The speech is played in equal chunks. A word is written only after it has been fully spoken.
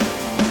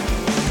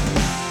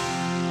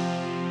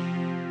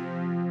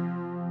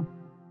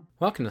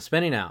Welcome to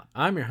Spinning Out.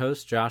 I'm your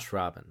host, Josh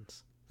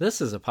Robbins.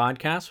 This is a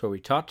podcast where we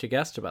talk to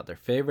guests about their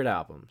favorite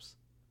albums.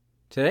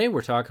 Today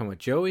we're talking with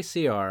Joey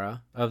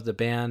Ciara of the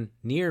band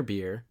Near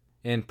Beer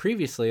and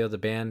previously of the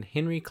band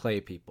Henry Clay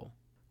People.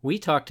 We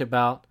talked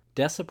about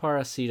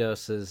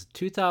Desaparecidos'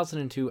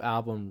 2002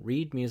 album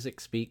Read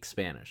Music Speak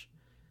Spanish.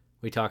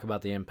 We talk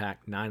about the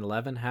impact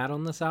 9/11 had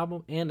on this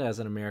album and as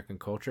an American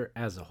culture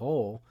as a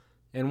whole,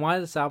 and why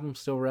this album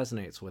still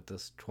resonates with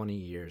us 20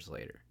 years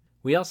later.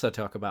 We also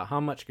talk about how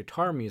much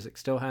guitar music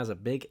still has a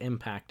big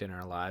impact in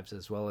our lives,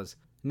 as well as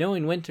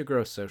knowing when to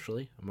grow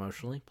socially,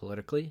 emotionally,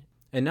 politically,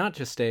 and not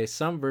just stay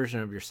some version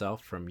of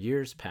yourself from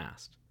years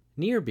past.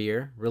 Near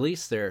Beer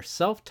released their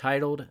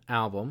self-titled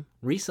album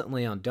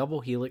recently on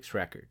Double Helix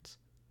Records.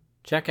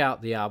 Check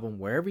out the album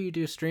wherever you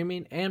do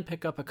streaming and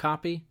pick up a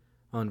copy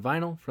on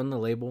vinyl from the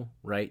label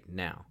right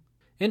now.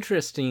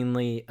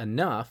 Interestingly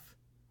enough,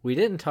 we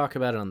didn't talk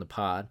about it on the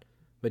pod,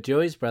 but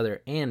Joey's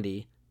brother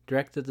Andy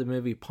directed the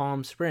movie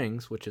Palm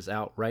Springs, which is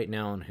out right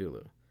now on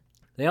Hulu.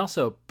 They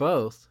also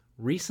both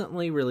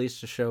recently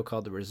released a show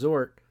called The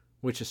Resort,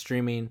 which is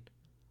streaming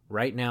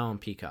right now on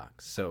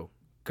Peacock, so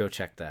go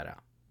check that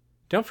out.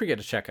 Don't forget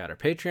to check out our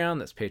Patreon.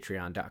 That's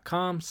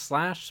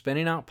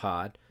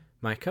patreon.com/spinningoutpod.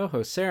 My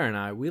co-host Sarah and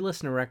I, we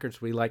listen to records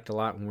we liked a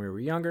lot when we were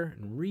younger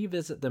and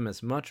revisit them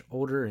as much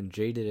older and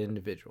jaded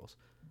individuals.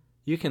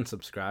 You can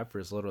subscribe for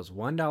as little as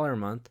 $1 a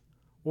month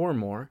or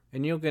more,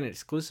 and you'll get an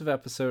exclusive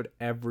episode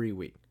every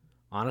week.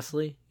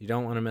 Honestly, you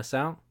don't want to miss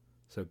out,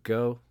 so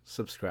go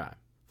subscribe.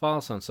 Follow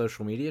us on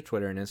social media,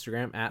 Twitter and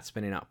Instagram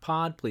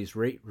 @SpinningOutPod. Please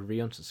rate,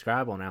 review, and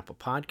subscribe on Apple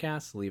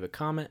Podcasts. Leave a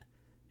comment,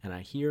 and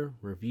I hear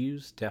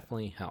reviews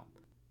definitely help.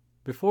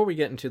 Before we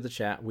get into the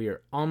chat, we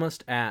are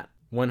almost at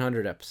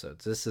 100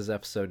 episodes. This is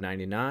episode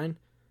 99,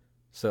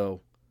 so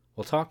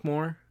we'll talk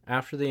more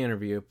after the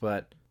interview,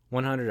 but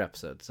 100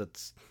 episodes,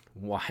 that's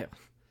wild.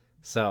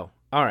 So,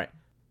 all right,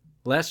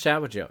 let's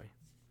chat with Joey.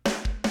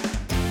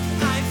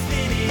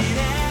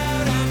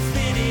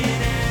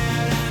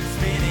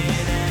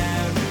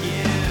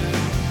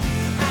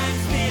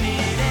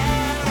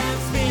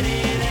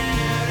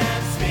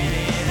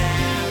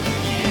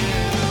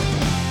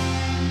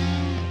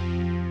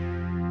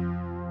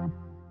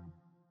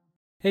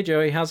 Hey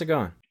Joey, how's it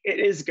going? It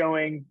is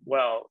going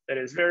well. It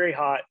is very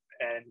hot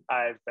and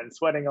I've been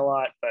sweating a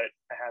lot, but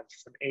I have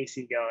some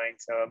AC going,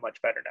 so I'm much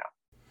better now.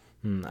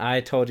 I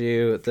told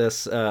you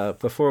this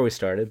before we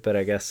started, but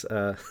I guess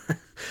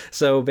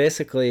so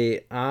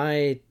basically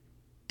I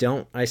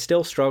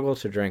still struggle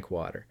to drink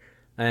water.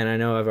 And I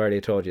know I've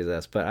already told you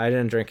this, but I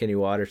didn't drink any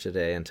water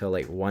today until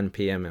like 1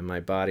 p.m. and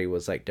my body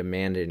was like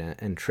demanding it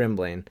and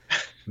trembling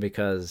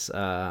because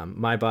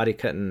my body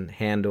couldn't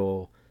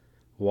handle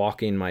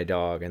walking my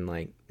dog in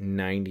like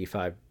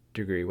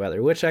 95-degree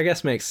weather, which I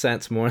guess makes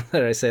sense more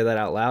that I say that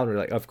out loud. We're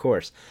like, of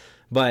course.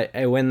 But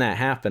when that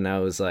happened, I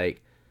was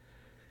like,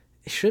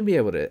 I should be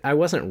able to. I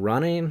wasn't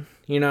running,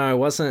 I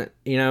wasn't,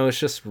 it was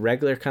just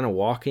regular kind of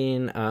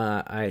walking.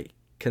 I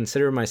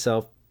consider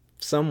myself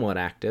somewhat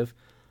active,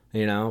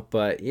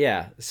 but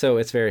yeah, so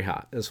it's very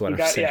hot is what I'm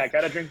saying. Yeah, I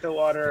gotta drink the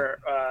water.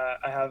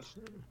 I have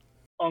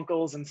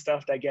uncles and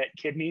stuff that get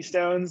kidney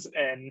stones,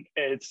 and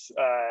it's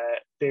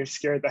they've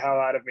scared the hell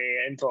out of me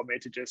and told me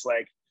to just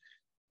like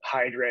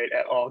hydrate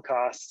at all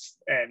costs,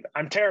 and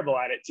I'm terrible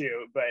at it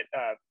too, but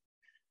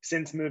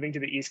since moving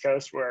to the East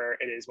Coast where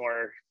it is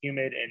more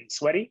humid and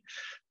sweaty,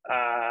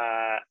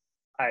 I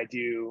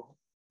do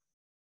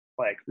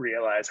like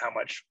realize how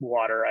much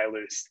water I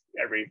lose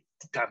every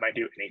time I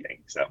do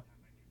anything. So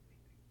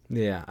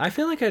yeah, I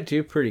feel like I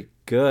do pretty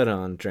good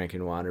on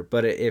drinking water,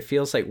 but it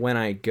feels like when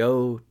I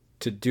go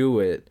to do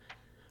it,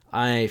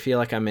 I feel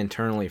like I'm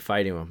internally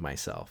fighting with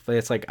myself.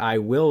 It's like I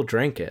will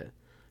drink it,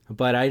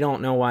 but I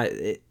don't know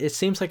why. It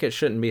seems like it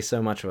shouldn't be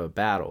so much of a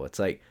battle. It's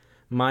like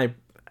my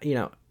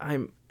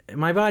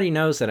body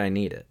knows that I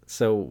need it.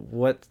 So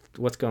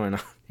what's going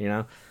on?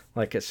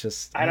 Like it's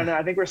just I don't know.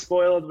 I think we're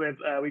spoiled with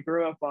we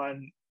grew up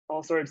on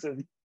all sorts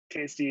of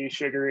tasty,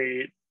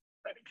 sugary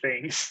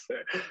things.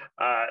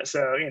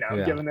 So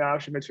given the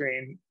option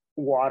between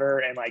water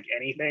and like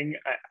anything,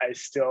 I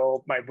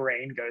still, my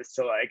brain goes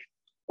to like,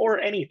 or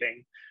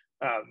anything.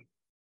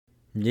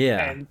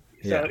 Did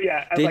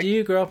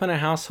you grow up in a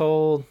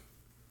household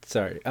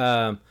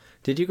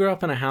did you grow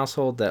up in a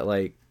household that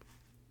like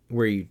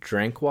where you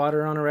drank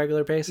water on a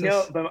regular basis?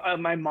 No, but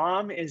my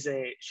mom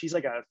she's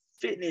like a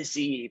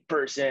fitnessy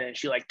person, and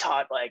she like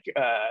taught like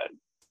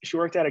she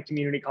worked at a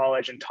community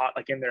college and taught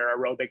like in their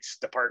aerobics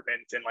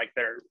department and like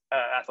their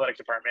athletic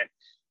department.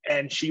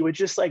 And she would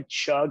just like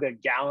chug a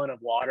gallon of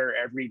water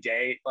every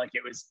day. Like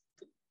it was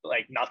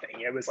like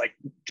nothing. It was like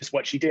just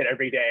what she did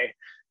every day.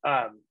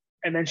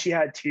 And then she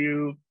had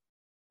two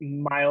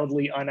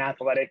mildly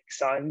unathletic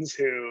sons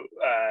who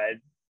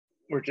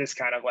were just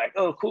kind of like,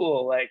 oh,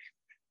 cool, like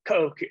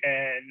Coke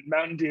and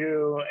Mountain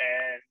Dew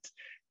and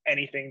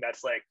anything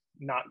that's like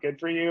not good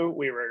for you.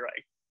 We were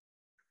like,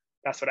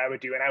 that's what I would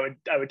do. And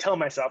I would tell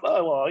myself,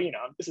 oh, well,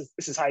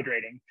 this is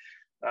hydrating.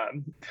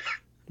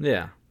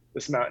 Yeah.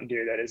 This Mountain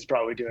Dew that is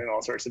probably doing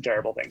all sorts of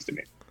terrible things to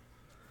me,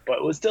 but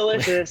it was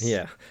delicious.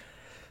 Yeah.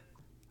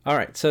 All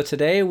right, so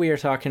today we are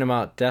talking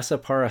about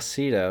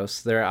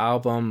Desaparecidos, their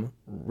album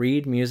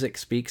Read Music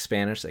Speak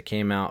Spanish that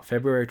came out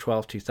February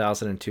 12,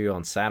 2002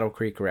 on Saddle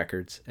Creek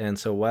Records. And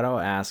so what I'll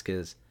ask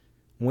is,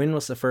 when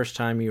was the first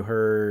time you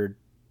heard,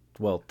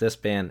 well, this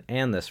band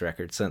and this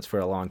record, since for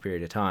a long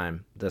period of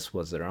time, this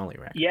was their only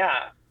record?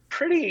 Yeah,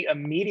 pretty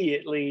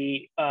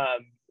immediately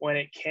when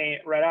it came,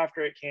 right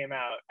after it came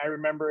out. I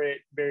remember it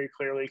very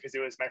clearly because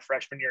it was my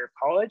freshman year of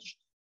college.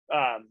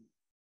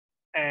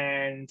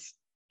 And,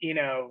 you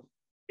know,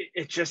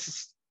 it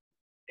just,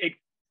 it,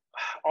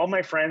 all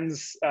my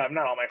friends,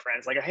 not all my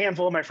friends, like a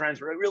handful of my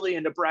friends were really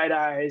into Bright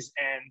Eyes,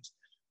 and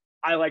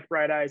I like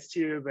Bright Eyes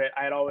too, but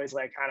I'd always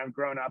like kind of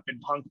grown up in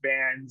punk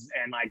bands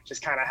and like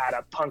just kind of had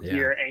a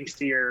punkier,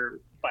 angstier,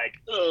 like,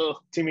 ugh,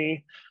 to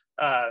me.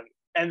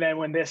 And then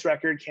when this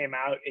record came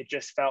out, it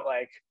just felt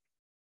like,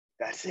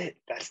 that's it.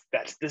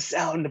 That's the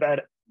sound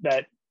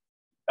that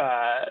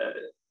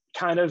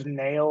kind of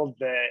nailed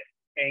the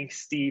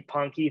angsty,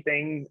 punky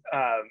thing.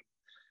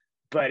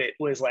 But it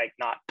was like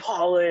not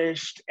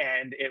polished,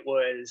 and it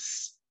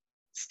was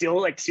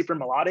still like super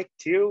melodic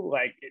too,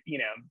 like, you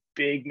know,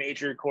 big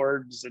major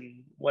chords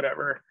and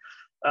whatever.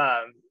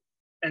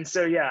 And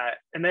so, yeah.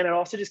 And then it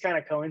also just kind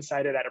of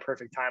coincided at a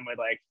perfect time with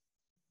like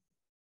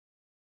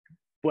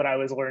what I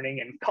was learning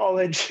in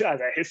college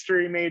as a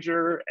history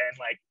major. And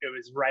like, it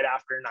was right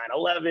after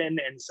 9/11.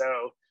 And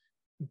so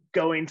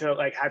going to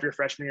like have your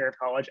freshman year of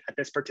college at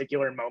this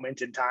particular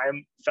moment in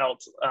time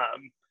felt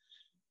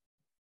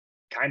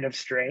kind of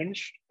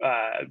strange,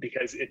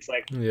 because it's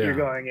like you're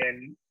going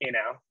in, you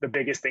know, the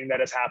biggest thing that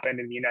has happened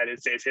in United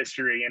States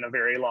history in a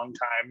very long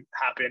time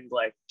happened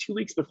like 2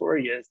 weeks before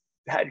you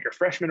had your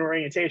freshman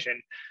orientation.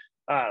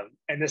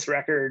 And this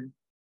record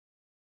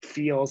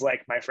feels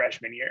like my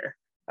freshman year.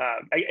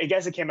 I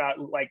guess it came out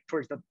like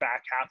towards the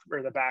back half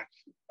or the back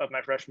of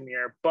my freshman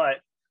year, but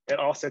it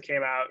also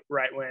came out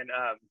right when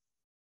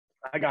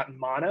I got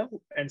mono.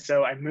 And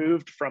so I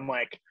moved from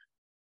like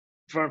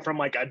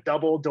a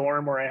double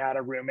dorm where I had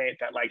a roommate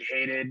that like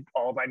hated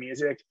all of my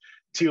music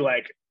to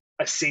like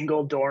a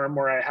single dorm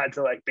where I had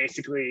to like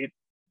basically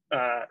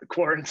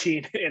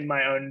quarantine in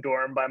my own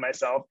dorm by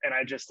myself. And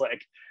I just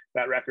like,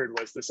 that record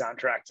was the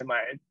soundtrack to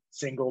my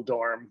single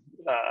dorm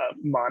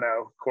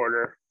mono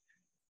quarter.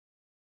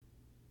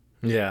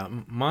 Yeah,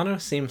 mono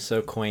seems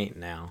so quaint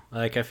now.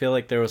 Like, I feel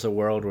like there was a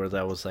world where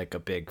that was like a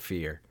big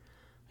fear,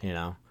 you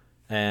know?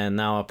 And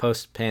now a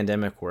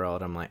post-pandemic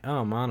world, I'm like,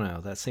 oh, mono,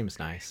 that seems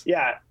nice.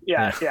 Yeah.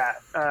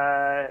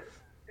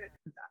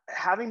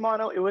 Having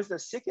mono, it was the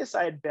sickest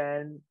I'd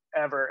been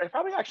ever. It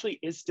probably actually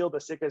is still the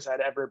sickest I'd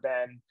ever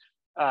been.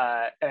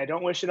 And I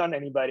don't wish it on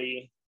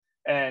anybody.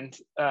 And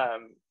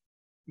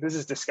this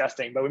is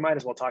disgusting, but we might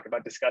as well talk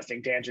about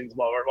disgusting tangents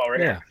while we're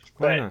here.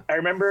 But I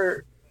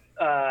remember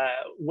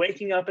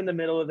waking up in the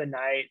middle of the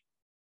night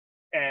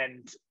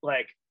and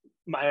like,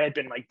 I had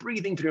been like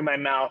breathing through my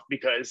mouth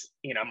because,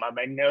 you know,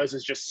 my nose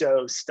was just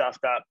so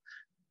stuffed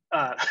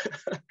up.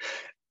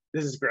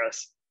 This is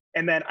gross.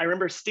 And then I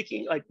remember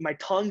sticking, like my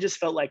tongue just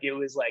felt like it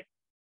was like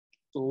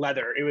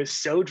leather. It was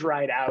so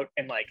dried out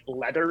and like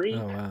leathery.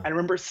 Oh, wow. I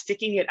remember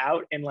sticking it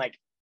out, and like,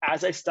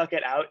 as I stuck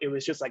it out, it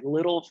was just like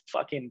little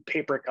fucking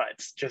paper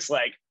cuts just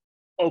like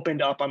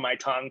opened up on my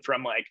tongue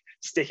from like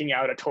sticking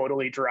out a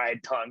totally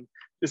dried tongue.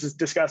 This is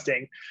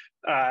disgusting.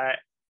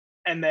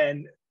 And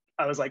then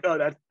I was like,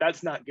 oh,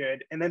 that's not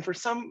good. And then for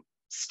some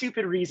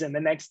stupid reason,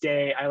 the next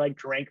day I like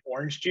drank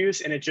orange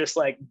juice, and it just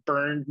like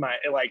burned my,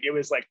 like, it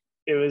was like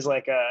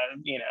a,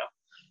 you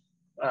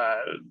know,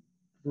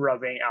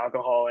 rubbing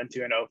alcohol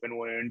into an open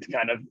wound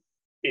kind of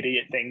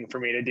idiot thing for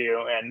me to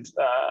do. And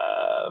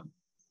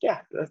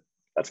yeah,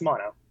 that's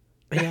mono.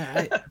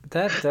 Yeah,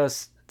 that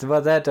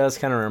does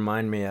kind of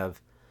remind me of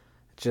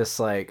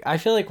just like, I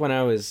feel like when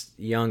I was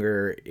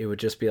younger, it would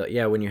just be like,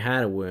 yeah, when you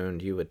had a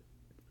wound, you would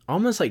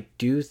almost like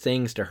do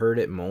things to hurt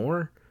it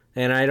more.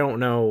 And I don't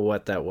know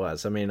what that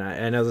was. I mean,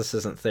 I know this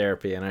isn't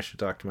therapy and I should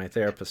talk to my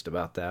therapist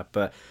about that,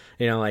 but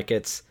you know, like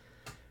it's,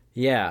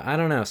 yeah, I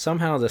don't know.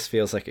 Somehow this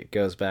feels like it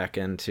goes back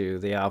into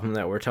the album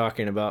that we're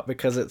talking about,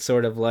 because it's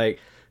sort of like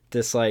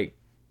this, like,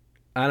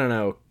 I don't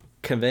know,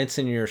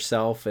 convincing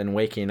yourself and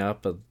waking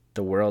up of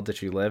the world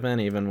that you live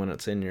in, even when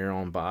it's in your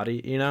own body,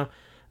 you know?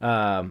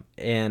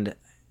 And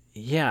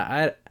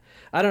yeah,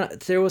 I don't know.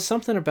 There was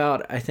something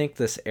about, I think,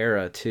 this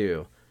era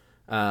too,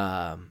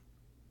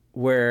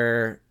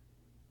 where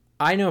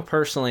I know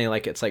personally,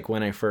 like, it's like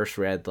when I first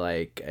read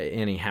like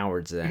Annie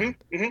Howard's Zen,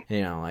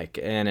 you know, like,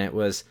 and it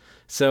was,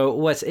 so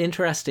what's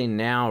interesting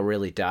now,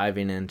 really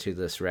diving into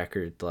this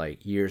record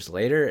like years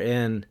later,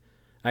 and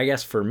I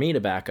guess for me to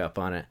back up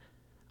on it,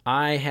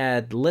 I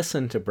had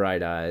listened to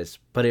Bright Eyes,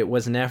 but it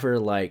was never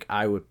like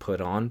I would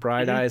put on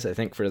Bright Eyes, I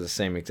think for the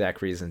same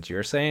exact reasons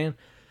you're saying.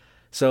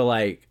 So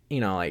like, you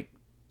know, like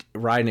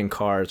riding in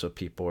cars with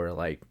people, or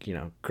like, you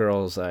know,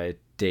 girls I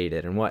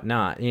dated and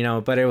whatnot, you know,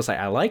 but it was like,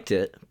 I liked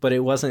it, but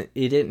it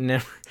didn't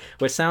never,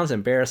 which sounds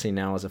embarrassing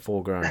now as a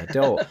full grown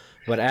adult,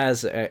 but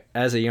as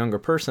a younger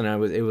person,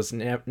 it was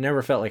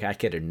never felt like I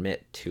could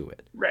admit to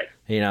it. Right.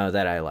 You know,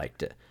 that I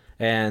liked it.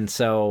 And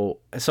so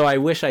I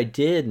wish I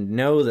did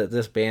know that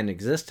this band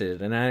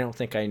existed, and I don't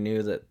think I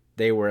knew that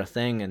they were a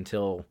thing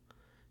until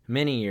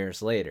many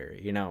years later.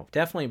 You know,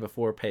 definitely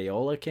before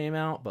Payola came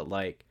out, but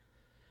like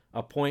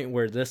a point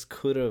where this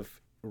could have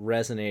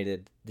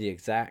resonated the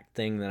exact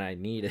thing that I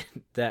needed,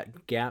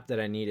 that gap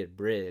that I needed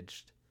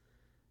bridged.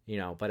 You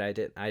know, but I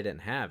didn't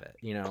have it.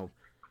 You know,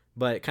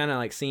 but kind of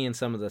like seeing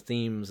some of the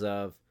themes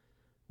of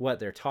what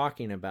they're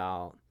talking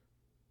about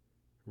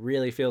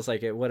really feels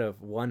like it would have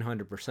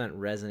 100%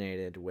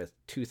 resonated with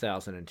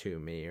 2002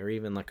 me, or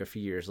even like a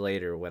few years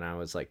later when I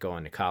was like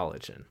going to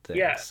college and things.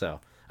 Yeah.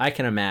 So I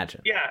can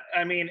imagine. Yeah,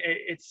 I mean,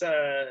 it's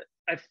I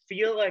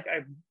feel like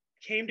I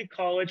came to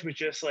college with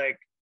just like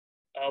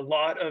a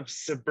lot of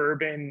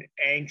suburban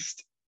angst,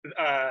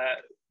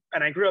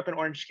 and I grew up in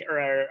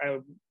I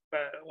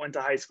went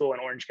to high school in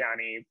Orange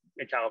County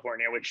in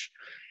California, which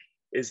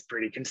is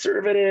pretty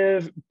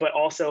conservative, but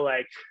also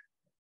like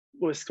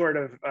was sort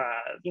of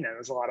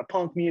there's a lot of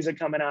punk music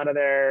coming out of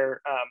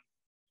there.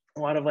 A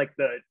lot of like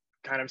the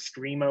kind of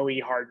screamo-y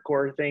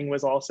hardcore thing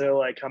was also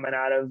like coming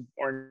out of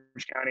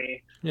Orange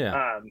County.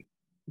 Yeah.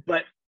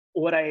 But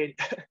what I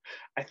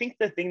I think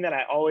the thing that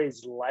I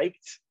always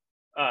liked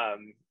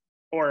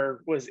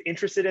or was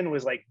interested in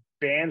was like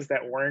bands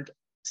that weren't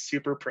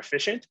super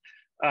proficient.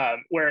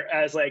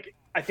 Whereas like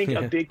I think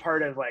a big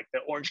part of like the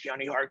Orange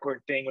County hardcore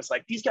thing was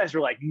like these guys were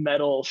like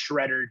metal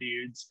shredder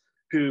dudes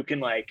who can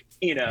like,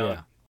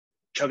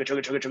 chugga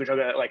chugga chugga chugga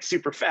chugga like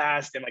super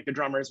fast, and like the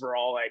drummers were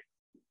all like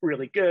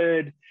really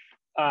good.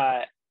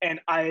 And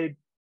I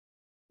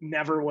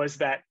never was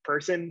that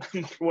person.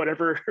 For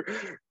whatever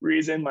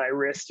reason, my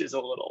wrist is a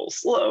little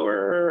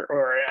slower,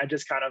 or I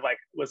just kind of like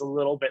was a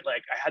little bit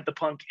like I had the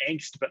punk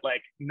angst, but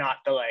like not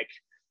the like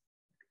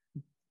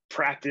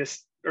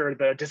practice or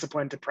the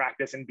discipline to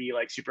practice and be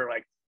like super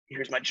like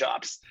here's my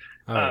chops.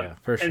 Yeah,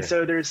 for sure. And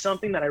so there's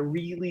something that I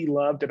really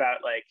loved about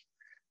like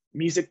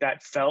music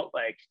that felt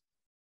like,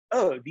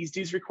 oh, these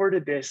dudes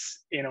recorded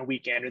this in a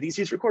weekend, or these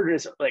dudes recorded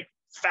this like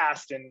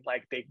fast, and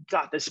like they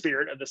got the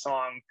spirit of the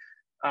song,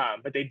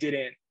 but they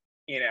didn't,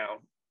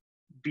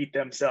 beat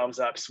themselves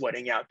up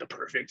sweating out the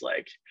perfect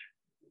like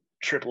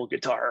triple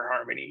guitar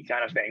harmony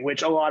kind of thing,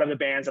 which a lot of the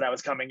bands that I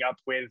was coming up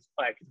with,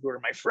 like who were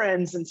my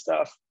friends and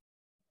stuff,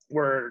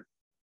 were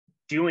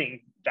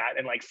doing that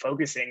and like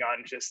focusing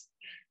on just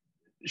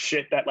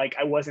shit that like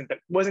I wasn't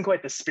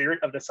quite the spirit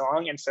of the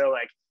song. And so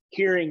like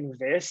hearing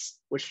this,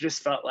 which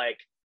just felt like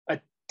a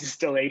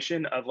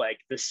distillation of like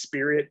the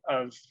spirit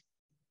of,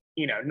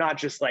 not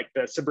just like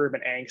the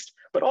suburban angst,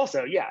 but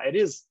also, yeah, it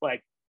is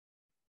like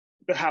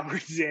the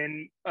Howard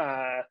Zinn,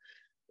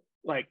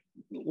 like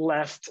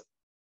left.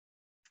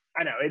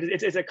 I know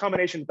it's a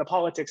combination of the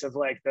politics of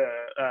like the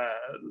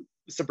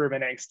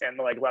suburban angst and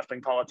the like left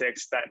wing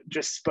politics that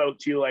just spoke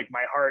to like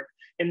my heart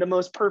in the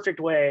most perfect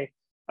way.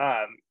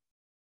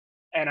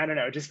 And I don't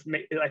know,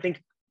 I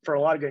think for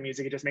a lot of good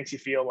music, it just makes you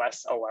feel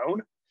less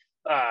alone.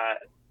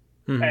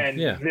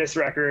 This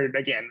record,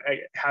 again,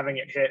 having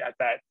it hit at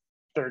that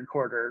third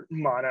quarter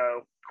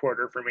mono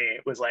quarter for me,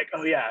 it was like,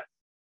 oh yeah,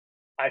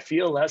 I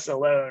feel less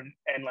alone.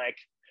 And like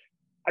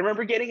I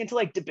remember getting into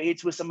like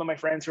debates with some of my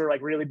friends who are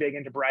like really big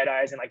into Bright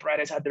Eyes, and like Bright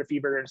Eyes had their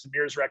Fever and some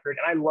Mirrors record,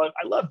 and I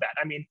love that.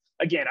 I mean,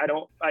 again,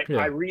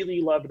 I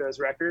really loved those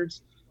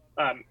records,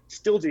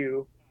 still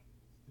do,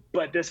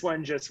 but this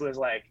one just was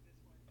like,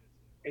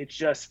 it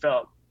just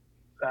felt,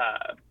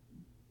 I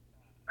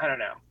don't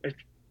know.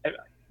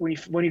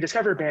 When you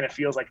discover a band, it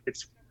feels like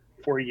it's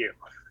for you.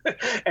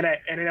 and I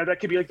know that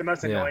could be like the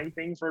most annoying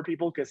thing for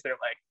people, because they're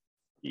like,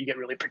 you get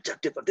really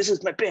protective of this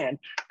is my band.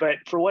 But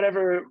for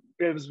whatever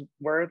it was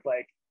worth,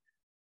 like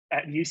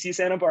at UC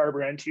Santa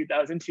Barbara in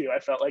 2002, I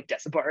felt like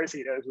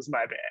Desaparecidos was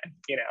my band,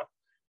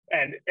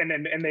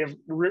 and they've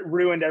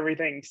ruined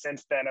everything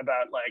since then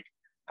about like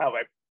how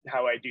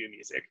I do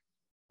music,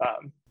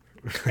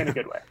 in a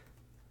good way.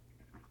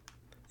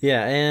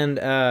 Yeah,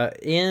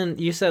 and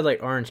you said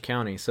like Orange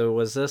County. So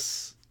was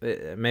this,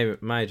 maybe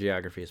my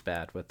geography is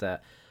bad with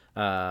that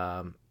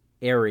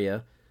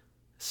area.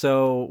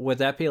 So would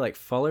that be like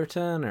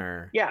Fullerton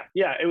or? Yeah,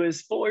 it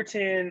was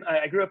Fullerton.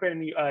 I grew up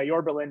in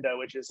Yorba Linda,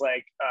 which is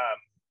like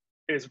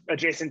is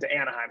adjacent to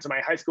Anaheim. So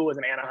my high school was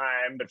in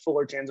Anaheim, but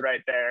Fullerton's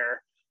right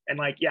there. And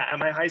like, yeah, at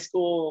my high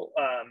school,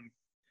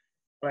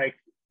 like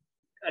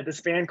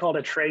this band called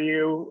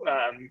Atreyu,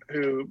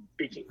 who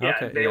became,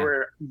 they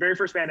were very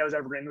first band I was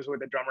ever in was with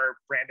the drummer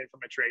Brandon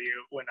from Atreyu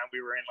when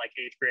we were in like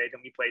 8th grade,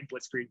 and we played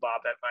Blitzkrieg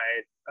Bop at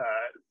my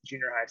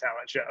junior high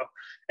talent show.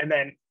 And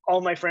then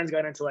all my friends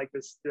got into like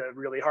the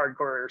really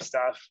hardcore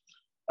stuff.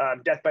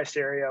 Death by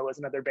Stereo was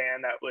another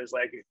band that was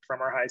like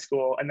from our high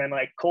school. And then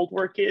like Cold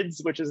War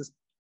Kids, which is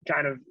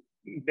kind of,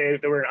 they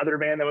were another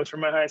band that was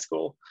from my high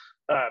school,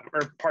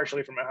 or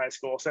partially from my high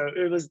school. So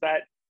it was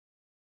that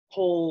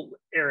whole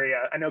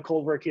area. I know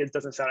Cold War Kids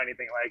doesn't sound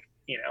anything like,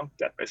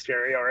 Death by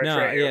Stereo or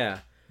Atreyu. Yeah.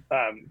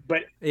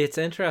 But it's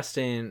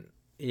interesting,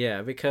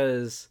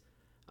 because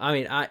I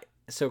mean,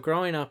 so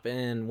growing up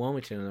in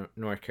Wilmington,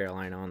 North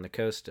Carolina, on the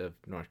coast of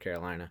North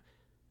Carolina,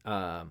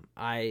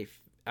 I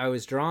I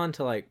was drawn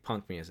to like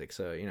punk music,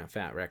 so you know,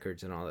 Fat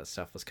Records and all that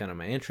stuff was kind of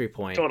my entry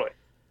point. Totally.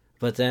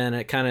 But then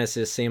it kind of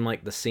just seemed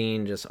like the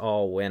scene just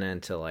all went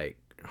into like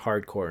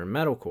hardcore and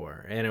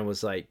metalcore, and it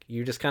was like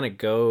you just kind of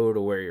go to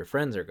where your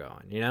friends are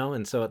going, you know.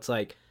 And so it's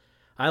like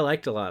I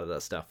liked a lot of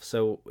that stuff.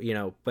 So you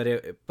know, but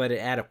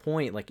at a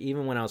point, like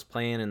even when I was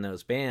playing in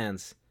those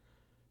bands,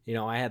 you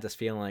know, I had this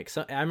feeling like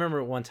I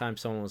remember one time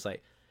someone was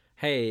like,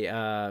 "Hey,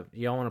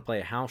 y'all want to play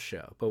a house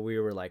show?" But we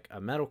were like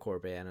a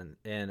metalcore band,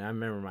 and I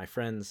remember my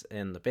friends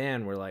in the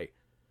band were like,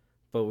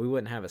 "But we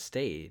wouldn't have a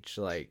stage."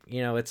 Like,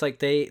 you know, it's like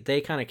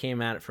they kind of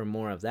came at it from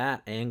more of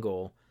that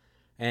angle,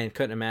 and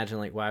couldn't imagine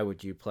like why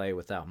would you play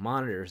without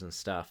monitors and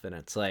stuff. And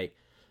it's like,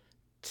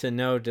 to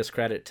no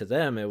discredit to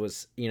them, it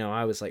was, you know,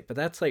 I was like, but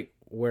that's like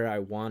where I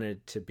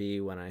wanted to be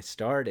when I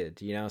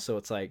started, you know. So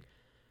it's like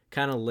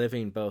kind of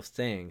living both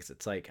things.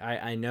 It's like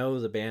I know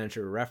the bands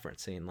you're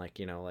referencing, like,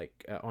 you know,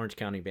 like Orange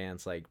County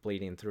bands like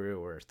Bleeding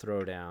Through or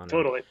Throwdown,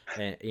 Totally.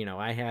 and you know,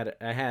 I had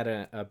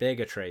a big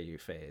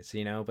Atreyu phase,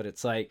 you know. But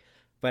it's like,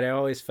 but I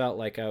always felt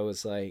like I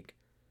was like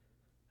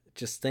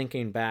just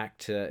thinking back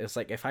to, it's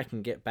like if I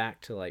can get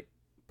back to like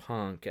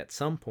punk at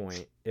some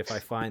point, if I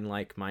find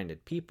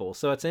like-minded people.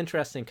 So it's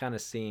interesting kind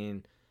of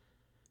seeing,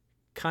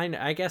 kind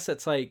of, I guess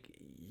it's like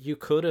you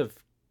could have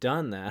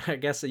done that. I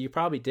guess that you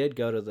probably did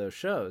go to those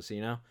shows,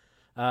 you know.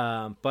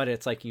 But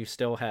it's like you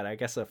still had, I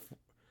guess,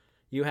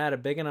 you had a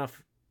big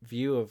enough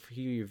view of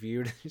who you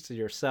viewed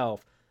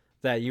yourself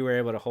that you were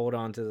able to hold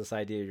on to this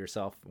idea of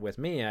yourself. With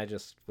me, I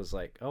just was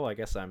like, oh, I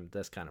guess I'm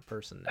this kind of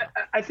person now.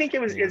 I think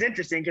it was Yeah.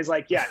 interesting because,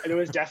 like, yeah, there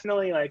was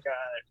definitely like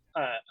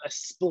a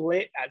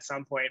split at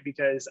some point,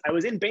 because I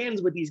was in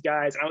bands with these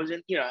guys, and I was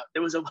in, you know,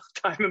 there was a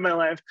time in my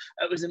life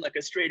I was in like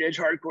a straight edge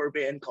hardcore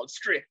band called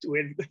Strict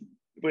with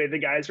the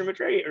guys from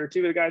Atreyu, or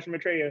two of the guys from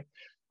Atreyu,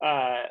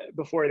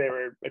 before they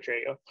were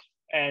Atreyu,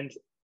 and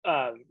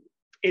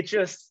it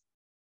just,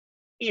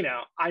 you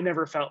know, I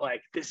never felt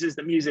like this is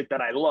the music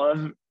that I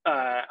love.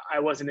 I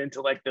wasn't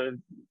into like the,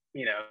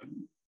 you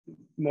know,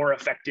 more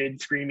affected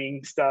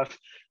screaming stuff.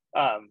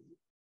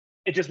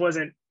 It just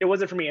wasn't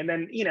for me. And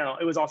then, you know,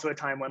 it was also a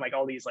time when like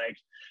all these like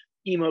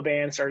emo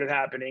bands started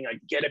happening,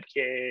 like Get Up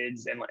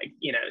Kids and like,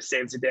 you know,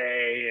 Save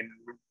Today and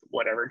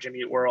whatever, Jimmy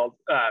Eat World.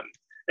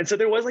 And so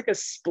there was like a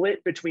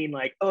split between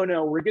like, oh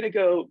no, we're gonna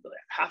go,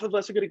 half of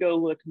us are gonna go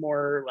look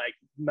more like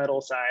metal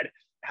side,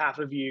 half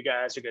of you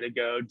guys are gonna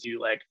go do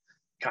like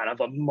kind of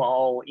a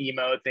mall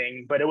emo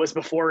thing. But it was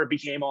before it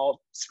became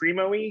all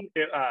screamo-y.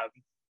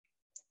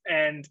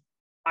 And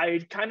I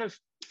kind of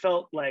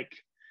felt like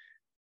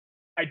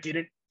I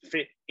didn't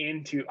fit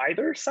into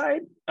either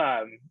side.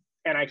 And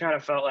I kind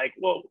of felt like,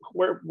 well,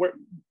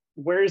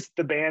 where's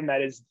the band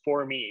that is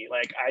for me?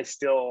 Like, I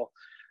still,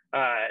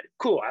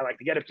 cool, I like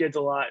the Get Up Kids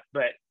a lot,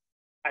 but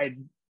I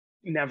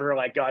never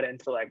like got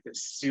into like the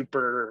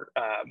super,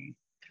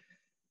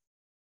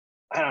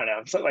 I don't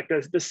know, so like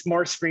this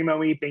more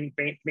screamo-y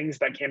things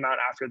that came out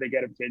after the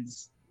Get Up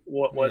Kids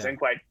wasn't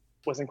quite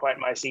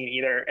my scene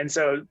either. And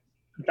so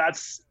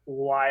that's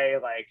why,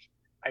 like,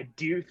 I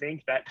do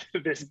think that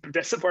this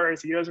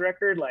Desaparecidos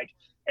record, like,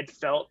 it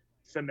felt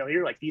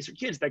familiar. Like, these are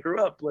kids that grew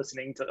up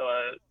listening to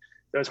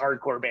those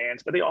hardcore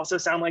bands, but they also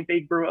sound like they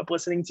grew up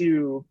listening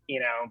to, you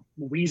know,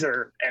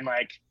 Weezer and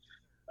like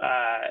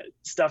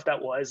stuff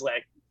that was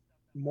like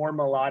more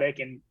melodic,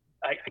 and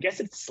I guess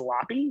it's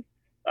sloppy.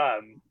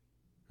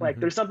 Like,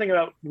 there's something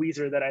about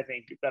Weezer that I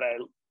think that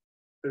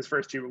those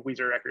first two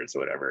Weezer records or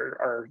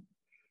whatever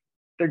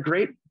they're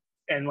great,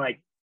 and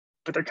like,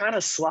 but they're kind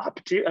of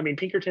slop too. I mean,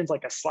 Pinkerton's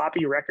like a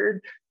sloppy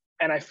record,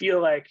 and I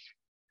feel like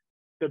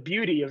the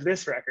beauty of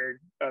this record,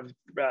 of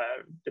the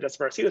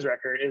Desaparecidos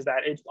record, is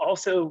that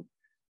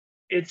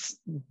it's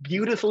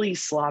beautifully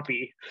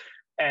sloppy,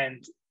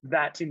 and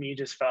that to me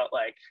just felt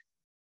like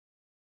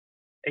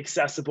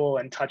accessible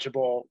and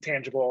touchable,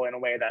 tangible in a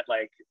way that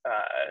like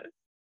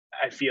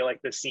I feel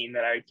like the scene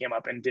that I came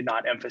up in did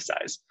not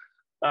emphasize.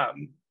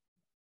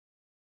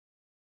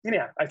 And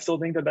yeah, I still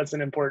think that that's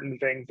an important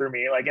thing for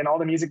me. Like, in all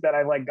the music that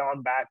I've like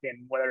gone back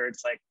in, whether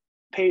it's like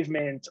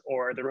Pavement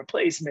or The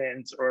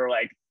Replacements or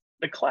like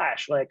The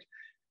Clash, like,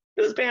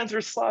 those bands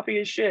are sloppy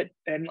as shit,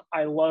 and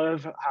I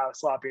love how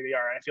sloppy they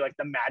are. And I feel like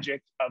the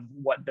magic of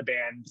what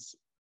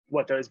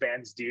those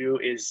bands do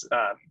is,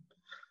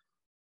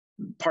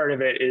 part of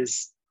it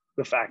is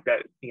the fact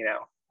that, you know,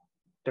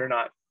 they're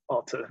not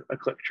all to a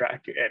click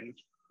track and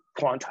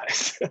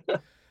quantized.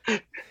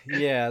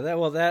 Yeah,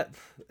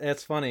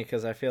 it's funny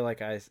because I feel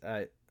like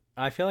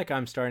I feel like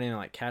I'm starting to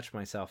like catch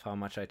myself how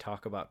much I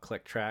talk about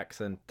click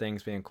tracks and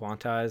things being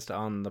quantized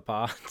on the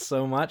pod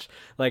so much.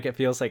 Like, it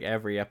feels like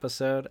every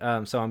episode.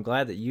 So I'm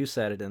glad that you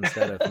said it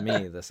instead of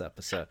me this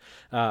episode,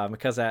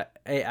 because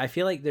I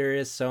feel like there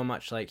is so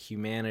much like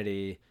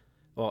humanity,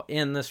 well,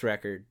 in this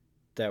record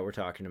that we're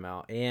talking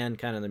about, and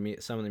kind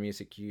of some of the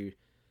music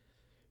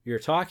you're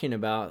talking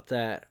about,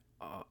 that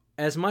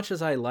as much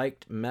as I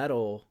liked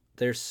metal,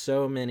 there's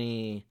so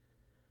many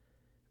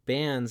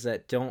bands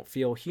that don't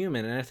feel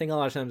human, and I think a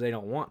lot of times they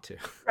don't want to.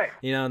 Right.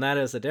 You know, and that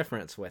is the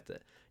difference with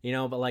it. You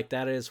know, but like,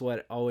 that is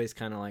what always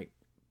kind of like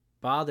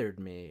bothered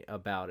me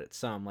about it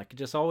some. Like, it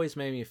just always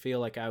made me feel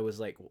like I was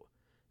like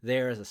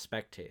there as a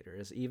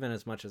spectator, even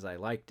as much as I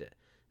liked it.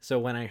 So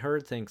when I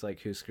heard things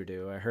like Husker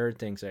Du, I heard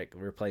things like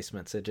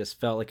Replacements, it just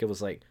felt like it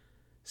was like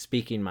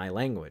speaking my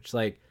language.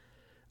 Like,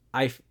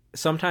 I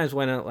sometimes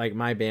when like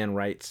my band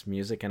writes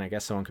music, and I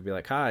guess someone could be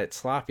like, "Ah, it's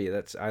sloppy."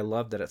 I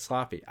love that it's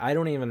sloppy. I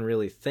don't even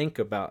really think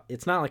about.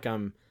 It's not like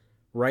I'm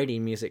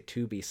writing music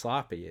to be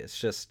sloppy. It's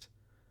just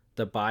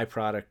the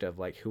byproduct of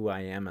like who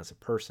I am as a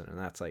person, and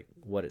that's like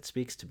what it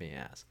speaks to me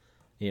as,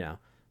 you know.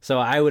 So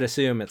I would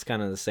assume it's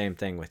kind of the same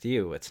thing with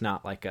you. It's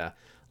not like a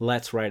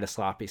let's write a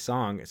sloppy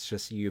song. It's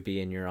just you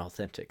being your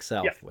authentic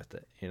self Yeah. with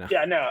it, you know.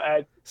 Yeah,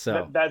 no,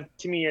 So that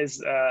to me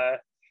is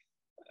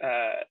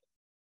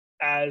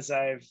as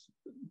I've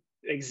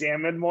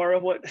examined more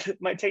of what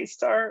my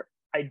tastes are,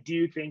 I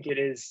do think it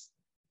is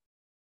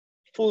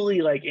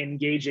fully like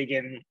engaging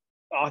in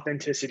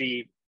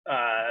authenticity,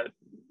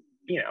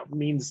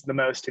 means the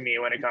most to me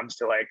when it comes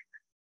to like,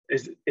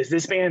 is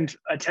this band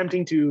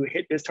attempting to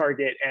hit this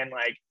target, and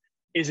like,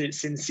 is it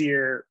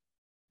sincere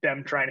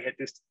them trying to hit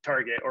this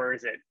target, or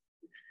is it,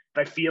 if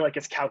I feel like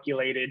it's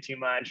calculated too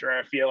much, or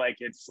I feel like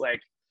it's like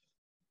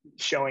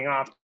showing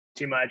off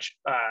too much,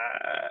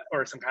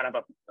 or some kind of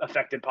a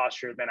affected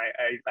posture, then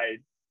I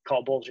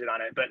call bullshit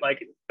on it. But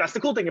like, that's the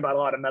cool thing about a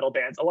lot of metal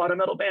bands. A lot of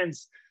metal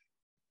bands,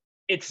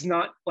 it's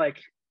not like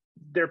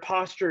their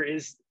posture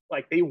is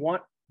like, they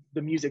want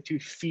the music to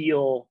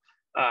feel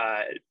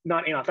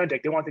not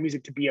inauthentic. They want the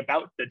music to be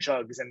about the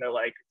chugs and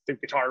the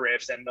guitar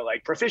riffs and the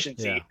like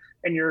proficiency. yeah,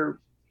 And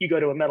you go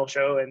to a metal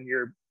show and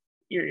you're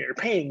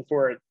paying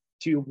for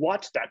to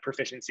watch that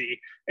proficiency,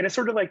 and it's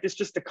sort of like this,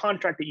 just the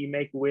contract that you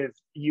make with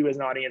you as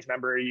an audience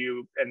member,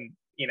 you and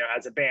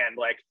as a band.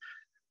 Like,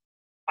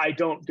 I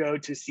don't go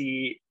to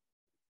see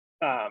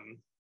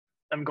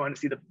I'm going to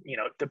see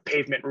the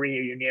Pavement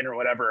reunion or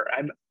whatever.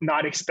 I'm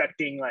not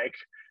expecting like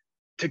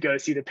to go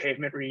see the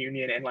Pavement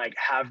reunion and like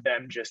have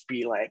them just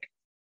be like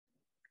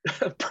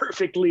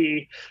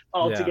perfectly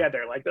all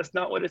together. Like, that's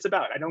not what it's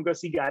about. I don't go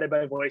see Guided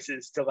by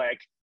Voices to like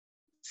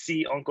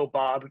see Uncle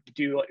Bob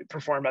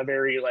perform a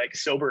very like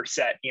sober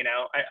set.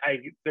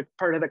 The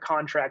part of the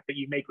contract that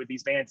you make with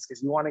these bands,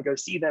 because you want to go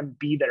see them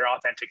be their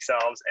authentic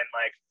selves, and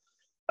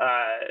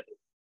like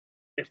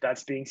if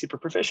that's being super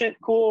proficient,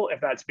 cool.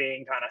 If that's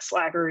being kind of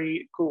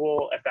slackery,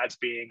 cool. If that's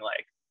being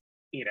like,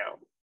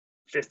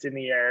 fist in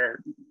the air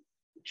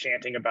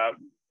chanting about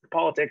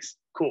politics,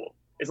 cool.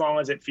 As long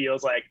as it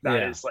feels like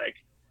that is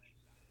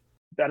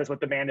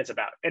what the band is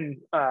about. And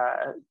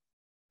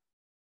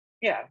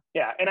yeah.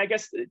 And I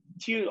guess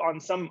too, on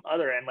some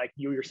other end, like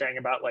you were saying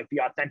about like the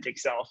authentic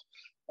self,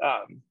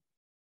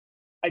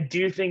 I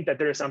do think that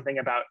there's something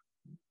about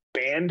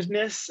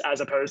bandness as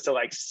opposed to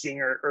like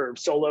singer or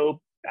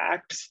solo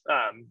acts.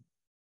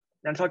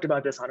 I talked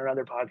about this on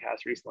another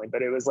podcast recently,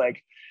 but it was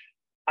like,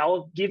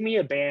 I'll give me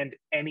a band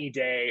any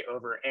day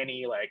over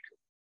any like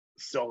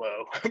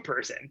solo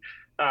person.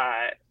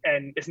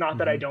 And it's not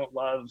that I don't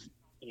love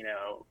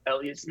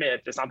Elliott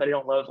Smith. It's not that I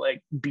don't love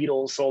like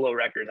Beatles solo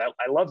records.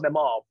 I love them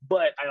all,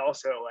 but I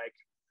also like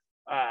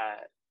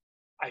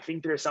I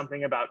think there's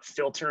something about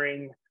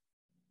filtering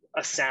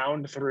a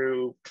sound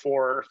through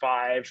 4 or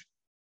 5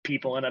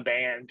 people in a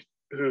band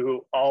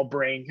who all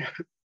bring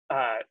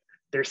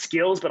their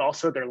skills, but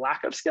also their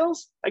lack of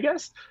skills, I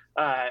guess.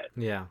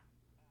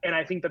 And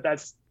I think that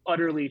that's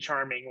utterly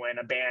charming when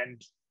a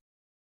band,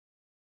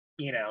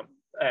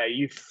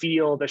 you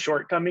feel the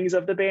shortcomings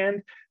of the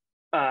band,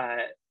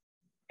 and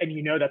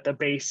that the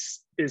bass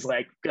is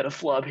like gonna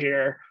flub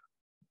here,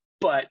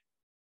 but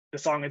the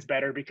song is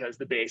better because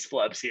the bass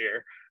flubs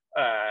here,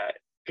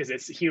 because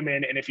it's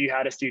human. And if you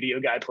had a studio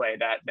guy play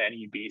that, then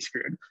you'd be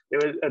screwed.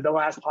 It was the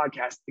last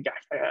podcast.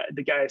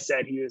 The guy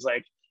said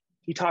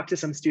he talked to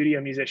some studio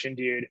musician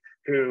dude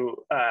who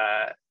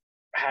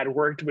had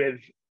worked with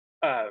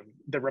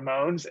the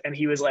Ramones, and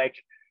he was like,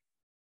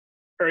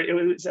 or it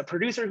was a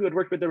producer who had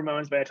worked with the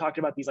Ramones, but I talked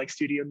about these like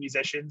studio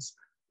musicians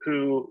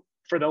who,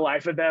 for the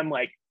life of them,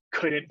 like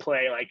couldn't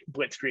play like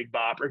Blitzkrieg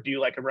Bop or do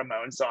like a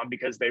Ramones song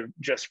because they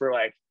just were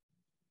like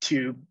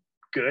too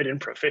good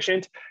and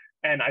proficient.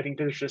 And I think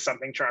there's just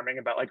something charming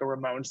about like a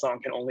Ramones song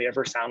can only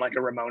ever sound like a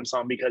Ramones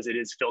song because it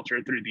is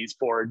filtered through these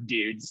 4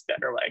 dudes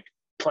that are like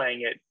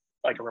playing it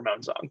like a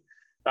Ramones song.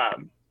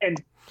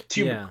 And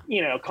to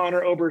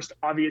Conor Oberst,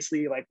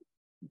 obviously, like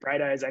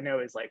Bright Eyes, I know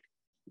is like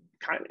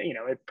kind of,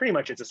 it pretty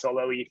much it's a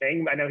solo-y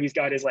thing. I know he's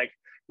got his like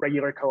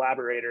regular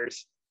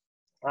collaborators,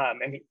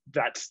 and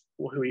that's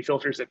who he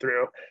filters it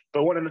through.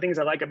 But one of the things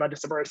I like about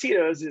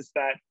Desaparecidos is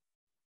that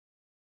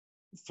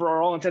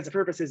for all intents and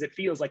purposes, it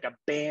feels like a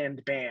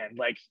band.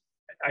 Like,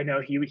 I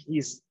know he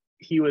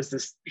was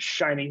this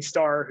shining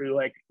star who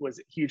like was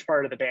a huge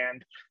part of the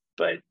band,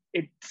 but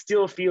it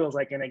still feels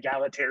like an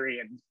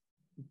egalitarian,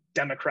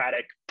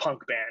 democratic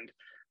punk band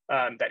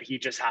that he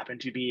just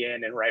happened to be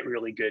in and write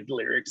really good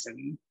lyrics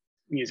and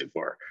music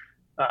for.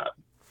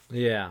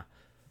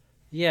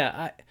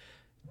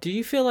 Do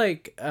you feel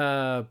like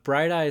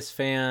Bright Eyes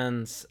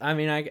fans, I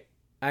mean,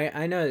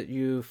 I know that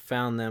you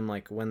found them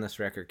like when this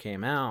record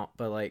came out,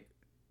 but like,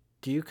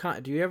 do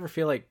you ever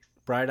feel like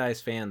Bright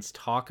Eyes fans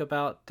talk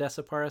about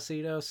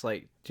Desaparecidos?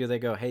 Like, do they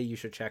go, "Hey, you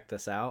should check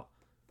this out"?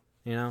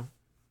 You know?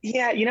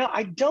 Yeah,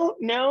 I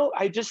don't know.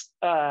 I just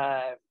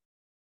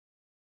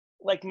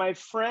like my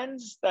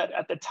friends that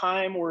at the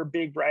time were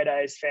big Bright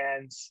Eyes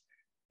fans.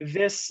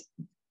 This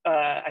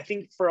I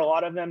think for a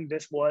lot of them,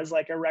 this was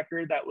like a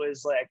record that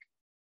was like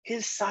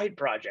his side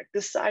project,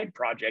 the side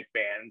project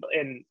band,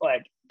 and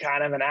like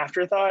kind of an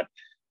afterthought.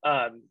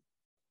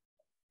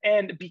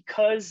 And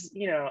because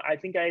I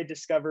think I had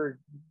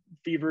discovered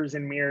Fevers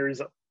and Mirrors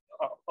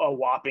a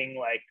whopping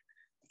like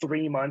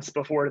 3 months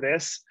before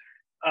this.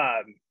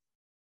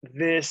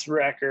 This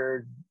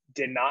record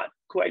did not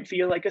quite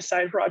feel like a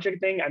side project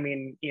thing. I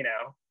mean,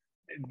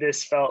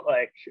 this felt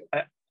like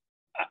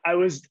I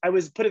was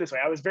put it this way.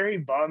 I was very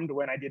bummed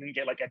when I didn't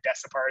get like a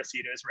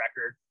Desaparecidos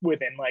record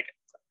within like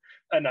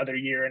another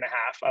year and a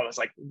half. I was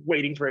like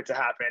waiting for it to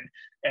happen,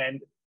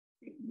 and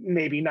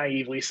maybe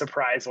naively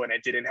surprised when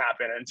it didn't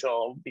happen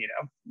until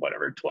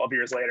whatever 12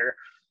 years later.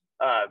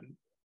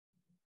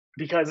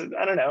 Because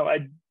I don't know,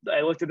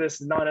 I looked at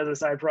this not as a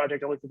side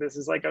project. I looked at this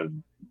as like a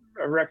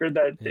record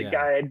that the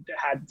guy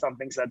had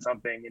something, said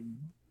something, and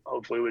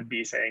hopefully would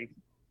be saying.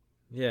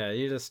 Yeah,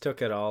 you just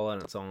took it all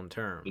on its own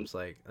terms.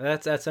 Like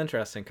that's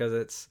interesting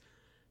because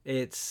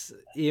it's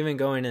even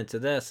going into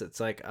this. It's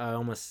like I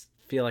almost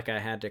feel like I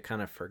had to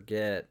kind of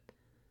forget.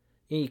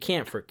 You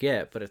can't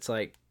forget, but it's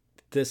like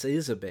this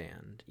is a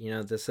band.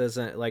 This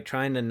isn't like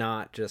trying to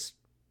not just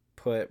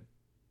put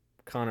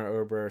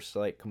Conor Oberst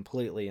like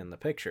completely in the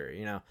picture.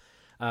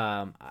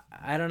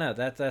 I don't know.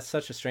 That's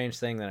such a strange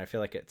thing that I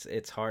feel like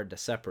it's hard to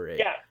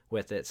separate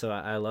with it. So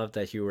I love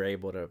that you were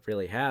able to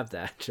really have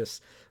that.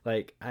 Just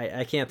like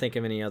I can't think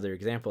of any other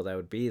example that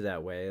would be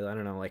that way. I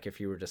don't know, like if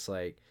you were just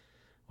like,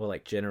 well,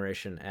 like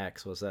Generation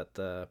X, was that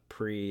the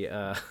pre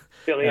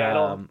Billy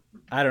Idol?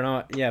 I don't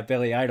know. Yeah,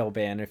 Billy Idol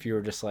band. If you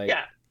were just like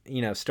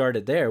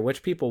started there,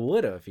 which people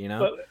would have,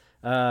 But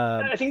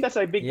I think that's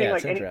a big thing.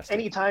 Like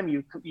anytime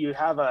you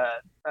have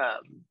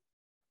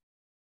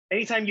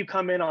anytime you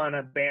come in on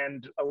a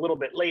band a little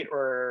bit late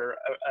or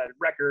a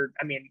record,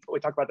 I mean, we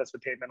talk about this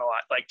with Pavement a lot.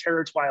 Like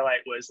Terror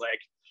Twilight was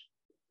like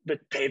the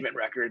Pavement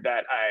record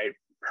that I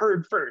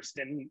heard first,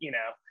 and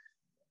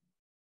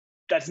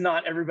that's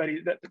not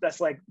everybody. That's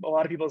like a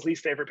lot of people's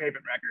least favorite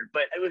Pavement record,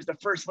 but it was the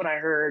first one I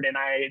heard, and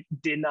I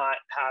did not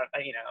have.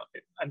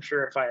 I'm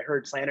sure if I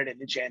heard Slanted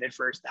and Enchanted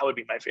first, that would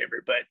be my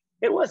favorite, but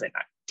it wasn't.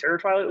 Terror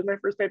Twilight was my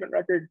first Pavement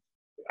record.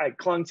 I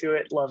clung to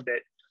it, loved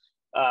it.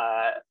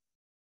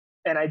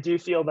 And I do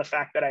feel the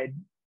fact that I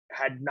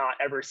had not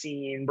ever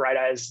seen Bright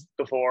Eyes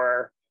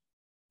before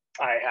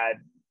I had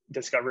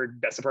discovered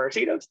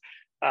Desaparecidos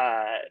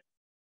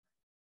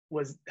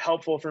was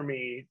helpful for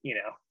me,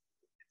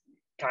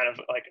 kind of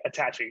like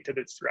attaching to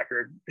this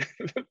record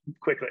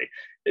quickly.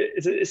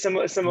 It's a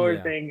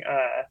similar thing.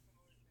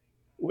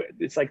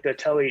 It's like the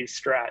Telly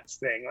Strats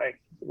thing, like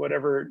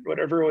whatever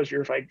was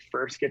your like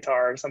first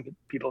guitar, some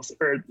people,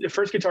 or the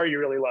first guitar you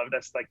really love,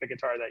 that's like the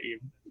guitar that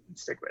you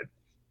stick with.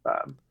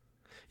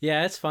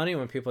 Yeah, it's funny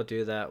when people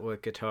do that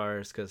with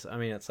guitars because, I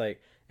mean, it's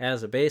like,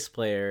 as a bass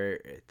player,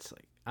 it's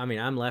like, I mean,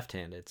 I'm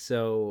left-handed,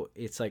 so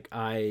it's like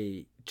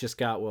I just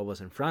got what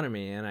was in front of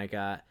me, and I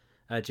got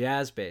a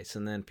jazz bass,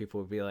 and then people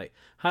would be like,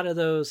 how do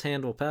those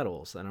handle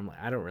pedals? And I'm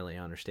like, I don't really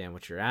understand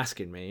what you're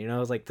asking me.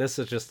 It's like, this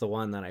is just the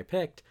one that I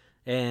picked.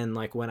 And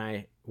like when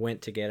I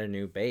went to get a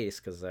new bass,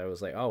 because I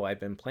was like, oh, I've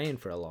been playing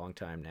for a long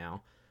time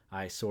now,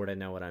 I sort of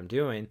know what I'm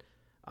doing,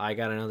 I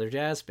got another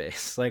jazz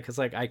bass. Like, it's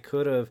like I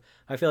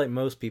feel like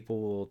most people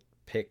will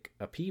pick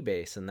a P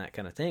bass and that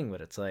kind of thing,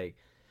 but it's like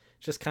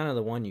just kind of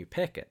the one you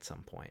pick at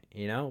some point,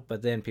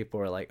 But then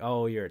people are like,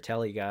 oh, you're a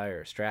Telly guy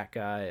or a Strat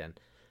guy, and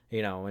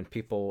when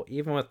people,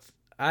 even with,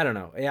 I don't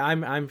know, yeah,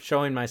 I'm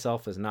showing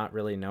myself as not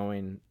really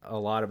knowing a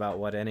lot about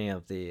what any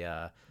of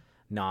the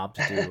knobs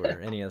do or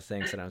any of the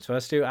things that I'm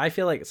supposed to. I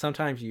feel like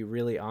sometimes you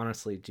really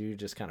honestly do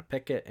just kind of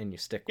pick it and you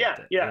stick with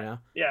it. Yeah.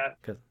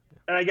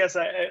 And I guess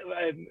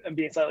I'm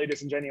being slightly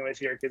disingenuous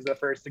here because the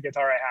first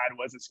guitar I had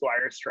was a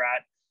Squier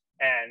Strat,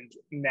 and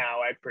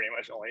now I pretty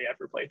much only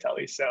ever play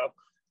Telly. So,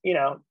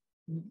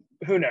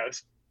 who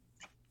knows?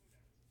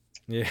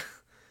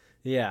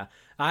 Yeah.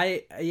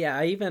 I've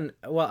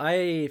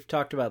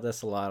talked about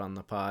this a lot on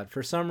the pod.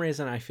 For some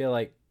reason, I feel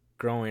like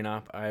growing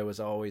up, I was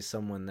always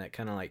someone that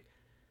kind of like,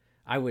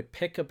 I would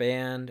pick a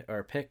band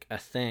or pick a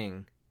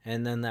thing,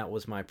 and then that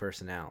was my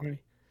personality.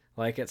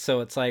 Like it's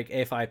like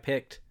if I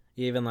picked,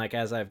 even like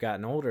as I've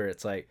gotten older,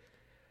 it's like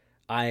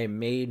I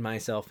made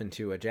myself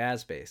into a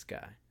jazz bass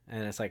guy.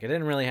 And it's like I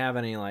didn't really have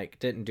any, like,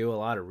 didn't do a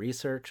lot of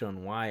research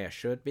on why I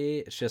should be.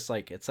 It's just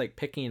like, it's like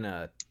picking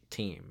a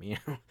team,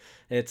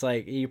 It's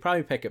like you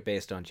probably pick it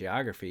based on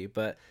geography,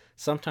 but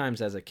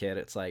sometimes as a kid,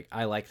 it's like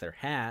I like their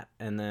hat,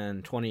 and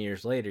then 20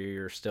 years later,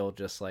 you're still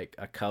just like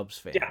a Cubs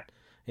fan,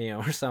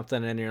 or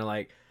something, and you're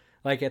like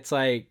it's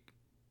like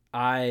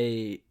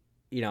I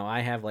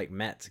have like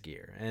Mets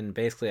gear, and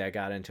basically I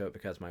got into it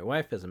because my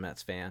wife is a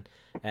Mets fan,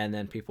 and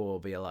then people will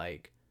be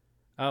like,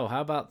 oh,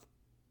 how about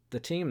the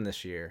team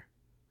this year?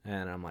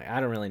 And I'm like, I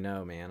don't really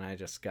know, man. I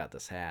just got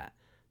this hat.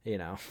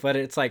 But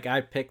it's like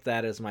I picked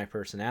that as my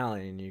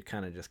personality, and you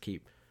kind of just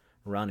keep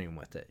running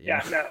with it,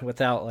 No.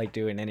 without like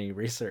doing any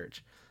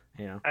research,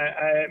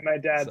 My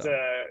dad's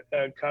So,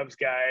 a Cubs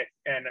guy,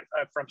 and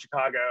I'm from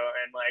Chicago,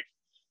 and like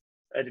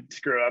I did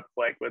screw up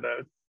like with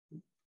a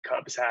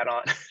Cubs hat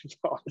on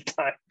all the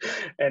time,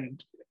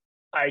 and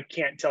I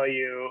can't tell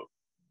you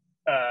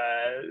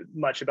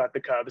much about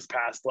the Cubs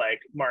past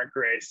like Mark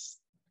Grace,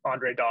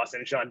 Andre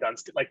Dawson, Sean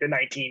Dunston, like the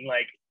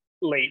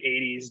late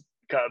 '80s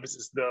Cubs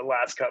is the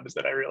last Cubs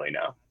that I really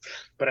know,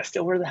 but I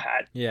still wear the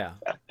hat. yeah.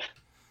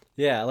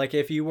 Yeah, like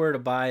if you were to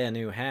buy a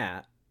new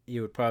hat,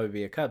 you would probably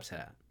be a Cubs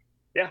hat.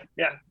 Yeah.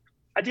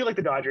 I do like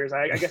the Dodgers.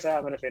 I guess I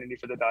have an affinity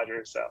for the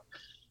Dodgers. So,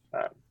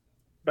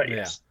 but Yeah.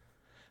 yes.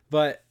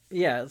 But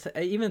yeah,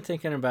 even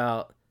thinking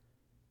about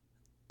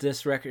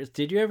this record,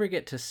 did you ever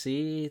get to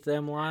see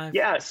them live?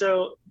 Yeah.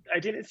 So I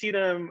didn't see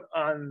them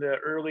on the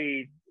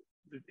early.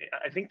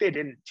 I think they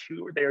didn't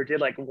tour. They did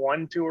like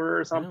one tour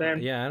or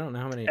something. I don't know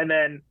how many and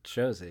then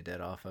shows they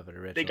did off of it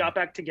originally. They got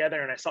back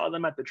together, and I saw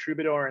them at the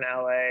Troubadour in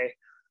LA,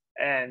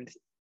 and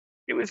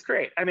it was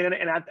great. I mean,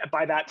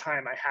 by that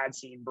time, I had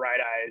seen Bright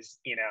Eyes,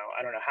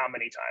 I don't know how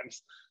many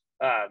times.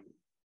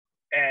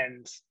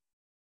 And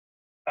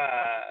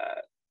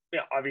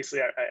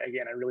obviously,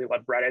 I really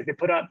love Bright Eyes.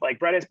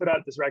 Bright Eyes put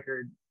out this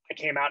record. It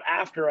came out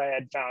after I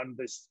had found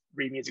this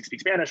Read Music Speak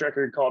Spanish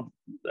record called,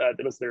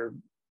 it was their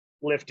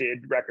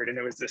Lifted record. And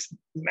it was this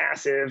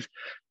massive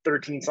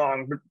 13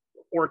 song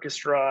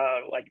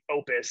orchestra, like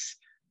opus.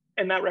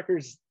 And that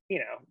record's,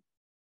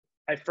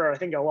 I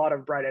think a lot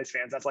of Bright Eyes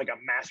fans, that's like a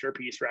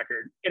masterpiece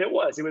record. And it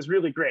was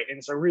really great. And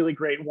it's a really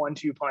great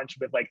 1-2 punch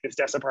with like this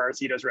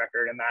Desaparecidos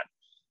record and that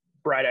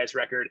Bright Eyes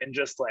record, and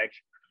just like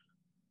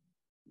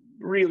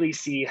really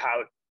see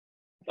how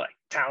like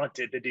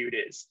talented the dude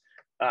is.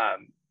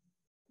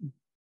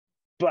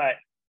 But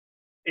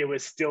it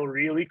was still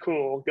really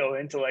cool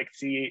going to like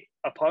see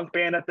a punk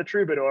band at the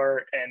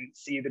Troubadour and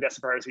see the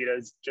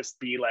Desaparecidos just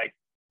be like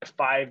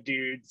 5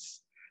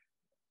 dudes,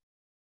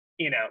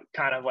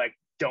 kind of like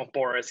don't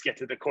bore us, get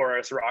to the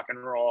chorus, rock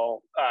and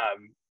roll.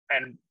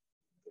 And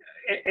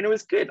it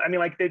was good. I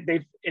mean, like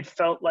it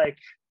felt like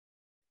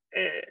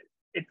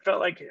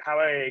how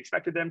I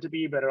expected them to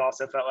be, but it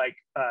also felt like,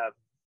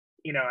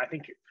 I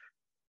think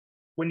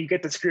when you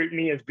get the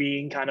scrutiny of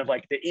being kind of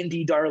like the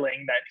indie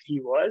darling that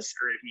he was,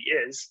 or he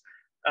is,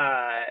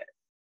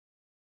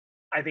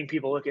 I think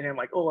people look at him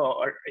like, oh,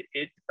 well,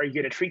 are you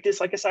going to treat this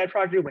like a side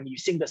project? When you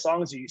sing the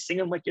songs, do you sing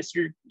them like it's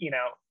your,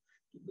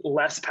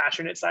 less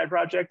passionate side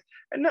project?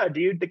 And no,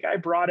 dude, the guy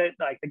brought it.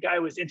 Like the guy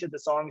was into the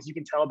songs. You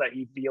can tell that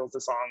he feels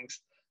the songs.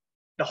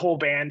 The whole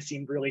band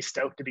seemed really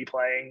stoked to be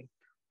playing.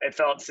 It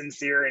felt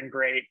sincere and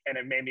great, and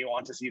it made me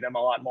want to see them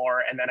a lot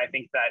more. And then I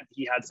think that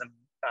he had some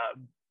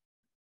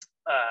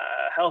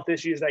health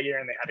issues that year,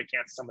 and they had to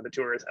cancel some of the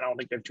tours. I don't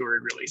think they've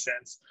toured really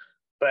since.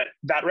 But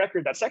that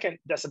record, that second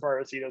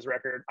Desaparecidos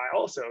record, I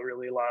also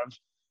really loved,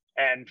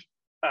 and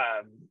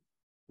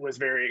was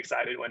very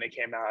excited when it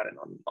came out. And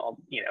all,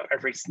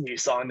 every new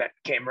song that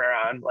came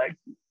around, like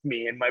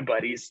me and my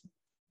buddies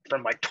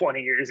from like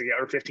 20 years ago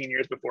or 15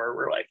 years before,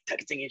 we're like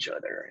texting each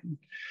other and,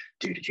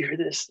 dude, did you hear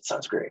this? It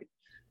sounds great.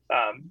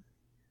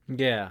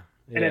 Yeah.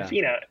 And if,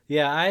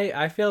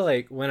 I feel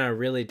like when I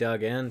really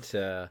dug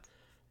into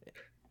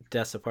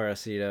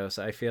Desaparecidos,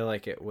 I feel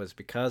like it was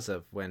because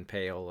of when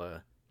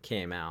Payola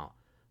came out.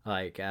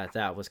 Like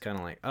that was kind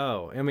of like,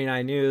 oh, I mean,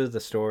 I knew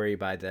the story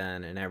by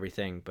then and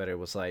everything, but it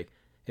was like,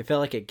 it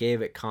felt like it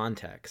gave it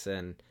context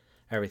and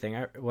everything.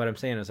 What I'm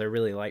saying is I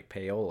really like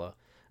Payola.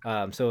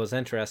 So it was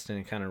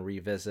interesting to kind of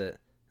revisit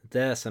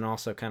this and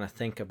also kind of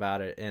think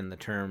about it in the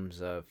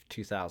terms of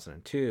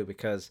 2002,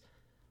 because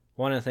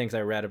one of the things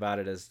I read about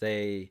it is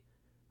they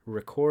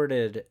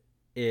recorded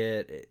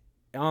it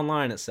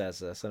online. It says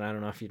this, and I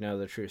don't know if you know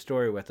the true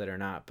story with it or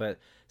not, but it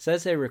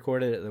says they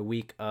recorded it the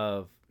week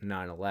of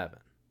 9/11.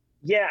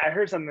 Yeah, I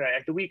heard something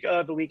like the week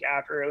of, the week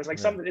after. It was like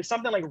it's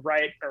something like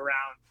right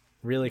around.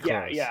 Really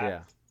close.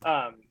 Yeah.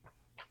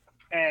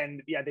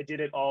 And yeah, they did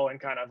it all in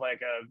kind of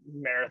like a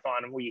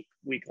marathon week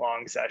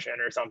long session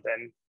or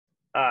something.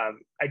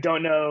 I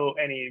don't know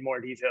any more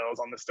details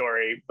on the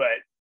story, but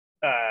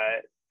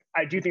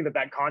I do think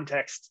that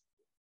context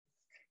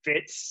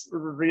fits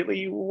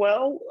really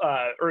well,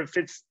 or it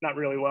fits not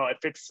really well. It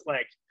fits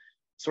like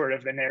sort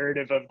of the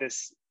narrative of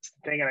this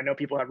thing. And I know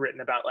people have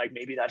written about like,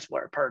 maybe that's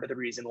part of the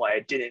reason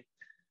why it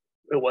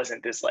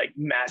wasn't this like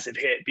massive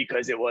hit,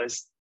 because it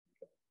was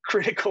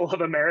critical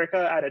of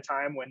America at a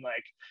time when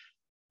like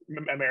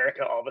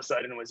America all of a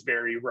sudden was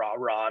very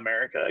raw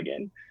America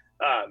again.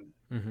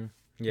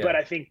 But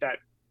I think that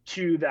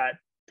to that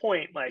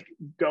point, like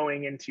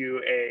going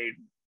into a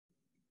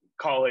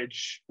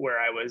college where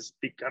I was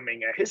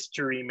becoming a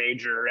history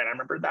major, and I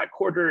remember that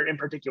quarter in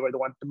particular, the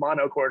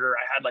mono quarter,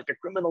 I had like a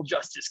criminal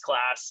justice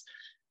class,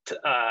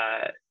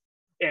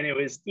 and it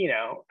was,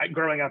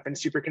 growing up in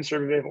super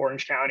conservative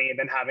Orange County, and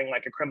then having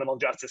like a criminal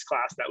justice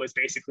class that was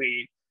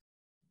basically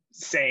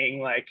saying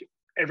like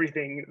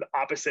everything the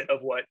opposite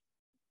of what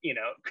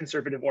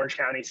conservative Orange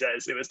County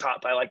says. It was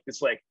taught by like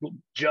this like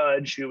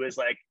judge who was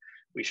like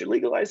we should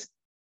legalize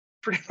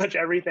pretty much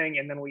everything,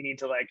 and then we need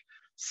to like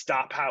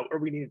stop how, or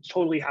we need to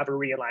totally have a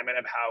realignment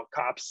of how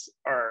cops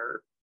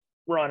are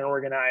run and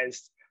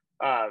organized.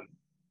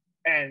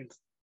 And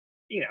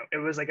it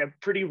was like a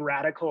pretty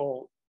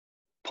radical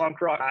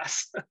punk rock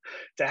class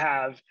to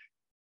have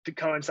to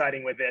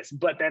coinciding with this.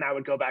 But then I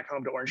would go back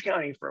home to Orange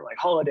County for like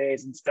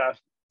holidays and stuff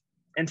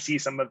and see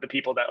some of the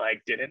people that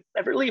like didn't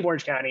ever leave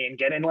Orange County and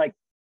get in like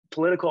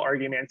political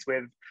arguments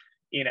with,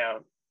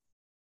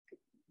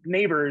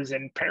 neighbors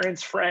and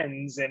parents'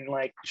 friends and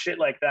like shit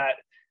like that.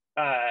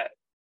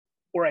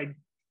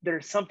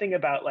 There's something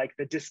about like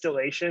the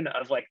distillation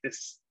of like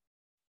this,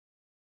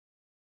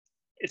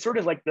 it's sort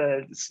of like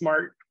the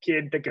smart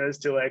kid that goes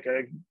to like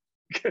a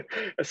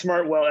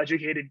smart,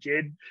 well-educated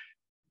kid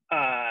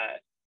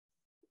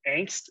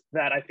angst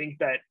that I think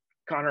that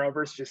Conor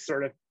Oberst just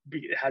sort of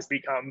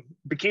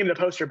became the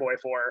poster boy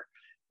for,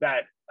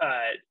 that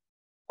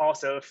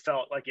also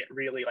felt like it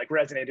really like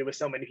resonated with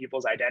so many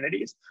people's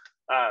identities.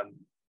 And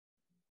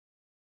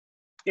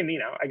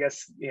I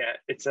guess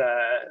it's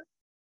a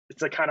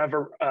kind of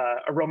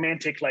a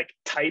romantic like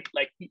type,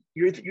 like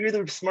you're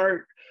the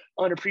smart,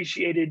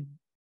 unappreciated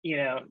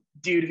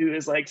dude who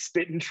is like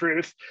spitting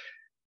truth,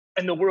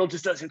 and the world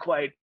just isn't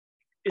quite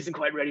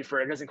ready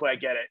for it, doesn't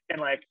quite get it.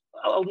 And like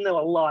I'll know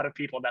a lot of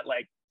people that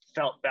like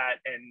felt that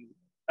and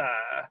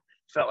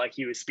felt like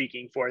he was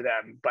speaking for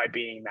them by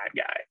being that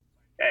guy.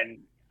 And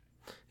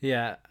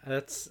yeah,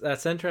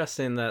 that's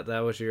interesting that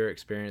was your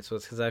experience,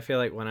 was because I feel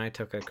like when I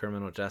took a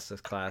criminal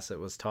justice class, it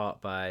was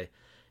taught by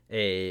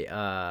it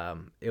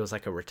was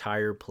like a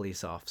retired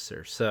police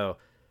officer. So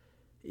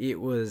it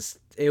was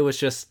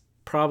just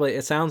probably,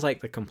 it sounds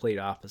like the complete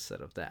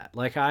opposite of that.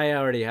 Like I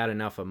already had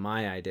enough of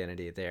my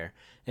identity there,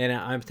 and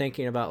I'm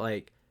thinking about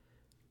like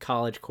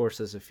college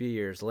courses a few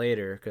years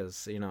later,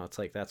 because it's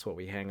like that's what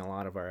we hang a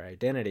lot of our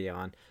identity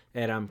on.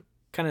 And I'm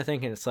kind of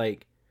thinking, it's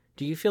like,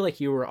 do you feel like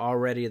you were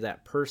already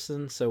that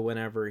person, so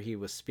whenever he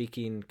was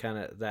speaking, kind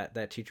of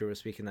that teacher was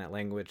speaking that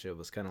language, it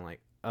was kind of like,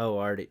 oh,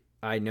 already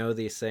I know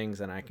these things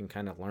and I can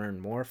kind of learn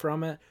more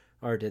from it?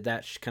 Or did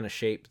that kind of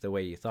shape the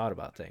way you thought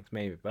about things?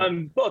 Maybe both.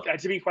 Both.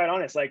 To be quite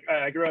honest, like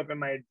I grew up and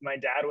my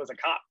dad was a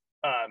cop,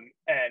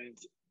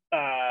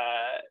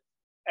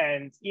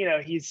 and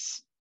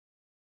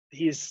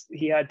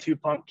he had two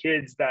punk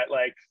kids that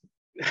like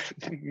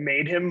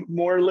made him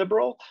more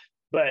liberal.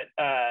 But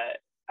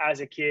as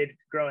a kid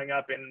growing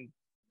up in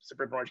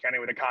suburban Orange County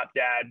with a cop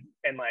dad,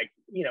 and like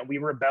we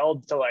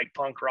rebelled to like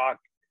punk rock,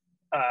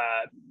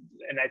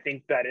 and I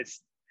think that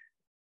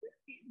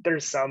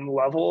there's some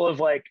level of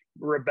like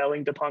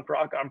rebelling to punk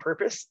rock on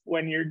purpose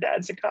when your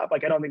dad's a cop.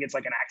 Like I don't think it's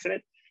like an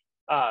accident.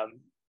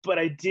 But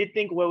I did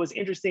think what was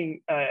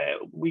interesting,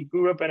 we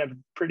grew up in a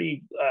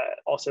pretty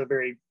also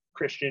very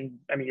Christian.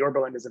 I mean, Yorba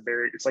Linda is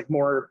it's like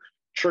more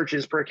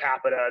churches per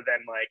capita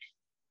than like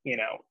in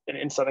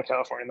Southern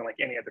California than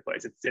like any other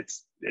place.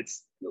 It's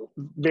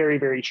very,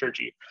 very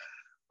churchy.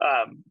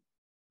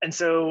 And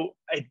so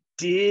I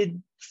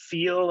did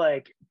feel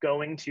like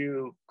going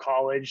to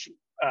college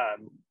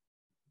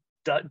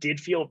did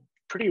feel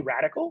pretty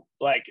radical.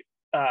 Like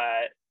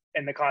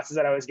in the classes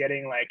that I was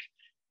getting, like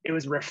it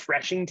was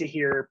refreshing to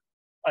hear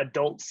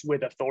adults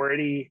with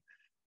authority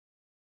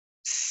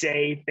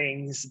say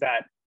things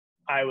that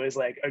I was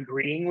like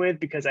agreeing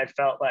with, because I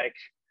felt like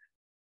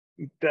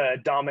the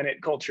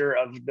dominant culture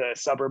of the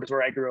suburbs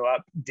where I grew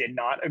up did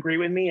not agree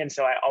with me. And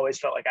so I always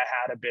felt like I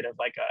had a bit of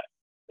like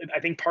I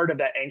think part of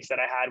that angst that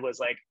I had was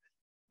like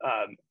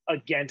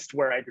against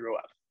where I grew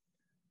up.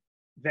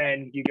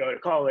 Then you go to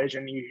college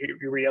and you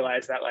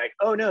realize that like,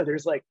 oh no,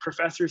 there's like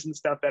professors and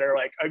stuff that are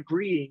like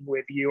agreeing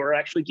with you, or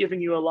actually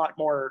giving you a lot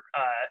more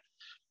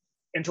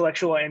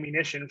intellectual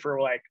ammunition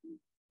for like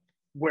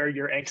where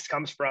your angst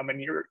comes from.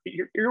 And you're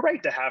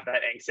right to have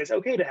that angst. It's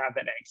okay to have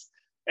that angst.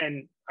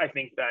 And I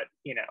think that,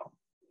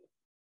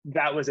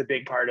 that was a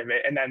big part of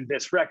it. And then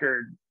this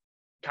record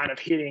kind of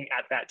hitting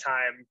at that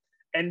time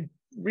and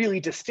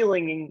really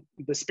distilling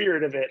the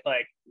spirit of it,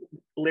 like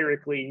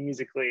lyrically,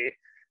 musically,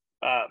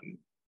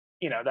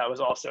 that was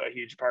also a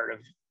huge part of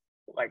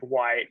like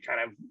why it kind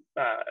of,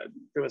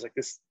 there was like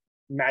this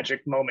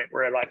magic moment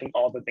where I think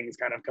all the things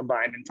kind of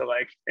combined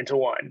into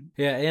one.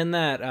 Yeah, in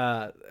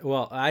that,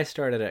 well, I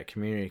started at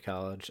community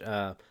college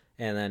and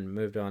then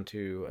moved on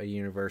to a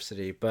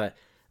university, but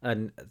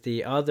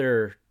the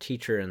other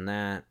teacher in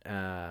that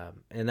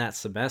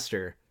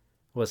semester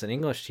was an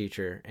English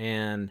teacher,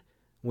 and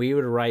we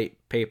would write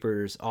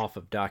papers off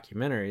of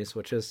documentaries,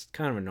 which is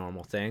kind of a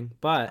normal thing,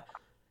 but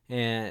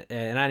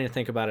and I didn't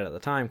think about it at the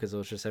time because it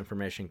was just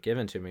information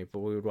given to me, but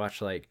we would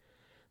watch like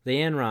the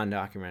Enron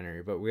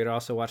documentary, but we'd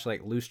also watch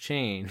like Loose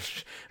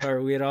Change,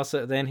 or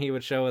then he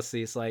would show us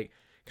these like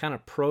kind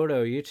of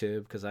proto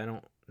YouTube, because I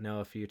don't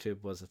know if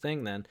YouTube was a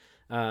thing then,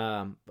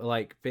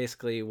 like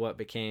basically what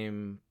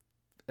became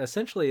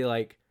essentially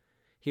like,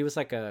 he was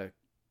like a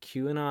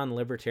QAnon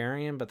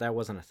libertarian, but that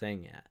wasn't a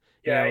thing yet.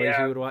 He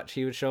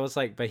would show us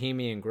like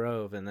Bohemian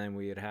Grove, and then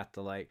we would have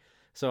to like,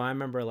 so I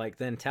remember like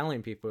then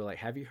telling people like,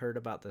 have you heard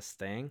about this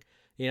thing?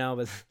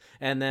 but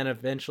and then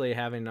eventually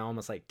having to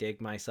almost like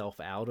dig myself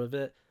out of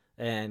it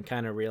and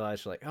kind of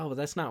realize like, oh,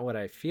 that's not what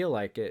I feel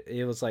like.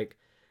 It was like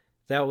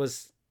that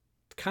was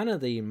kind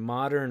of the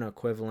modern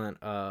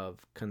equivalent of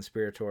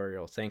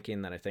conspiratorial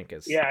thinking that I think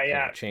has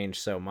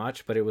changed so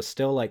much, but it was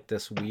still like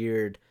this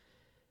weird.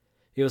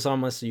 It was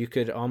almost, you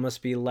could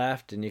almost be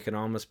left and you could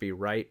almost be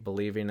right,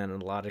 believing in a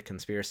lot of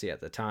conspiracy at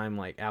the time.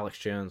 Like Alex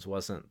Jones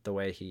wasn't the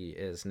way he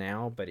is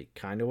now, but he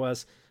kind of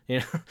was,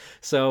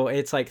 So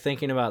it's like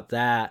thinking about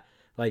that,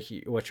 like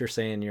what you're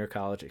saying, your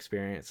college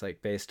experience,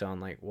 like based on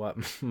like what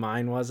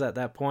mine was at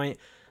that point,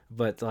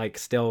 but like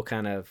still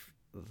kind of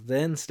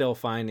then still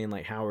finding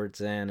like Howard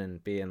Zinn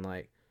and being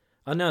like,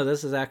 oh no,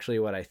 this is actually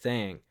what I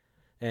think,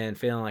 and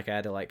feeling like I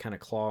had to like kind of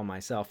claw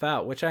myself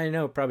out, which I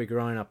know probably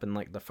growing up in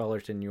like the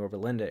Fullerton, Yorba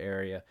Linda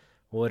area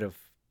would have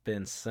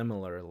been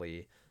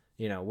similarly,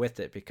 with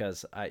it,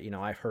 because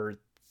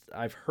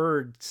I've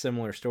heard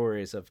similar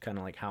stories of kind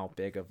of like how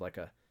big of like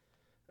a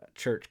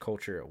church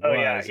culture it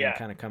was, and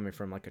kind of coming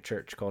from like a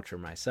church culture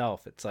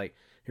myself, it's like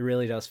it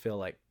really does feel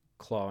like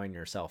clawing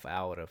yourself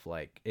out of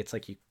like, it's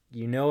like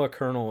you know a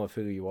kernel of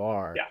who you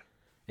are,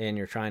 and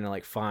you're trying to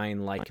like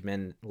find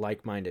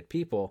like-minded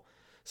people.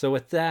 So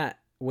with that,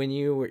 when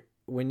you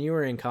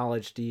were in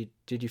college, did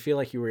you feel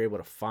like you were able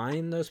to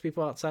find those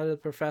people outside of the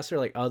professor,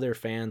 like other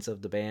fans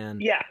of the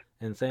band?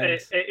 And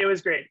things. It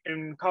was great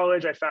in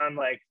college. I found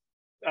like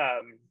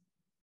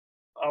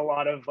a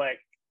lot of like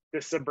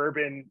the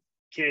suburban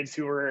kids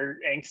who were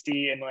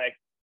angsty and like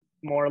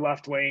more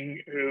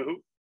left-wing,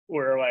 who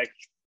were like,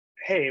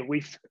 hey,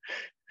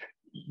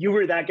 you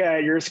were that guy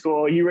at your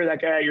school, you were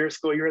that guy at your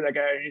school, you were that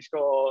guy at your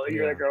school,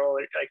 you're that girl,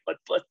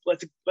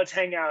 like let's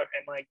hang out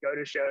and like go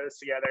to shows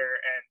together.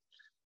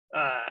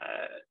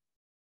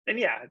 And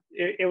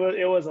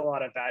it was a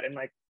lot of that, and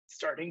like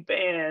starting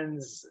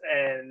bands,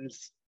 and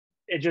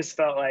it just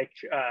felt like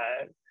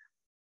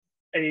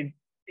a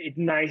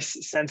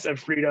nice sense of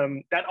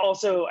freedom that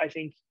also, I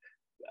think,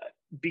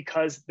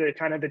 because the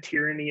kind of the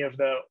tyranny of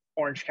the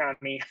Orange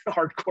County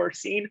hardcore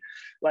scene,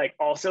 like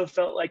also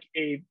felt like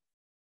a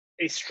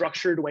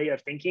structured way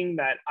of thinking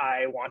that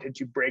I wanted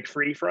to break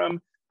free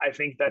from. I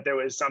think that there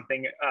was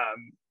something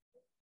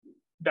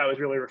that was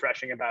really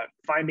refreshing about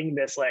finding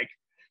this like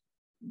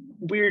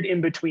weird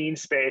in-between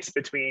space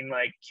between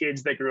like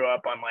kids that grew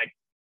up on like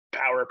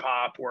power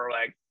pop or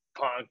like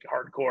punk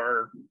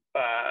hardcore.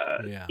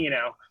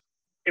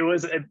 It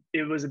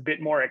was a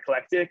bit more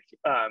eclectic,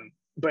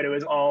 but it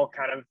was all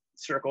kind of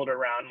circled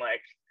around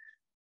like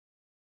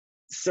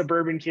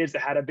suburban kids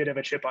that had a bit of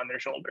a chip on their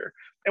shoulder,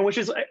 and which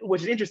is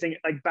interesting,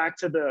 like back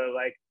to the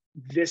like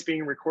this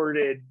being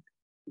recorded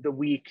the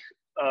week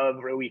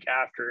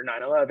after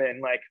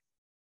 9/11. Like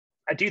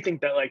I do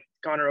think that like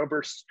Conor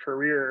Oberst's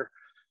career,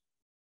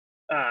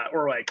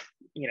 or like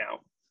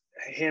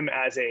him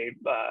as a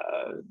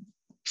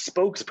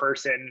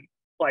spokesperson,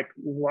 like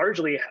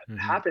largely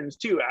happens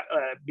too,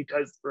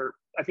 because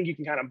I think you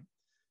can kind of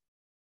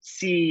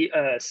see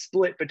a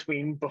split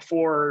between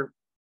before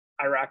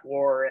Iraq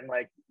War and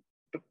like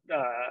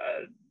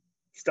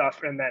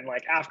stuff, and then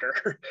like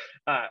after.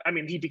 I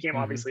mean, he became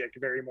obviously like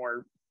very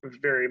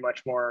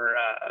much more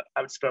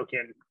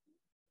outspoken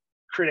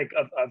critic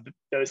of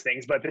those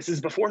things, but this is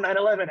before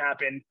 9/11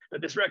 happened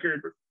that this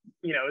record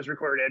is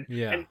recorded.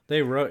 And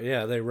they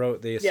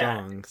wrote these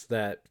songs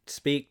that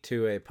speak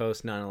to a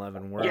post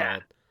 9/11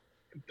 world.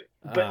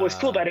 But what's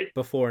cool about it,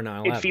 before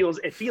 9/11,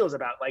 it feels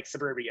about like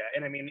suburbia.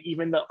 And I mean,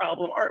 even the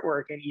album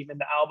artwork and even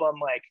the album,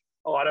 like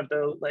a lot of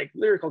the like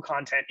lyrical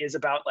content is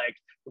about like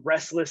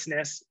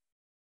restlessness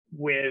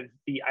with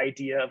the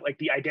idea of like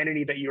the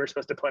identity that you were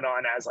supposed to put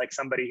on as like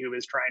somebody who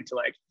is trying to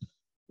like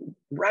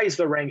rise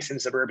the ranks in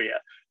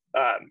suburbia.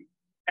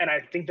 And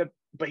I think that,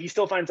 but he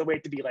still finds a way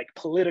to be like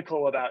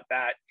political about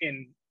that.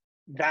 And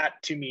that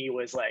to me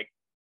was like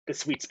the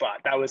sweet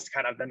spot. That was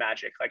kind of the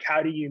magic. Like,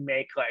 how do you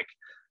make like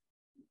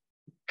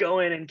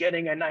going and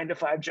getting a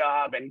 9-to-5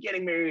 job and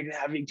getting married and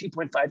having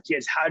 2.5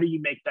 kids, how do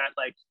you make that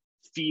like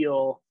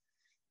feel,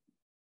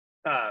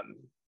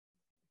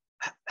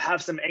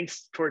 have some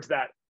angst towards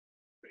that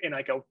in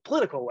like a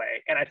political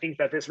way? And I think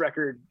that this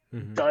record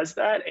does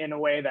that in a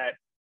way that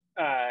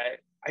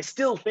I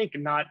still think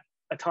not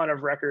a ton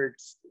of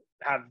records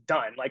have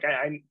done. Like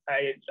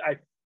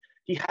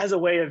he has a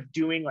way of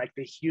doing like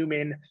the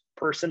human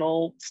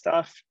personal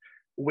stuff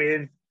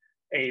with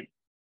a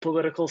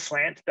political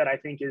slant that I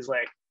think is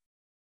like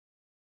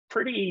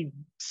pretty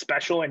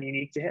special and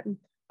unique to him.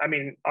 I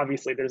mean,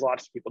 obviously there's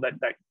lots of people that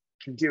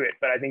can do it,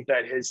 but I think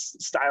that his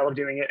style of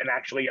doing it and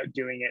actually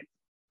doing it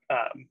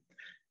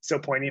so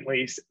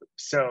poignantly,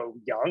 so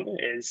young,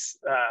 is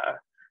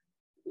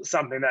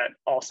something that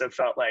also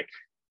felt like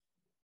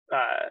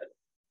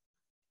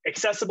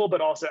accessible,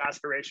 but also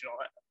aspirational.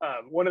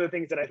 One of the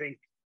things that I think,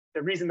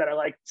 the reason that I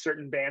like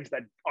certain bands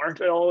that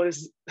aren't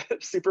always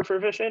super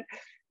proficient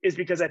is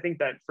because I think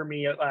that for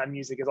me,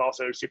 music is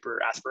also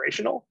super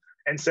aspirational.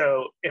 And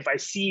so if I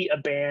see a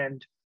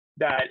band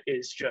that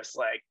is just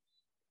like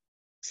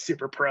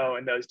super pro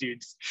and those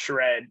dudes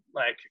shred,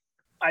 like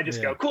I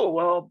just go, cool,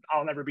 well,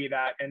 I'll never be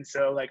that. And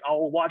so like,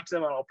 I'll watch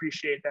them and I'll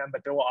appreciate them,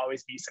 but there will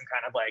always be some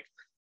kind of like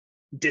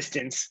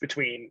distance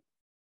between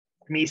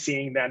me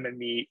seeing them and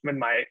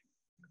my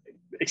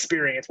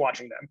experience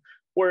watching them.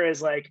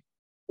 Whereas like,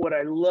 what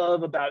I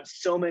love about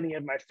so many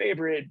of my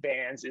favorite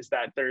bands is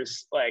that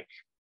there's like,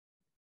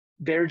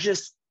 they're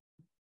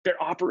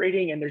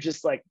operating and they're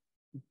just like,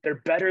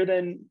 they're better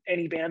than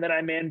any band that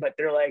I'm in, but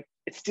they're like,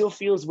 it still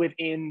feels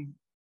within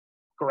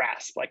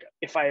grasp. Like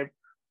if I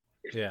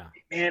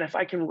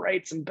can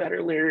write some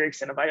better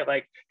lyrics and if I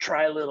like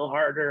try a little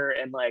harder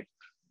and like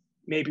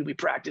maybe we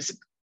practice,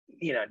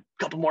 a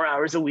couple more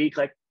hours a week,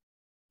 like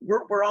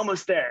we're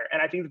almost there.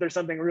 And I think that there's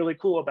something really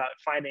cool about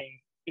finding,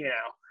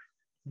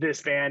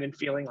 this band and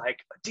feeling like,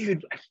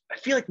 dude, I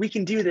feel like we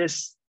can do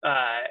this.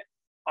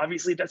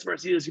 Obviously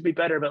Desperacidos could be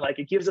better, but like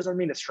it gives us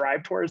something to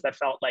strive towards that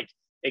felt like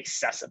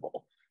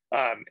accessible.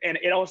 And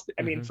it also,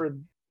 I mean, for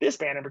this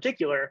band in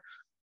particular,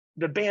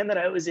 the band that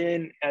I was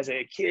in as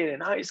a kid in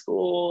high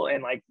school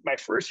and like my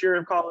first year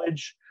of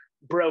college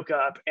broke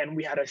up, and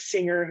we had a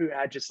singer who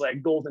had just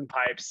like golden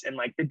pipes and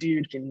like the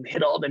dude can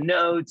hit all the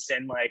notes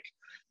and like,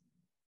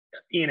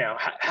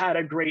 had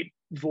a great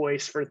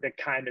voice for the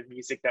kind of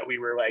music that we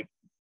were like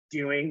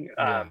doing.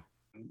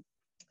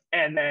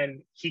 And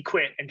then he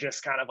quit and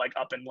just kind of like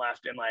up and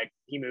left, and like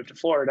he moved to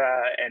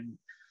Florida and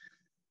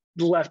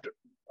left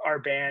our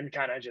band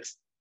kind of just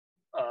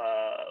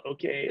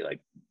okay, like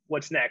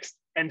what's next?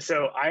 And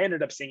so I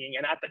ended up singing,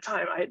 and at the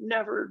time I had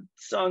never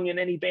sung in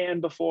any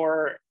band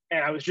before,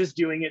 and I was just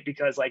doing it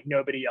because like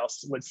nobody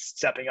else was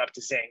stepping up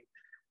to sing.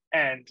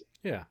 And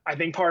I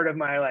think part of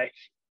my like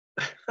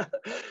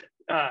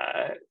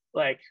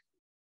like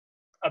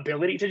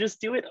ability to just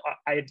do it,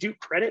 I do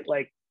credit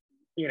like,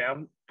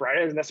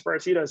 Brian and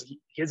Desperacidos,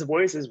 his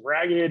voice is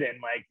ragged and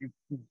like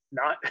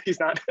he's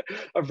not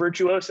a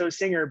virtuoso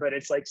singer, but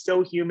it's like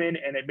so human,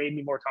 and it made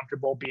me more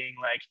comfortable being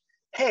like,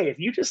 hey, if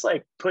you just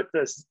like put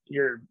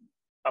your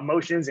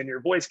emotions, and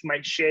your voice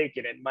might shake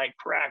and it might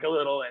crack a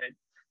little,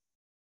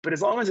 but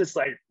as long as it's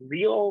like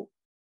real,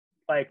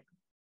 like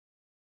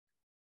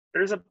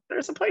there's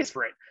a place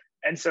for it.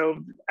 And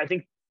so I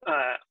think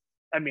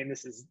I mean,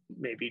 this is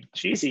maybe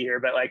cheesy here,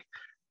 but like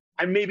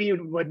I maybe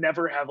would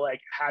never have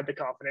like had the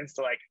confidence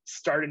to like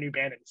start a new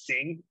band and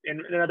sing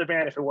in another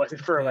band if it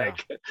wasn't for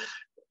like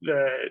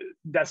the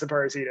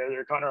Desperacidos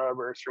or Conor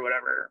Oberst or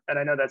whatever. And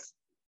I know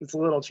it's a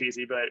little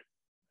cheesy, but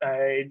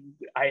I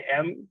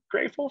am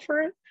grateful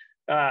for it.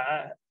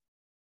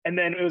 And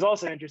then it was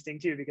also interesting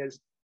too, because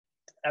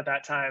at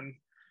that time,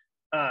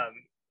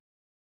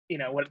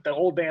 what the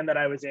old band that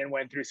I was in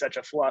went through such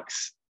a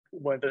flux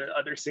with the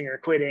other singer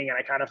quitting, and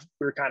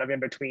we were kind of in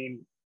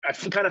between. I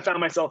kind of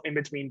found myself in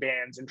between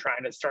bands and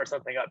trying to start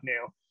something up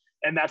new.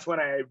 And that's when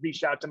I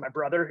reached out to my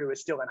brother, who was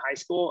still in high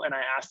school, and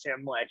I asked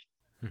him like,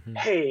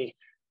 hey,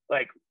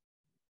 like,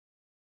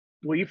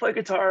 will you play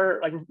guitar?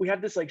 Like, we have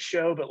this like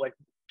show, but like,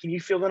 can you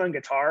fill in on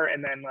guitar?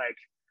 And then like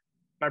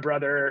my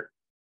brother,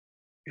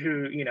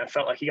 who,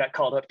 felt like he got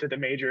called up to the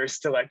majors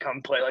to like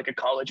come play like a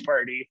college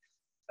party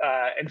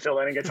and fill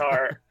in a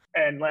guitar.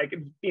 And like,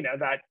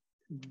 that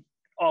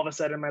all of a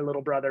sudden my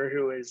little brother,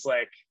 who is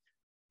like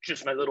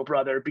just my little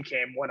brother,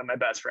 became one of my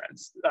best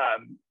friends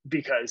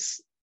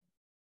because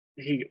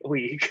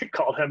we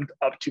called him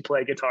up to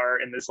play guitar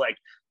in this like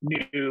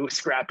new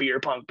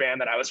scrappier punk band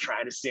that I was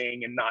trying to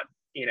sing, and not,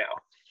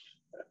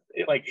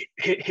 like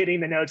hitting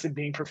the notes and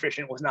being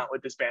proficient was not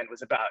what this band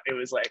was about. It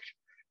was like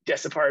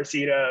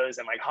Desperacidos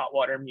and like hot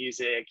water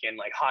music and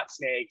like Hot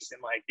Snakes,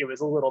 and like it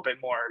was a little bit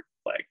more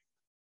like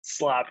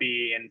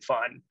sloppy and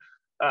fun.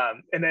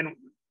 And then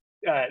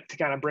to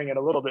kind of bring it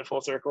a little bit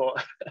full circle,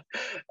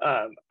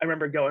 I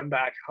remember going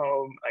back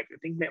home, like I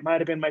think it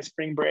might have been my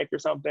spring break or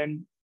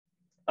something,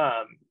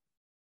 or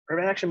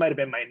it actually might have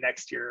been my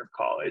next year of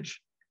college,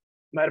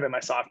 might have been my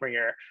sophomore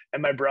year,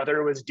 and my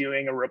brother was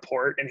doing a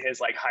report in his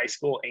like high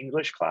school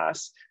English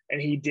class, and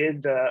he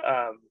did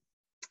the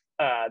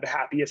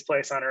Happiest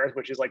Place on Earth,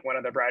 which is like one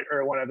of the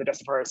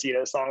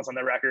Desperacidos songs on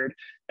the record.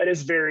 That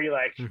is very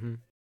like,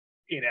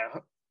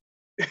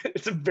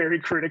 it's a very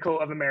critical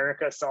of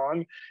America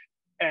song.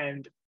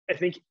 And I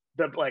think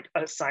the like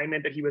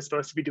assignment that he was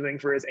supposed to be doing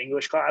for his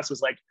English class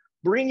was like,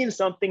 bring in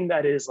something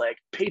that is like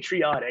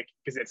patriotic,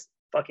 because it's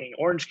fucking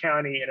Orange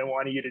County, and I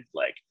wanted you to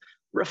like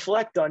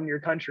reflect on your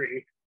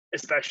country,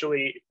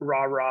 especially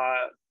rah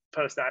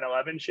post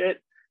 9/11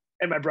 shit.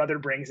 And my brother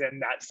brings in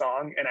that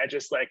song, and I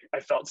just like,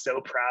 I felt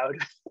so proud.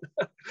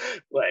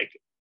 Like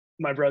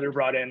my brother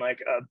brought in like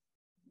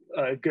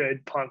a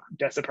good punk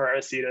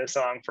Desperacidos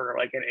song for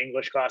like an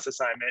English class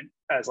assignment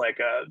as like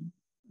a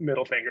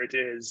middle finger to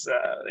his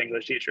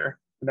English teacher.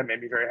 And that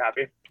made me very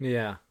happy.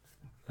 Yeah,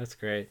 that's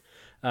great.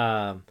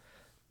 Yeah,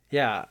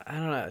 I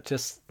don't know,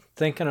 just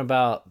thinking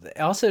about,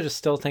 also just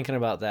still thinking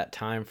about that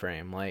time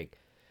frame, like,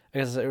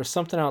 because there was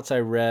something else I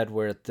read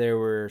where they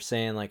were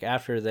saying like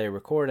after they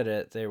recorded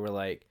it, they were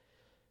like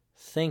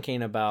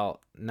thinking about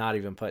not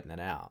even putting it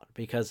out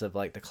because of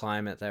like the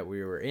climate that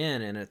we were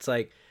in. And it's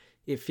like,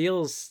 it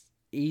feels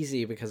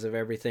easy because of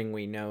everything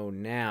we know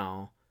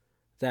now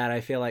that I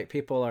feel like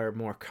people are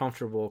more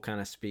comfortable kind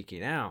of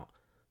speaking out.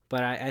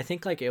 But I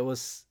think like it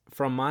was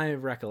from my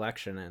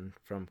recollection and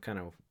from kind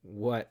of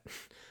what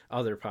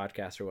other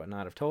podcasts or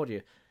whatnot have told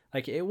you,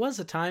 like it was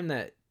a time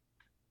that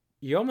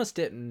you almost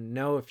didn't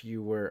know if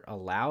you were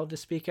allowed to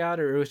speak out,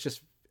 or it was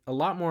just a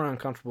lot more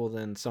uncomfortable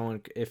than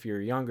someone, if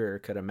you're younger,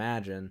 could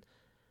imagine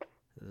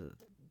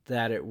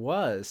that it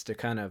was to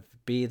kind of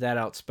be that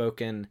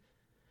outspoken.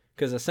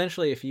 Because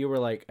essentially, if you were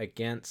like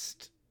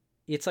against,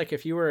 it's like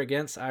if you were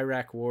against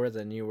Iraq war,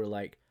 then you were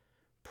like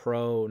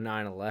pro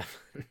 9/11.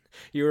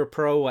 You were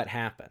pro what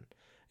happened,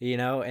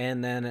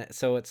 and then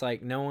so it's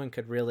like no one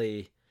could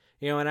really,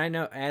 and I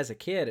know as a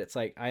kid, it's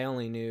like I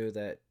only knew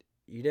that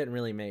you didn't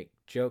really make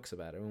jokes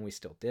about it, when we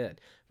still did,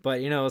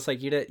 but it's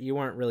like you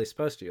weren't really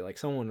supposed to, like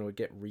someone would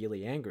get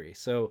really angry.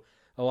 So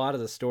a lot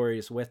of the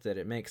stories with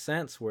it makes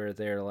sense where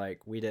they're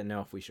like, we didn't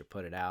know if we should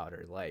put it out,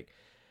 or like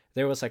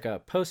there was like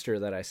a poster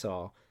that I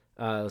saw,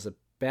 it was a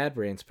Bad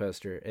Brains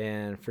poster,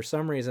 and for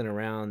some reason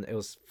it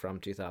was from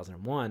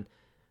 2001,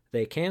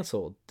 they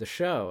canceled the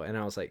show. And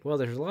I was like, well,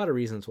 there's a lot of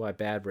reasons why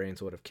Bad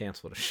Brains would have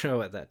canceled a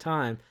show at that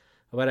time,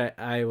 but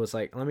I was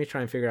like, let me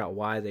try and figure out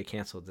why they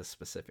canceled this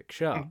specific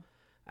show.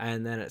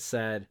 And then it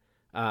said,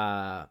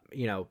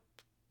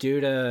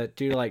 due to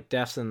like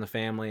deaths in the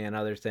family and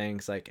other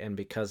things, like, and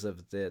because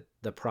of the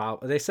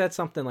problem, they said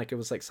something like, it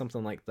was like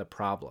something like the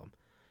problem,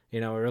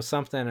 or it was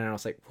something, and I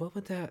was like, what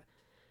would that?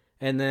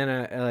 And then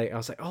I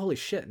was like, holy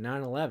shit,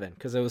 9/11,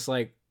 because it was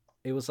like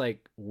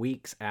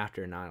weeks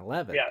after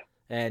 9/11. Yeah.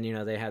 And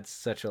they had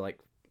such a like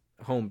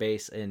home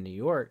base in New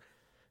York,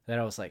 that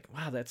I was like,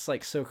 wow, that's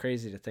like so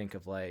crazy to think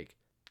of, like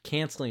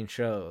canceling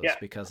shows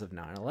because of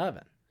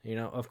 9/11.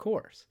 Of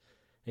course,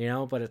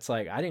 but it's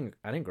like I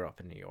didn't grow up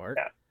in New York.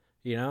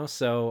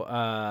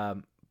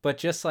 So but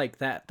just like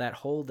that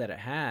hold that it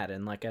had,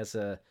 and like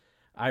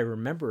I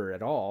remember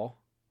it all,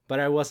 but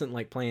I wasn't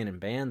like playing in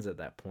bands at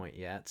that point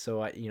yet.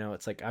 So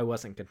it's like I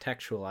wasn't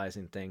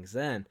contextualizing things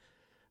then.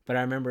 But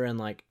I remember in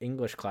like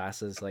English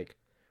classes, like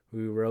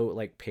we wrote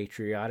like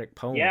patriotic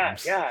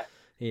poems. That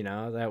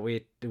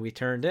we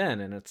turned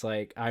in, and it's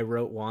like I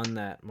wrote one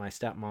that my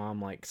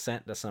stepmom like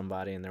sent to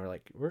somebody, and they were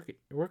like,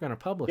 we're gonna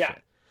publish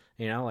it.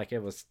 Like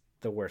it was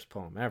the worst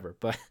poem ever,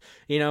 but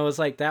it was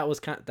like that was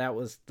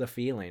the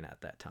feeling at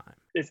that time.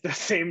 It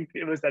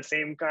was that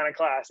same kind of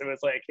class. It was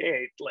like,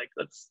 hey, like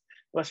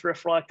let's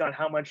reflect on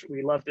how much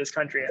we love this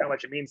country and how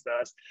much it means to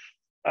us.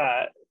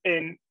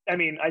 And I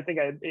mean, I think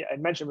I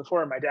mentioned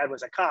before, my dad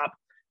was a cop,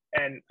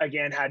 and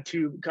again had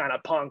two kind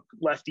of punk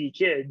lefty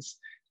kids,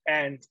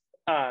 and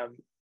I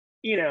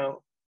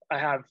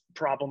have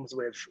problems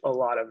with a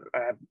lot of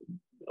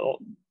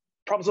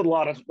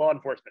law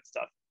enforcement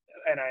stuff,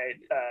 and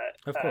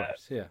of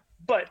course, yeah.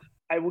 But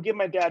I will give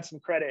my dad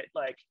some credit.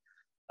 Like,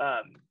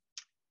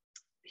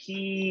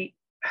 he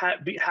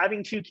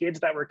having two kids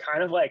that were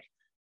kind of like,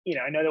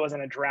 I know there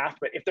wasn't a draft,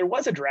 but if there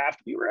was a draft,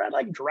 we were at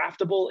like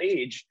draftable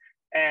age.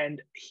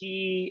 And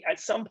he, at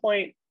some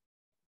point,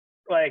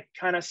 like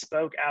kind of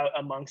spoke out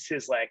amongst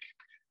his like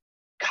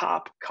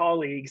cop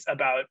colleagues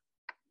about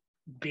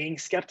being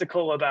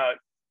skeptical about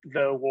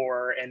the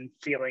war and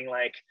feeling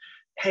like,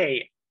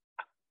 hey,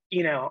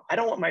 I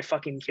don't want my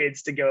fucking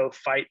kids to go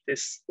fight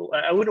this.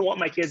 I wouldn't want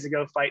my kids to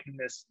go fight in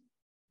this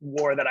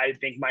war that I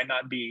think might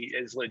not be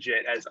as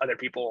legit as other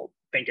people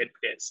think it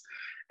is.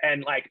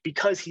 And like,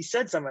 because he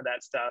said some of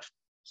that stuff,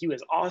 he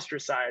was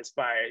ostracized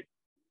by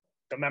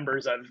the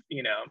members of,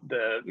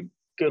 the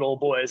good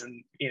old boys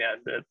and,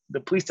 the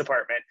police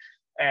department.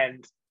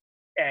 And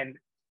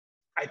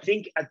I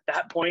think at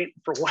that point,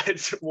 for what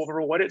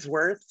it's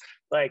worth,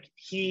 like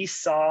he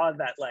saw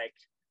that like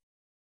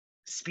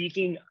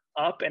speaking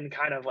up and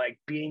kind of like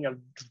being a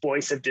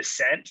voice of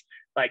dissent,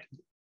 like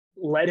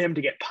led him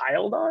to get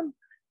piled on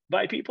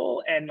by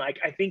people. And like,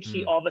 I think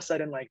he all of a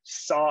sudden like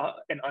saw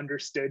and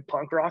understood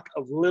punk rock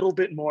a little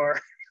bit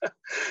more.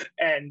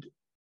 and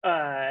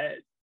I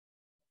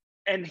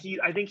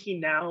think he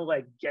now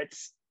like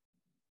gets,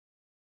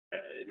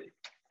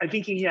 I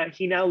think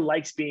he now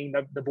likes being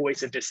the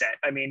voice of dissent.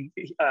 I mean,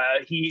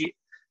 this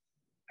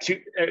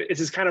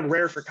is kind of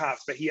rare for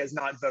cops, but he has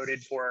not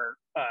voted for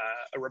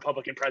a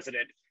Republican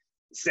president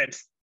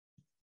since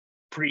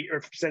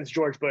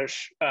George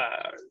Bush,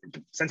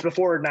 since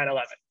before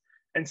 9/11.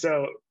 And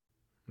so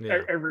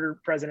every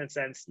president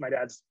since, my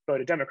dad's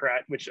voted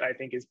Democrat, which I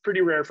think is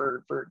pretty rare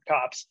for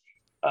cops.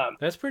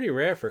 That's pretty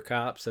rare for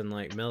cops and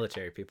like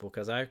military people,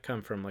 because I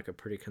come from like a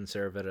pretty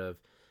conservative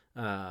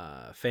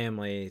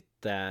family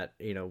that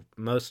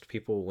most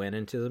people went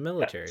into the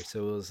military.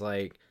 So it was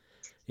like,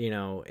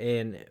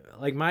 and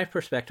like my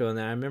perspective on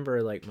that, I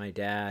remember like my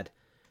dad,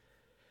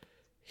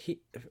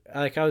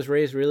 I was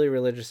raised really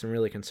religious and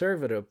really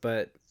conservative,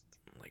 but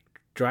like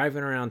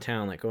driving around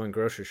town, like going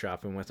grocery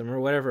shopping with him or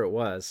whatever it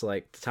was,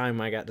 like the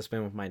time I got to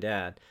spend with my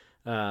dad,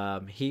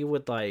 he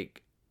would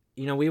like,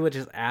 we would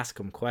just ask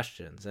him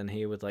questions, and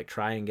he would like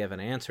try and give an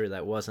answer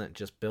that wasn't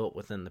just built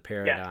within the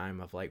paradigm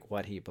of like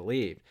what he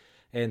believed.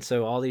 And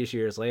so all these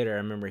years later, I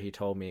remember he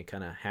told me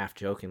kind of half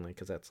jokingly,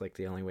 because that's like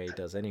the only way he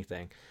does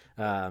anything.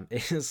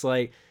 It's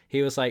like,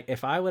 he was like,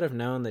 if I would have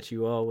known that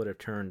you all would have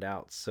turned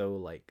out so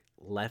like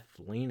left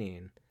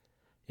leaning,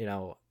 you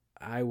know,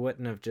 I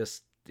wouldn't have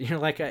just,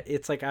 like,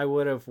 it's like I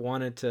would have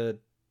wanted to,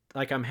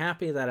 like, I'm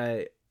happy that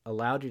I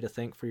allowed you to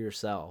think for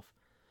yourself,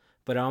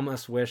 but I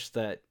almost wish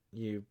that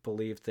you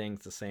believe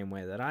things the same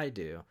way that I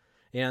do.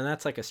 And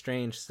that's like a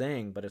strange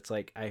thing, but it's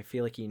like I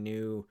feel like he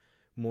knew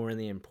more in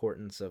the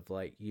importance of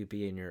like you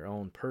being your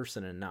own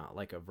person and not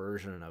like a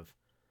version of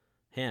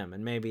him.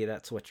 And maybe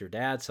that's what your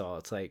dad saw.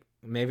 It's like,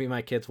 maybe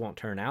my kids won't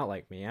turn out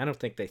like me. I don't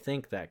think they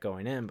think that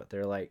going in, but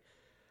they're like,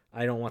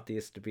 I don't want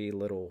these to be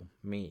little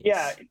Yeah, me's.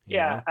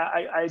 yeah.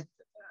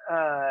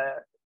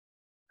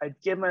 I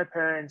give my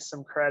parents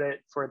some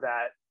credit for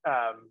that.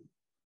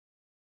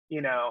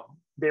 You know,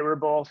 they were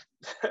both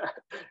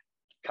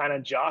kind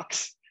of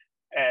jocks,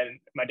 and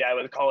my dad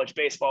was a college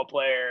baseball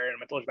player, and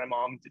I told you my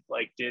mom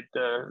did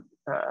the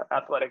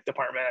athletic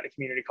department at a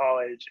community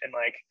college, and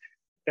like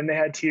then they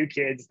had two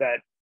kids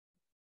that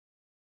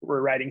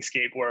were riding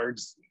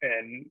skateboards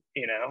and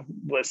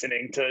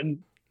listening to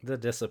The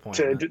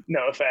disappointment.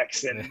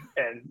 NoFX and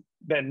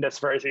then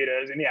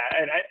Desparcitos, and yeah,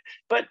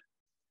 but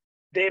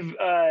they've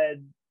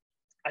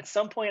at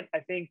some point I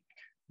think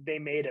they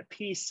made a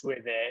peace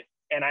with it,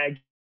 and I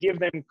give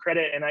them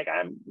credit, and like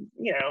I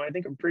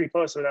think I'm pretty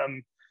close with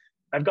them.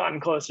 I've gotten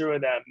closer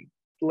with them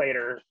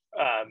later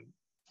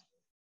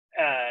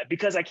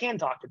because I can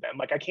talk to them.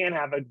 Like I can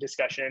have a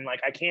discussion.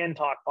 Like I can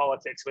talk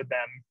politics with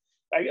them.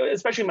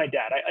 Especially my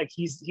dad.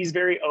 He's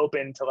very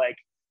open to like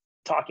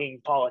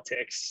talking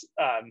politics.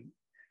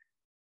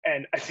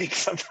 And I think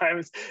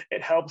sometimes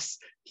it helps.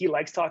 He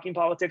likes talking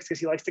politics because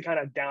he likes to kind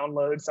of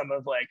download some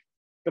of like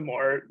the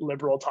more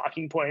liberal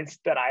talking points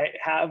that I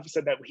have,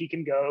 so that he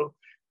can go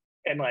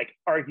and like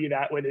argue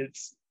that with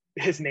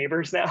his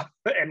neighbors now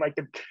and like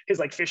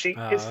his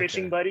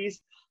fishing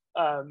buddies.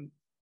 And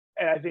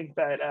I think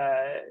that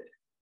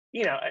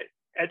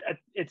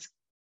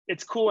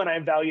it's cool, and I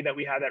value that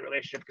we have that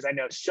relationship, because I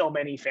know so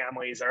many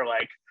families are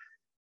like,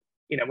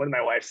 with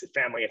my wife's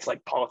family, it's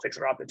like politics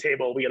are off the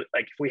table. We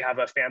like, if we have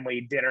a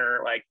family dinner,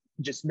 like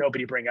just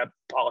nobody bring up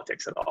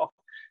politics at all.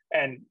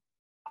 And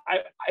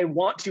I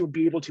want to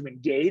be able to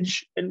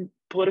engage in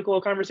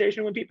political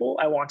conversation with people.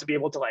 I want to be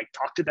able to like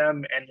talk to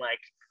them and like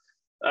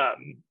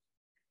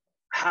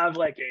have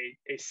like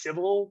a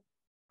civil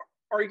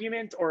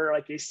argument, or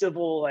like a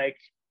civil like,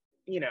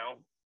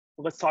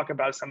 let's talk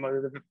about some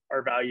of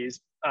our values,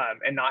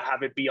 and not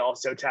have it be all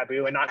so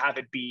taboo, and not have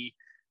it be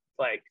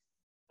like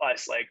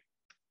us like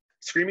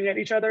screaming at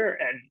each other.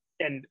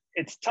 And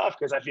it's tough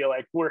because I feel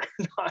like we're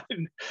not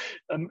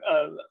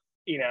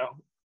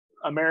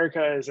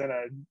America is in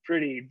a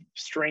pretty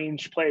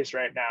strange place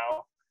right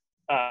now.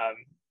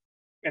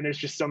 And there's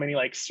just so many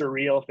like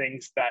surreal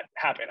things that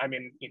happen. I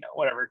mean,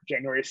 whatever,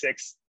 January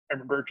 6th, I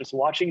remember just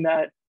watching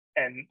that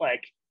and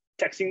like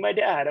texting my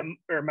dad,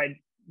 or my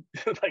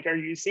like, are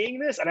you seeing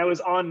this? And I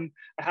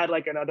had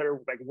like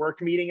another like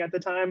work meeting at the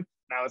time,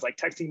 and I was like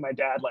texting my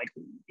dad like,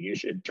 you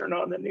should turn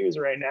on the news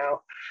right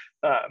now.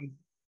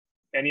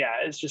 And yeah,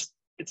 it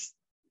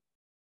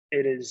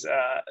is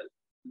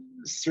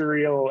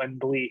surreal and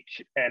bleak,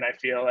 and I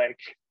feel like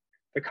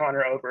the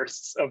Conor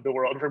Obersts of the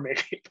world were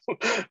maybe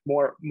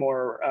more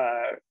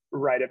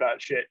right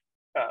about shit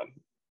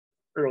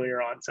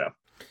earlier on. So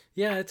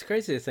yeah, it's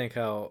crazy to think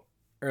how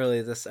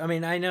early this. I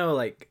mean, I know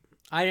like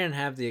I didn't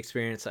have the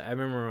experience. I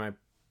remember my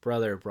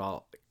brother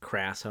brought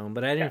Crass home,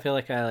 but I didn't feel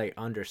like I like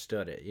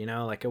understood it.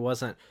 Like it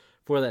wasn't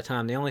for that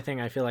time. The only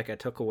thing I feel like I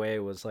took away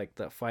was like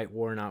the fight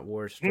war, not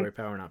wars, destroy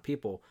power, not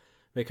people.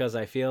 Because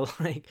I feel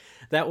like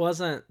that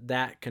wasn't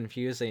that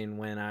confusing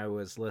when I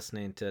was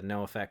listening to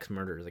NoFX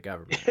Murder the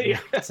Government.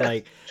 It's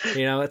like,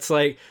 it's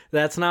like,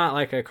 that's not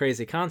like a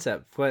crazy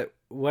concept. But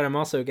what I'm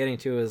also getting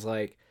to is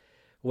like,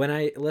 when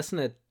I listen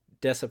to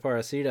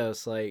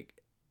Desaparecidos, like,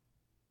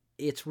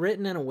 it's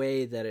written in a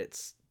way that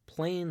it's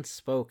plain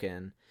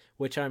spoken,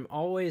 which I'm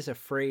always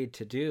afraid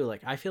to do.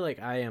 Like, I feel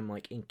like I am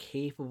like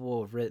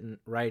incapable of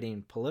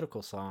writing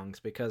political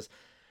songs, because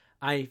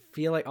I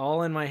feel like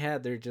all in my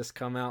head, they just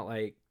come out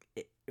like,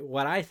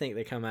 what I think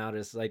they come out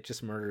is like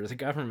just murder the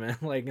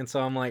government. Like, and so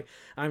I'm like,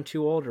 I'm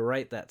too old to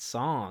write that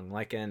song.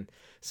 Like, and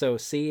so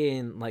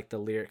seeing like the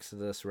lyrics of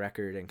this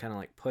record and kind of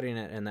like putting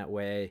it in that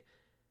way,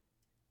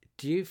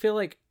 do you feel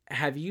like,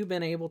 have you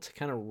been able to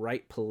kind of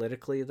write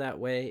politically that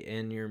way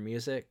in your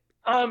music?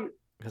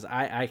 Because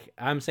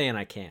I'm saying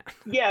I can't.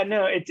 Yeah,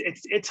 no,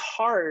 it's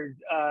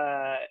hard.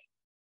 I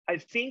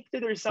think that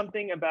there's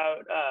something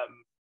about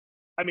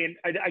I mean,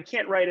 I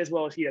can't write as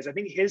well as he does. I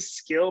think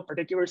his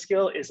particular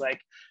skill is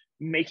like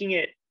making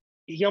it,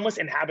 he almost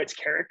inhabits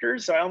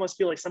characters. So I almost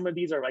feel like some of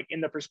these are like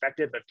in the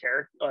perspective of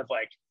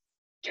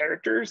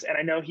characters. And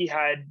I know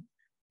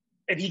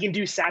and he can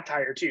do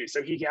satire too.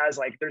 So he has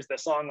like, there's the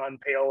song on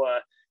Paola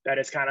that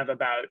is kind of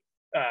about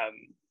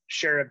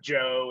Sheriff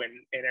Joe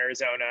in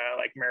Arizona,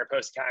 like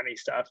Mariposa County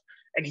stuff.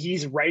 And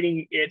he's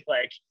writing it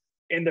like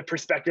in the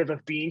perspective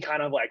of being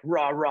kind of like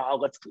rah,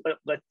 let's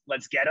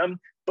get them,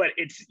 but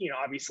it's, you know,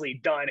 obviously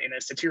done in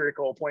a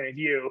satirical point of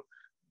view,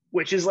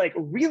 which is like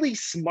really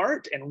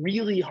smart and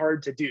really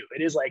hard to do.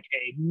 It is like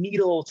a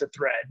needle to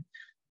thread,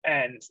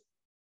 and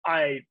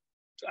I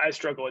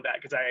struggle with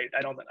that because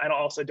I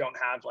also don't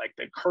have like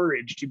the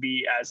courage to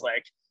be as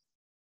like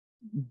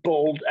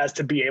bold as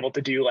to be able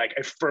to do like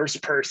a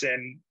first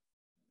person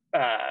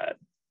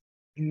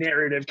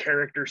narrative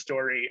character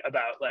story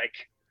about like,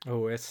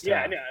 Oh, it's tough.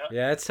 yeah, no,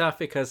 Yeah, it's tough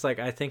because like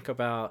I think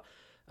about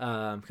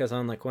because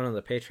on like one of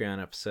the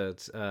Patreon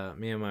episodes,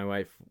 me and my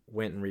wife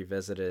went and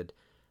revisited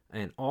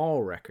an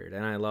All record,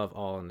 and I love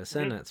All and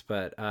Descendants,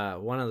 but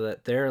one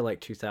of their like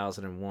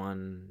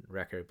 2001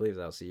 record, I believe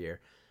that was the year.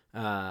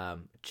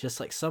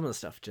 Just like some of the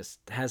stuff just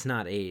has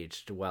not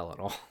aged well at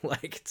all.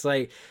 Like it's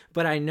like,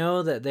 but I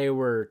know that they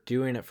were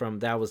doing it from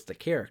that was the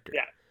character.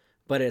 yeah,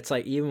 But it's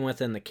like even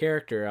within the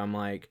character, I'm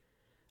like,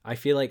 I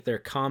feel like their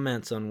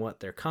comments on what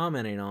they're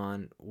commenting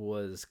on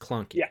was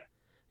clunky. yeah,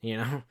 You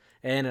know?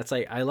 And it's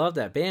like I love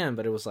that band,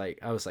 but it was like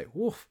I was like,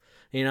 woof.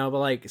 You know, but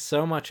like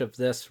so much of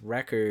this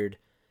record,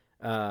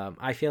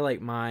 I feel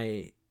like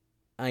my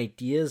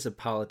ideas of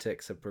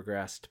politics have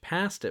progressed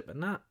past it, but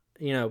not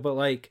but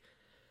like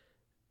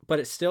but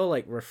it's still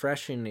like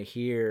refreshing to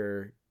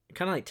hear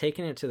kind of like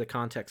taking it to the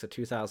context of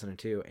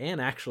 2002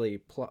 and actually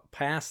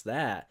past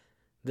that,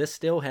 this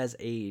still has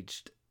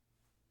aged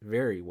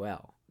very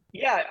well.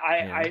 yeah.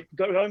 Yeah. I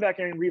going back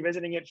and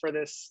revisiting it for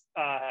this,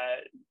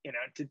 you know,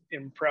 to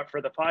in prep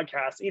for the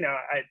podcast. You know,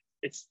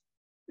 it's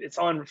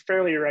on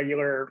fairly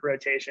irregular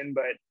rotation,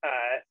 but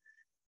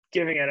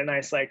giving it a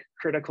nice like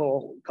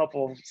critical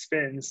couple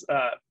spins.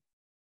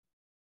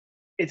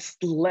 It's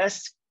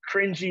less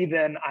cringy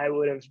than I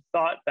would have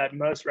thought that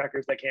most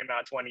records that came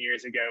out 20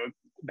 years ago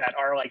that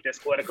are like this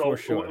political For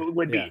sure.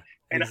 would Yeah. be.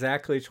 And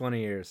exactly 20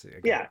 years ago.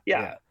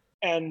 yeah.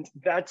 And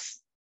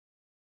that's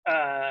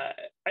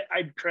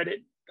I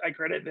credit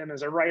them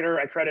as a writer.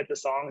 I credit the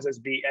songs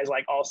as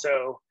like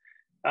also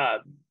I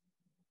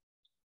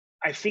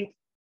think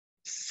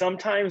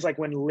sometimes like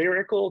when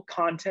lyrical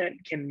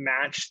content can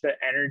match the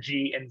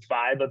energy and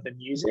vibe of the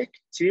music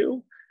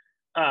too,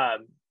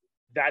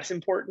 that's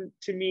important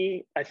to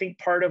me. I think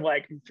part of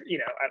like, you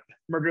know,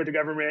 Murder of the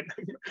Government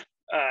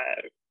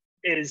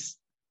is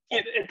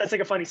that's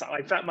like a funny song.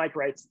 Like Fat Mike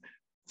writes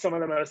some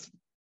of the most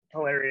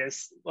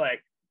hilarious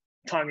like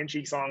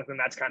tongue-in-cheek songs, and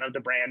that's kind of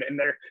the brand, and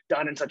they're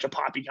done in such a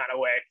poppy kind of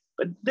way.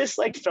 But this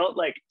like felt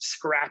like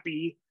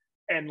scrappy,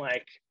 and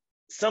like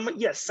some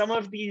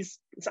of these,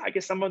 I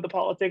guess some of the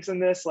politics in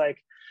this like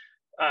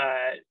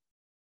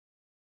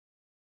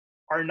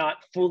are not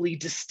fully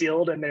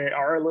distilled, and they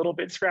are a little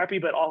bit scrappy,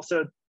 but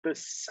also the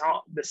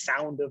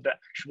sound of the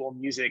actual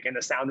music and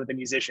the sound of the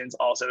musicians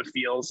also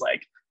feels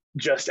like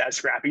just as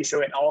scrappy.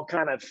 So it all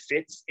kind of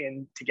fits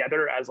in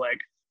together as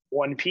like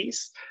one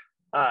piece.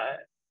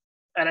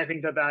 And I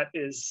think that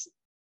is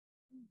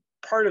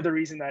part of the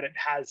reason that it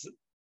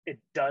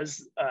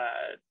does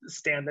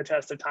stand the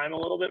test of time a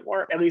little bit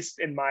more, at least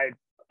in my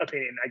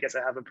opinion. I guess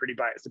I have a pretty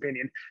biased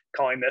opinion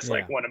calling this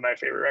like one of my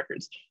favorite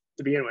records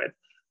to begin with.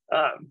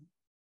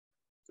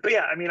 But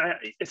yeah, I mean,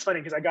 it's funny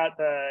because I got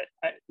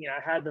I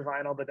had the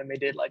vinyl, but then they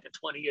did like a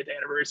 20th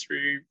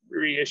anniversary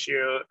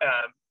reissue.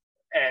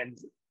 And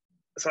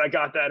so I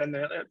got that, and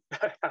then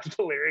I have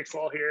the lyrics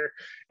all here,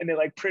 and they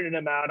like printed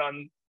them out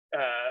on,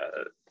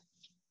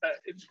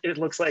 it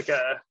looks like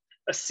a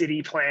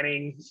city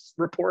planning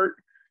report.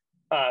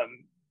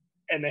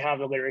 And they have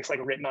the lyrics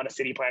like written on a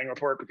city planning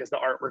report because the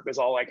artwork was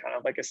all like kind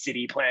of like a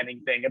city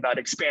planning thing about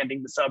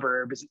expanding the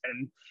suburbs.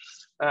 And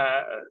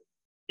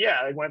yeah,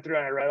 I went through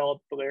and I read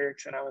all the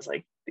lyrics, and I was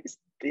like,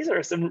 these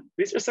are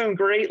some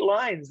great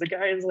lines. The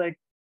guy is like,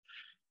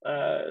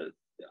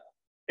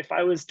 if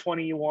I was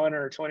 21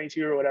 or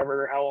 22 or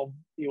whatever, how old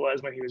he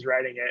was when he was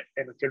writing it,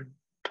 and could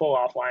pull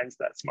off lines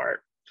that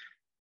smart,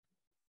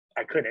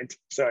 I couldn't,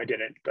 so I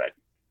didn't. But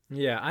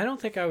yeah, I don't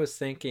think I was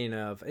thinking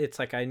of, it's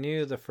like I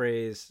knew the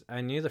phrase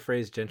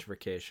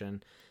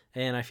gentrification,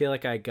 and I feel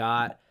like I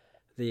got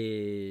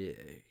the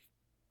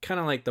kind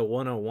of like the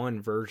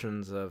 101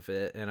 versions of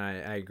it, and I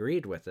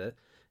agreed with it,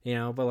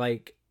 but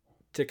like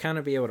to kind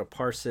of be able to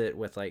parse it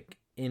with like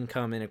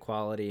income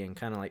inequality and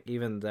kind of like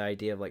even the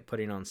idea of like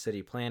putting on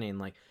city planning,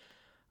 like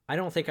I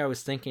don't think I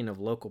was thinking of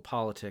local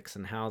politics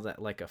and how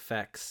that like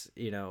affects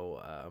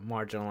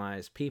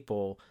marginalized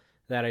people,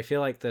 that I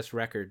feel like this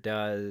record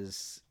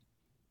does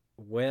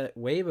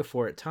way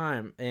before its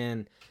time.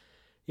 And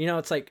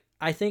it's like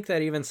I think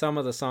that even some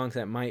of the songs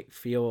that might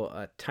feel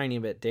a tiny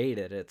bit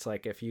dated, it's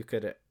like if you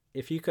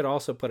could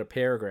also put a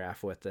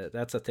paragraph with it,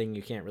 that's a thing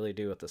you can't really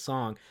do with the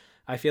song.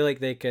 I feel like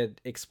they could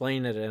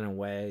explain it in a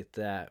way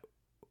that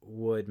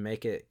would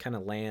make it kind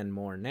of land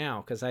more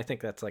now, because I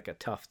think that's like a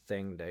tough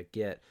thing to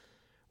get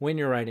when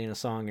you're writing a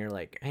song. You're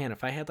like, man,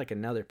 if I had like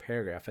another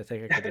paragraph, I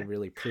think I could have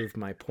really proved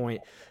my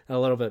point a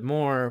little bit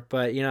more.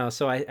 But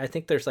so I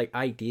think there's like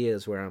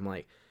ideas where I'm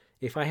like,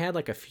 if I had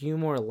like a few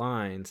more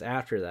lines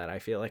after that, I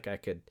feel like I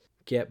could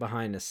get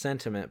behind the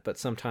sentiment. But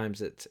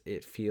sometimes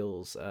it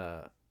feels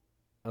a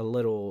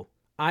little,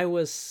 I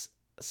was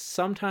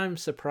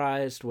sometimes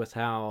surprised with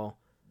how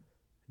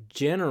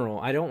general,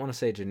 I don't want to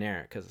say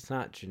generic because it's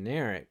not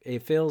generic.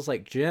 It feels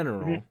like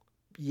general,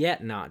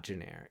 yet not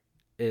generic.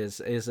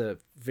 Is a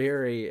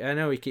very, I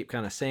know we keep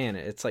kind of saying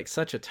it. It's like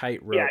such a Yeah,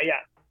 tightrope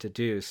yeah, to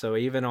do. So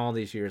even all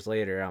these years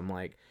later, I'm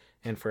like,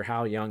 and for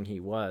how young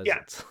he was, yeah,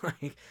 it's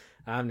like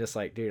I'm just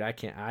like, dude, I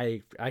can't,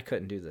 I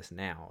couldn't do this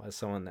now as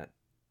someone that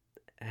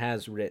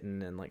has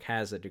written and like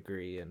has a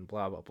degree and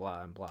blah blah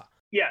blah and blah.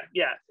 yeah,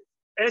 yeah.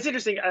 And it's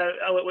interesting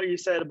what you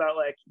said about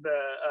like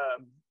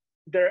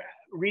they're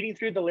reading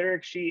through the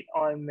lyric sheet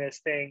on this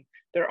thing.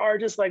 There are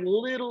just like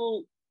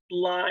little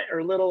line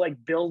or little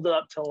like build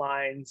up to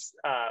lines,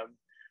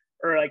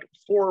 or like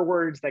 4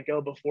 words that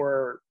go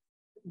before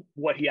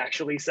what he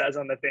actually says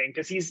on the thing,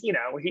 because he's, you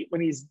know,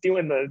 when he's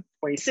singing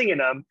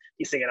them,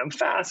 he's singing them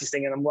fast, he's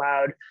singing them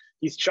loud,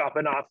 he's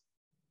chopping off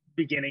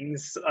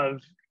beginnings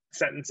of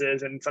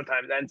sentences and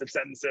sometimes ends of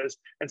sentences.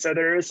 And so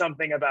there is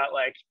something about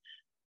like,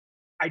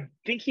 I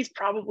think he's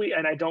probably,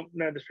 and I don't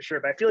know this for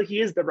sure, but I feel like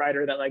he is the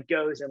writer that like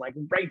goes and like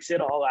writes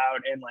it all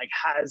out and like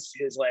has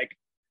his like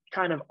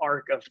kind of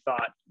arc of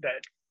thought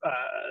that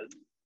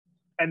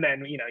and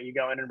then, you know, you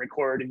go in and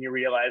record and you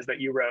realize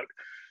that you wrote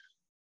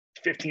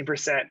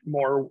 15%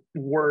 more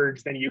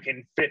words than you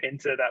can fit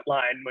into that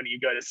line when you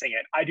go to sing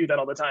it. I do that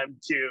all the time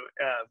too.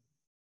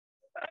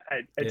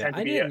 I tend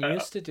to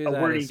be a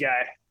wordy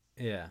guy.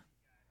 Yeah,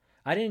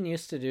 I didn't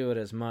used to do it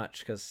as much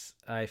because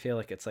I feel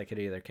like it's like it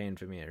either came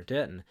to me or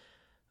didn't.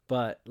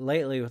 But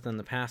lately, within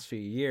the past few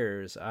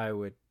years, I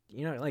would,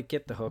 you know, like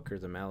get the hook or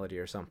the melody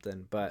or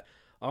something, but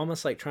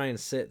almost like try and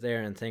sit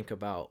there and think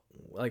about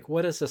like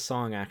what is this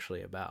song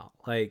actually about?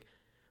 Like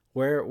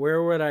where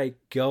would I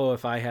go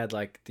if I had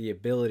like the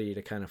ability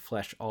to kind of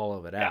flesh all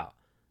of it Yeah, out?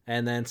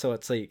 And then so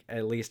it's like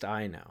at least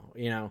I know,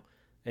 you know.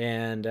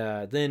 And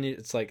then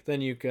it's like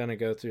then you kind of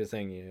go through the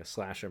thing, you know,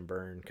 slash and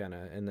burn kind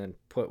of, and then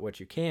put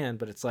what you can.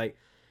 But it's like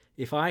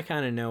if I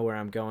kind of know where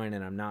I'm going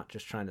and I'm not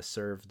just trying to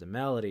serve the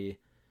melody,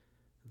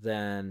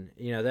 then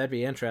you know that'd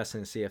be interesting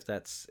to see if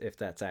that's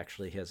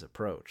actually his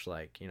approach.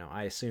 Like, you know,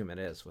 I assume it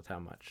is with how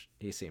much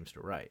he seems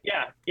to write.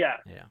 yeah, yeah.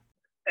 Yeah.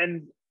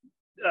 And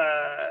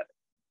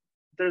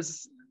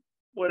there's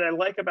what I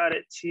like about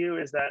it too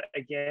is that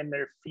again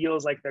there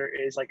feels like there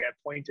is like a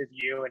point of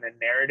view and a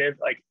narrative,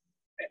 like,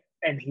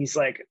 and he's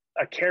like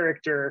a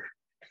character.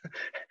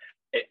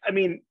 I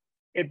mean,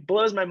 it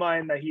blows my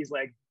mind that he's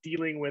like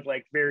dealing with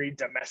like very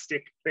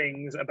domestic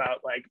things about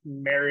like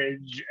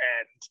marriage.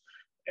 And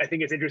I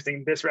think it's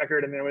interesting, this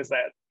record, and there was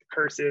that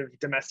Cursive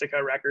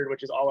Domestica record,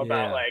 which is all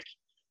about Yeah. like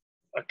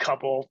a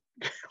couple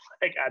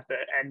like at the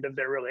end of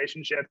their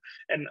relationship.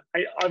 And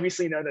I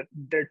obviously know that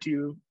they're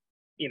two,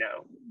 you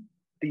know,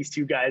 these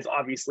two guys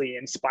obviously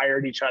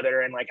inspired each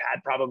other and like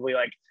had probably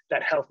like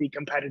that healthy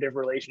competitive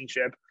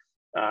relationship.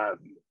 um,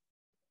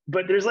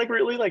 but there's like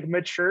really like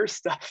mature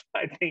stuff,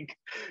 I think,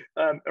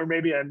 or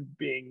maybe I'm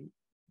being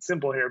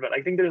simple here, but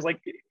I think there's like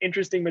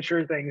interesting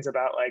mature things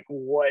about like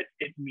what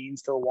it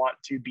means to want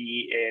to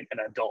be an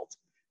adult.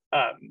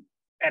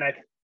 And I,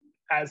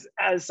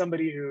 as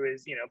somebody who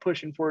is, you know,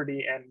 pushing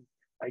 40, and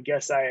I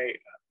guess I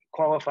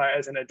qualify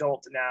as an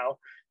adult now,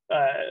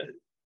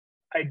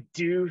 I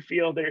do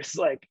feel there's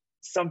like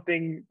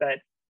something that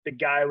the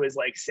guy was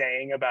like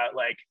saying about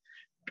like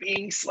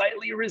being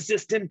slightly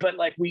resistant, but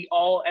like we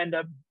all end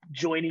up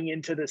joining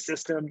into the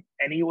system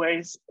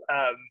anyways.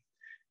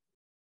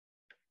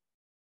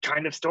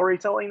 Kind of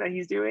storytelling that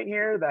he's doing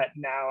here, that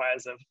now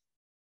as a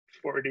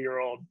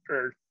 40-year-old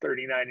or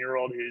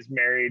 39-year-old who's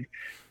married,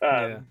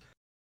 Yeah.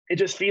 it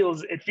just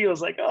feels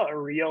like, oh,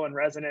 real and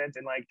resonant.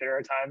 And like there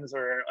are times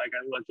where like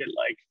I look at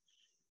like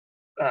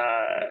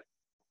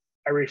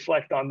I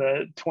reflect on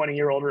the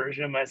 20-year-old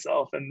version of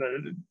myself and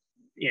the,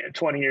 you know,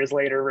 20 years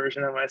later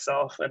version of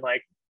myself, and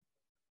like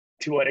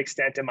to what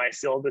extent am I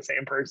still the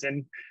same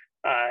person?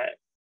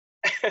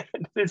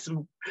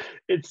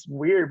 It's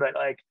weird, but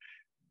like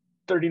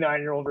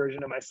 39-year-old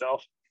version of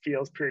myself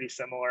feels pretty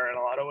similar in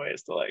a lot of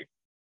ways to like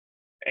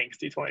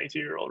angsty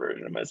 22-year-old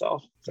version of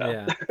myself. So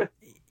Yeah.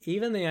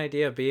 Even the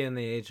idea of being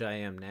the age I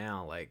am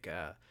now, like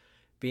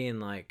being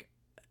like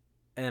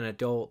an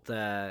adult,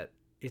 that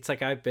it's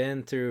like I've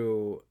been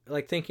through,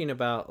 like thinking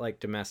about like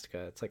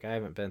Domestica, it's like I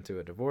haven't been through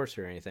a divorce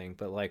or anything,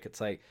 but like it's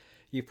like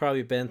you've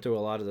probably been through a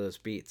lot of those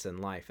beats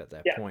in life at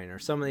that yeah, point, or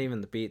some of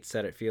even the beats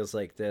that it feels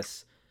like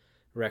this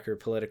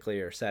record politically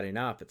are setting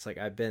up. It's like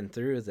I've been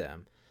through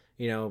them,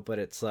 you know, but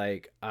it's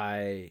like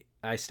I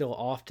still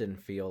often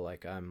feel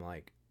like I'm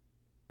like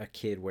a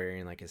kid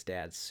wearing like his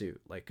dad's suit,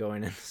 like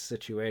going into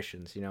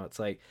situations, you know. It's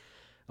like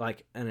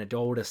an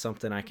adult is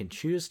something I can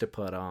choose to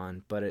put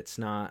on, but it's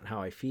not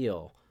how I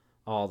feel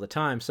all the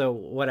time. So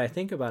what I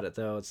think about it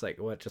though, it's like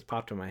what just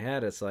popped in my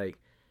head, it's like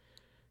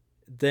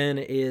then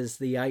is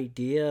the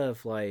idea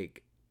of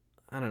like,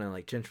 I don't know,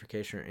 like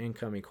gentrification or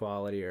income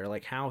equality, or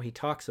like how he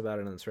talks about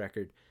it on this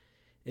record,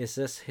 is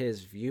this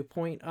his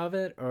viewpoint of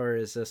it, or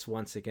is this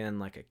once again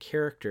like a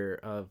character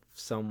of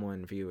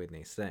someone viewing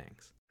these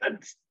things?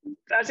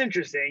 that's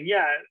interesting.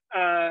 Yeah,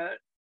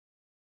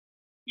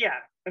 yeah,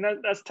 and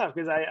that's tough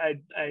because I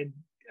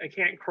I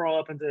can't crawl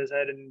up into his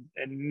head and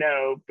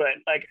know, but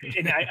like,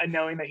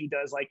 knowing that he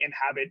does like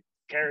inhabit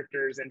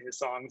characters in his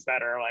songs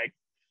that are like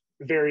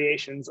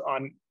variations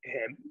on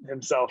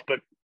himself, but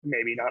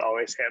maybe not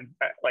always him.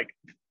 Like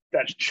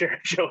that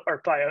Joe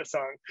Arpaio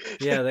song.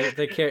 Yeah,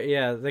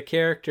 the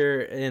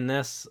character in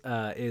this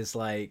is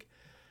like,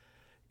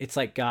 it's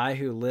like guy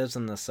who lives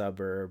in the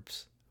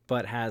suburbs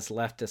but has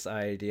leftist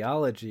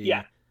ideology.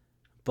 Yeah.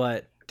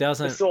 But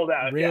doesn't sold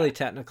out, really yeah.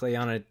 technically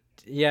on a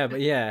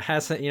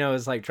hasn't,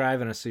 is like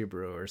driving a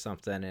Subaru or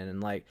something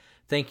and like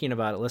thinking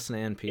about it,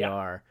 listening to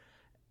NPR,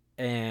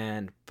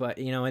 and but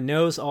and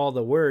knows all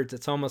the words.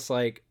 It's almost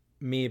like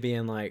me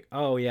being like,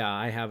 oh yeah,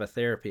 I have a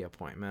therapy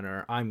appointment,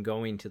 or I'm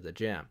going to the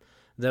gym.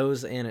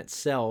 Those in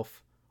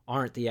itself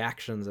aren't the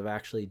actions of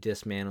actually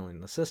dismantling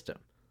the system.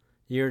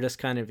 You're just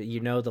kind of,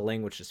 the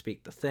language to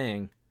speak the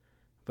thing,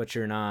 but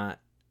you're not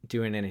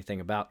doing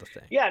anything about the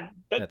thing. Yeah,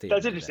 that's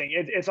interesting.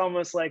 It's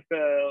almost like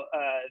the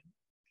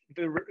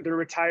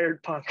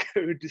retired punk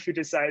who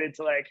decided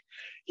to like,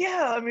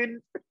 yeah, I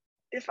mean,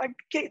 if I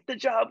get the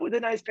job with a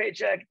nice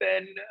paycheck,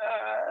 then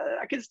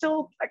I can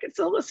still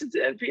listen to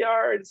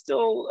NPR and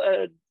still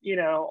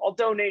I'll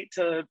donate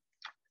to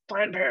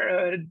Planned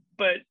Parenthood.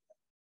 But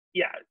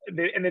yeah,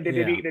 they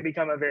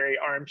become a very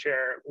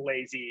armchair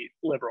lazy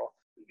liberal.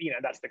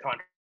 That's the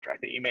contract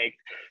that you make.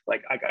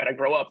 Like, I gotta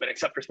grow up and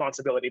accept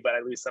responsibility, but I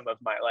lose some of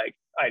my like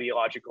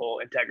ideological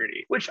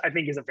integrity, which I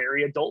think is a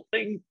very adult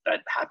thing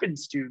that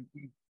happens to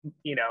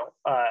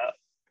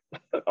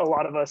a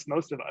lot of us,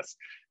 most of us.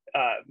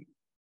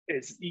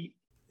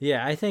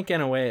 I think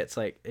in a way it's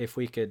like, if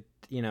we could,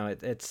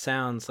 it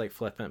sounds like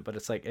flippant, but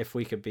it's like, if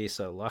we could be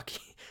so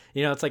lucky,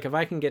 it's like, if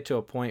I can get to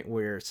a point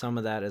where some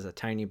of that is a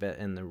tiny bit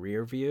in the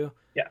rear view,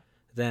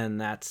 then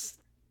that's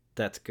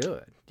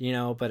good,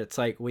 but it's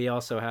like, we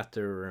also have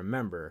to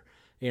remember,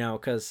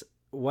 because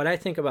what I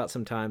think about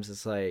sometimes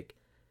is like,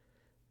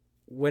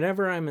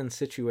 whenever I'm in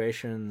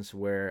situations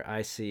where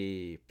I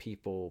see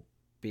people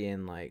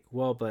being like,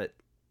 well, but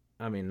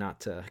I mean,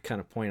 not to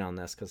kind of point on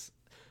this, because,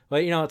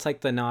 but it's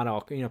like the not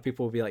all,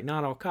 people will be like,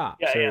 not all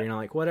cops, or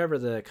like whatever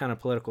the kind of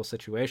political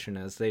situation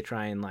is, they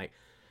try and like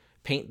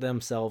paint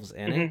themselves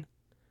in it,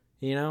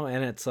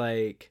 and it's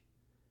like,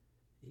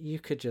 you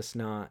could just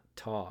not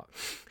talk.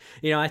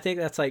 I think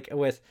that's like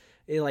with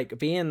like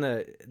being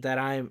that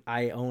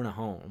I own a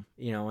home,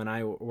 and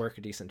I work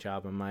a decent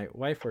job, and my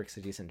wife works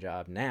a decent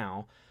job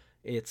now.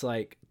 It's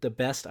like, the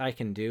best I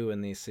can do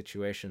in these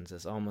situations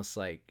is almost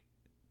like,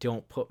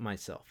 don't put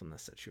myself in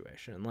this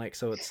situation. Like,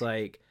 so it's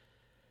like,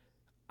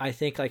 I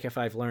think like, if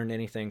I've learned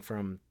anything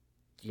from,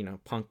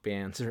 punk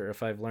bands, or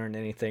if I've learned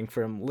anything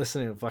from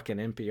listening to fucking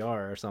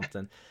NPR or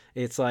something,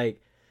 it's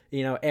like,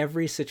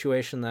 every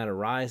situation that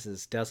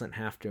arises doesn't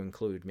have to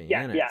include me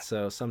in it. Yeah.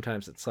 So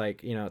sometimes it's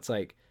like,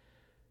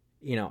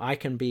 I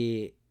can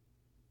be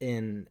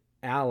an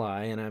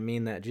ally, and I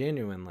mean that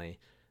genuinely,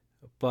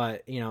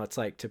 but it's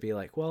like, to be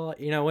like, well,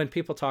 when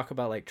people talk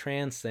about like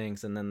trans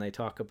things, and then they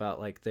talk about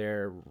like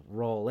their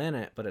role in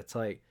it, but it's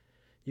like,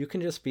 you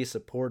can just be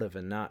supportive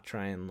and not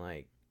try and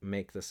like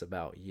make this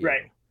about you,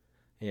 right?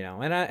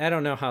 And I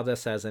don't know how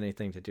this has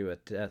anything to do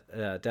with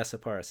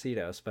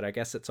Desaparecidos, but I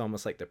guess it's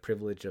almost like the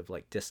privilege of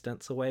like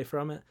distance away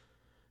from it,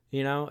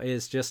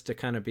 is just to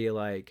kind of be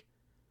like,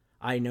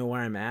 I know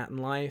where I'm at in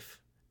life,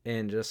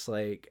 and just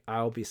like,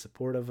 I'll be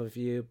supportive of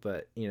you,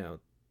 but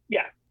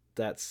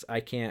that's, I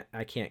can't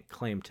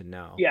claim to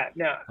know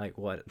no, like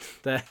what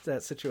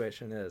that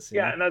situation is,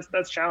 and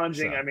that's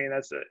challenging. So, I mean,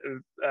 that's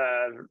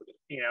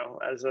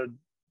as a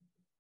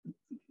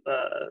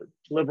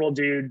liberal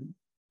dude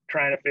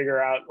trying to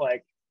figure out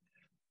like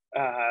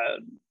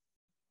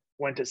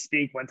when to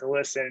speak, when to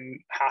listen,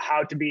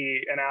 how to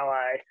be an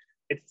ally.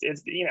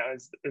 It's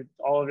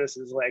all of this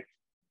is like,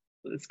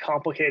 it's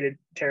complicated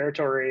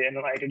territory, and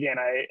like, again,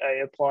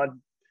 I applaud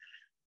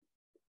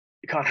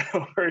Conor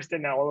Oberst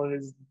and all of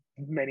his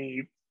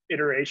many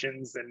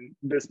iterations and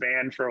this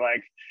band for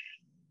like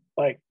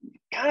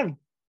kind of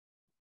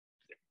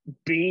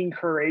being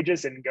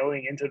courageous and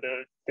going into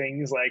the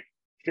things like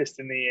fist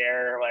in the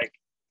air, like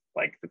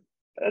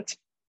that's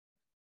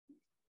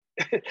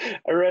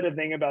I read a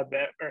thing about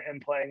that, or him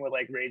playing with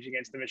like Rage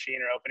Against the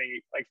Machine, or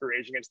opening like for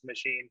Rage Against the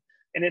Machine,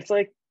 and it's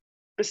like,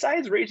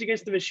 besides Rage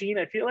Against the Machine,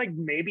 I feel like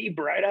maybe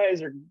Bright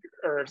Eyes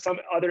or some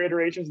other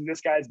iterations of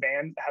this guy's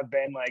band have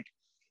been like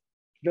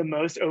the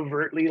most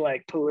overtly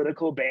like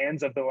political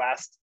bands of the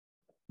last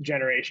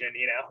generation,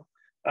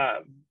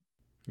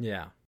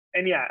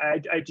 And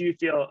I do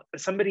feel,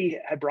 somebody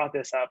had brought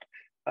this up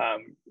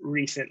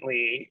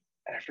recently.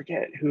 I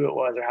forget who it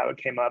was or how it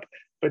came up,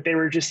 but they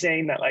were just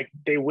saying that like,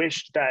 they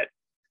wished that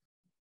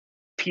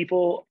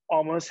people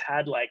almost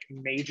had like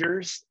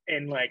majors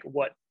in like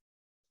what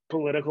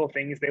political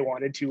things they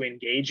wanted to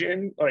engage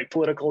in, or like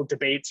political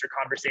debates or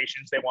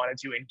conversations they wanted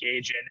to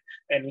engage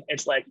in. And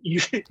it's like,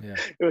 it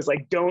was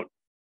like, don't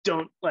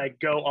like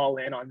go all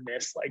in on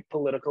this like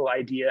political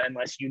idea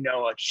unless you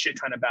know a shit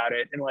ton about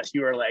it, unless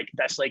you are like,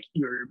 that's like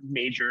your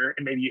major,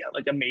 and maybe you have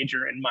like a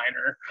major and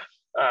minor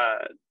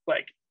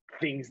like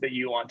things that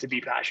you want to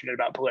be passionate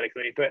about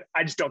politically. But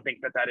I just don't think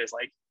that that is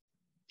like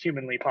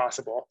humanly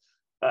possible.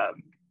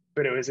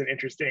 But it was an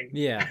interesting.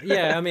 Yeah.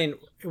 I mean,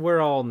 we're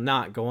all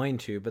not going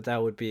to, but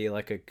that would be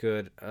like a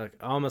good,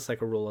 almost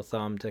like a rule of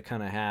thumb to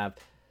kind of have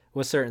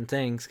with certain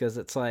things, because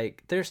it's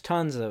like there's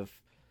tons of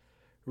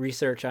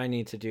research I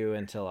need to do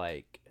into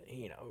like,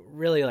 you know,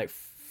 really like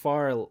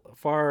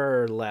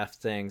far left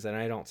things. And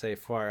I don't say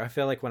far. I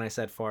feel like when I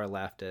said far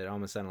left, it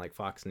almost sounded like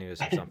Fox News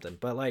or something.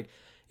 But like,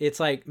 it's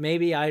like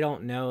maybe I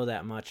don't know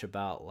that much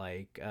about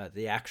like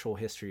the actual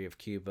history of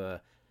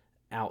Cuba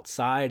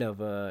outside of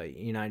a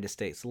United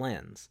States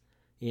lens,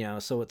 you know.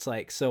 So it's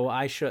like, so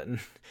I shouldn't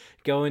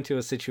go into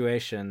a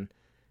situation,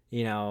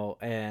 you know,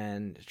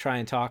 and try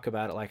and talk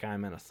about it like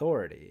I'm an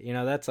authority, you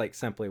know. That's like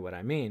simply what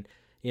I mean,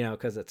 you know,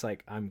 because it's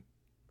like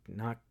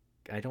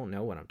I don't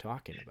know what I'm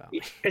talking about.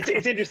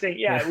 It's interesting.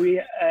 Yeah, Yeah.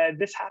 we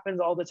this happens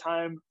all the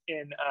time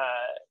and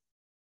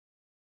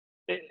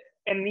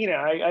you know,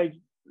 I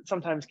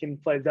sometimes can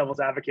play devil's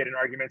advocate in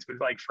arguments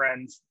with like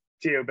friends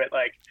too, but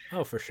like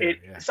Oh, for sure.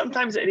 Yeah.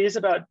 sometimes it is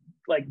about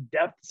like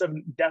depth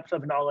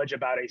of knowledge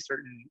about a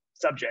certain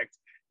subject.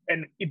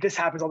 And this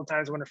happens all the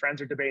times when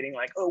friends are debating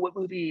like, oh, what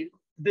movie,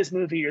 this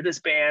movie or this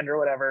band or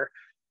whatever.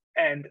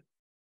 And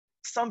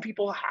some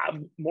people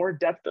have more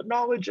depth of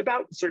knowledge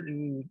about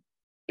certain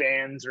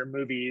bands or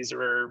movies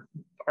or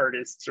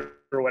artists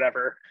or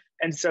whatever.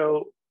 And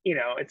so, you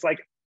know, it's like,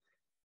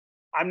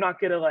 I'm not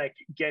gonna like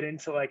get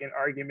into like an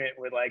argument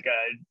with like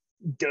a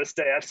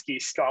Dostoevsky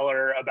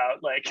scholar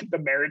about like the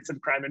merits of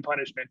Crime and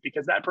Punishment,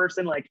 because that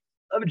person like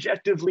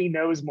objectively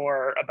knows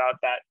more about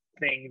that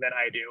thing than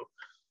I do.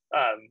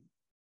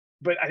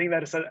 But I think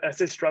that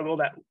that's a struggle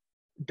that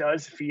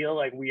does feel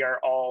like we are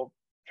all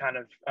kind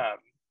of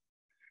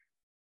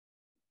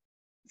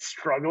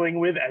struggling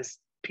with as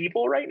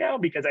people right now,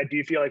 because I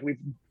do feel like we've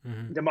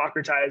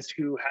democratized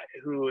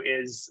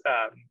who's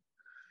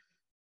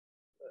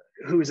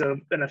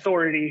an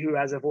authority, who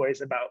has a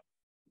voice about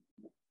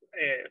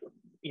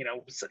you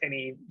know,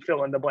 any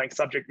fill in the blank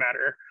subject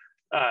matter.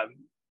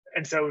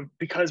 And so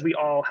because we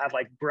all have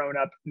like grown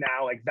up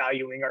now like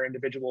valuing our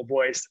individual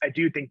voice, I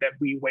do think that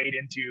we wade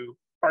into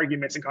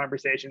arguments and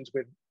conversations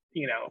with,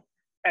 you know,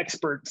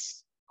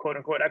 experts, quote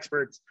unquote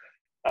experts,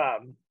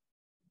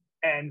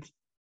 and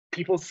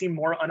people seem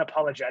more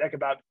unapologetic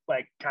about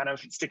like kind of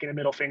sticking a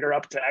middle finger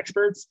up to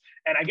experts.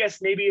 And I guess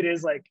maybe it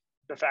is like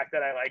the fact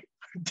that I like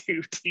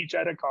do teach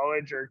at a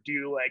college, or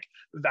do like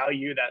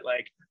value that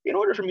like in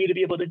order for me to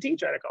be able to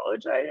teach at a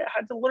college, I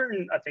had to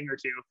learn a thing or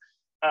two.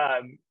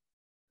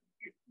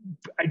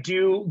 I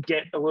do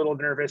get a little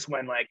nervous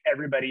when like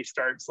everybody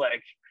starts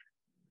like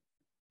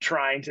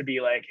trying to be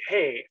like,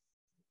 hey,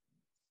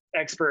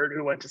 expert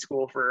who went to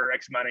school for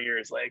X amount of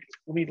years, like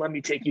let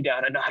me take you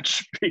down a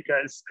notch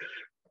because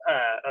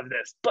of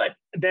this. But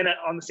then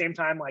on the same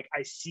time, like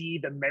I see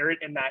the merit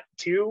in that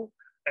too,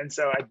 and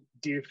so I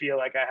do feel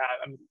like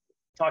I'm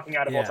talking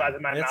out of both sides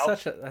of my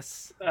mouth.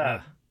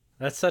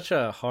 That's such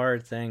a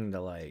hard thing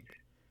to like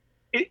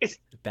it's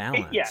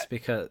balance, yeah,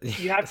 because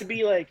you have to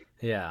be like,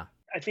 yeah.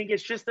 I think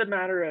it's just a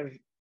matter of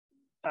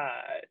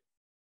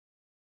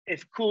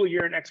if cool,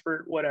 you're an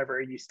expert, whatever,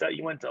 you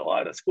went to a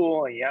lot of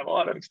school and you have a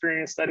lot of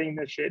experience studying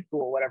this shit,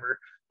 cool, whatever.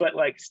 But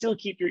like still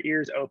keep your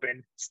ears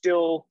open,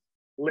 still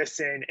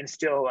listen, and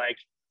still like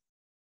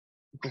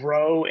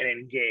grow and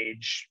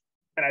engage.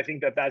 And I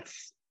think that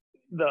that's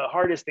the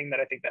hardest thing that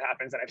I think that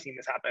happens, and I've seen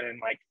this happen in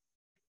like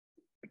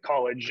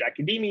college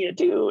academia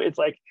too. It's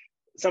like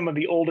some of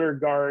the older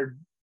guard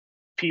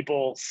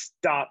people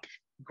stop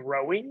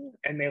growing,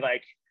 and they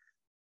like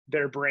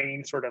their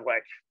brain sort of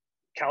like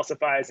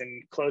calcifies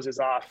and closes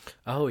off.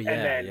 Oh yeah,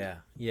 and then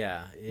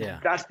yeah.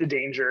 That's the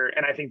danger,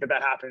 and I think that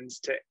that happens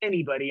to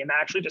anybody, and that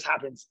actually just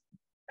happens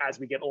as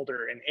we get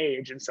older in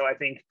age. And so I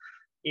think,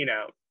 you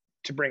know,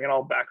 to bring it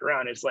all back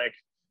around, it's like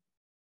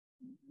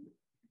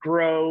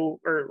grow,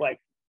 or like,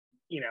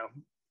 you know,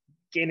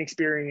 gain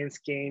experience,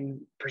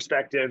 gain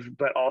perspective,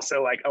 but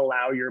also like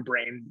allow your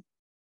brain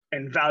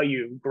and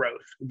value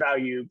growth,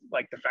 value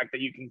like the fact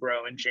that you can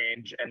grow and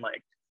change, and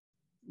like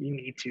you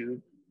need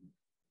to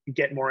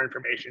get more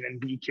information and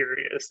be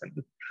curious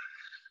and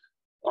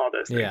all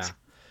those things.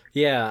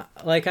 Yeah,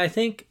 like I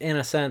think in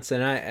a sense,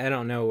 and I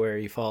don't know where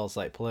he falls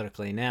like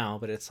politically now,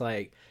 but it's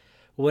like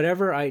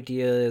whatever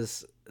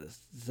ideas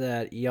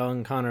that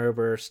young Conor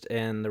Oberst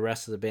and the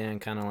rest of the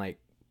band kind of like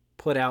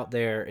put out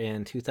there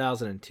in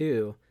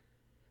 2002,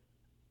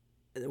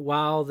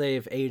 while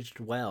they've aged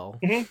well,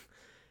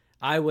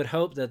 I would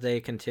hope that they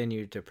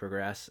continue to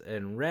progress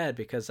in Red,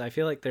 because I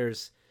feel like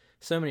there's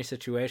so many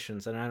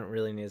situations, and I don't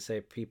really need to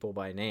say people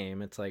by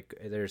name. It's like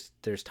there's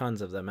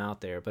tons of them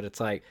out there, but it's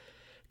like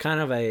kind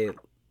of a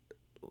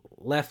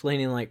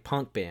left-leaning like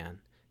punk band.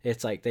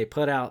 It's like they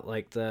put out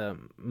like the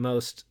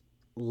most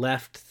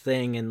left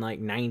thing in like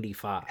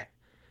 95,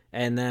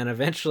 and then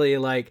eventually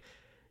like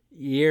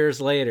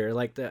years later,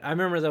 like I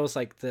remember there was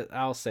like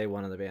I'll say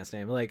one of the band's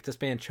name, like this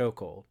band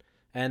Chokehold.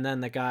 And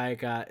then the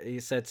guy he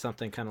said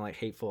something kind of like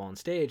hateful on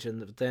stage,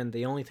 and then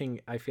the only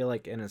thing I feel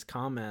like in his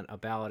comment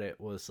about it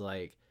was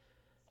like,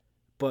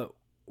 but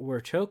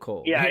were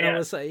chokehold. Yeah, You know, yeah.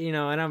 it's like, you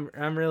know, and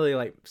I'm really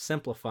like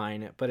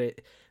simplifying it,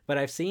 but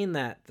I've seen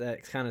that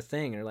kind of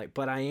thing. Or like,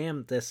 but I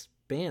am this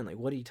band. Like,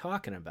 what are you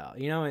talking about?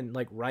 You know, and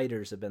like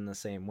writers have been the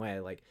same way.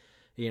 Like,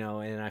 you know,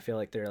 and I feel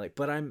like they're like,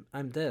 but I'm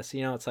this.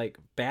 You know, it's like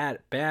bad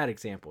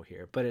example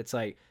here, but it's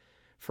like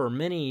for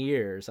many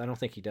years, I don't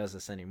think he does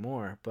this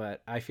anymore,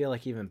 but I feel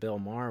like even Bill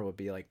Maher would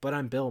be like, but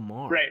I'm Bill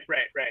Maher. Right,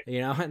 right, right.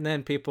 You know, and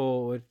then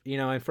people would, you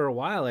know, and for a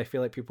while I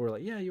feel like people were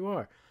like, yeah, you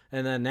are.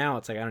 And then now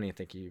it's like, I don't even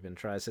think he even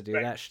tries to do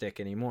Right. that shtick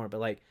anymore. But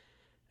like,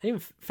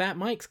 even Fat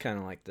Mike's kind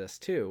of like this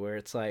too, where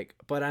it's like,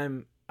 but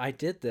I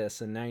did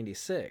this in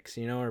 '96,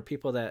 you know, or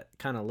people that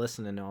kind of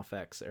listen to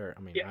NoFX, or I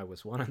mean, Yeah, I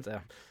was one of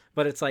them.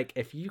 But it's like,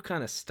 if you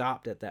kind of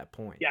stopped at that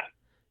point, yeah,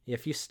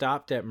 if you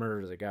stopped at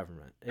Murder of the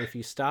Government, if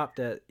you stopped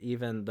at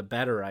even the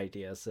better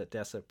ideas that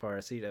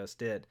Desaparecidos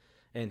did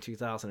in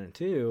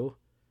 2002,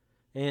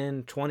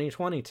 in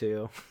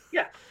 2022,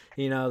 yeah.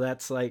 you know,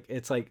 that's like,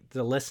 it's like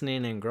the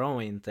listening and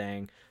growing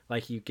thing.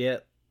 Like, you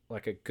get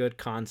like a good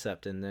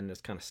concept and then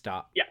just kind of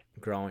stop Yeah.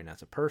 growing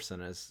as a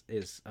person is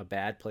a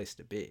bad place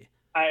to be.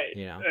 I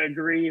You know,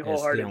 agree is the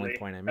only wholeheartedly.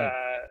 point I made.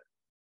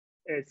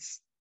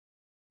 It's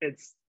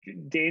it's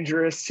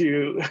dangerous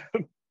to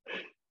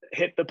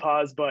hit the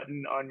pause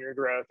button on your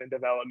growth and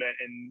development,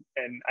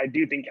 and I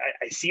do think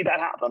I see that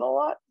happen a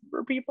lot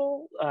for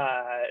people,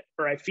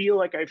 or I feel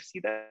like I see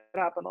that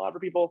happen a lot for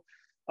people,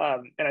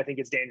 and I think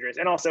it's dangerous.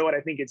 And also, what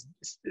I think is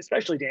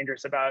especially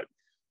dangerous about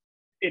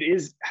it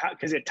is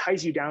because it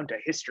ties you down to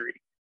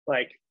history.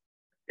 Like,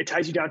 it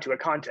ties you down to a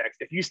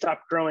context. If you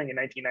stopped growing in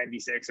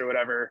 1996 or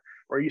whatever,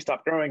 or you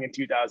stopped growing in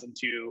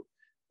 2002,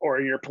 or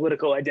your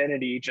political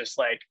identity just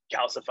like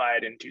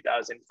calcified in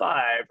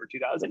 2005 or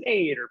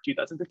 2008 or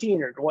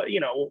 2015 or what, you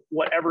know,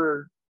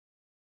 whatever,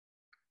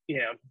 you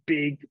know,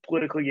 big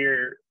political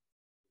year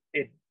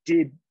it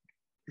did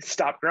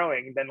stop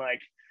growing, then like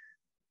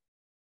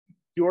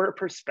your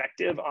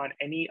perspective on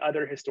any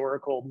other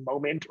historical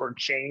moment or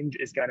change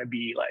is going to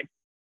be like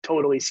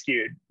totally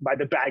skewed by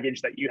the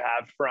baggage that you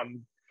have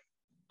from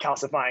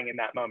calcifying in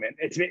that moment.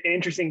 It's been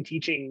interesting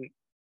teaching.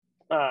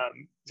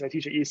 So I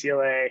teach at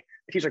UCLA.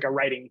 I teach like a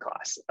writing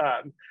class,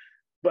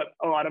 but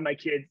a lot of my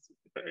kids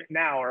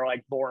now are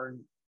like born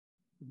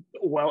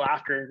well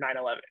after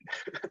 9/11,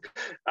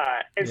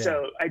 and Yeah,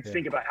 so I yeah,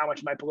 think about how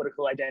much my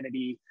political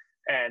identity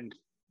and,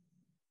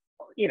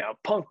 you know,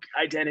 punk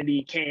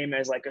identity came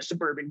as like a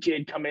suburban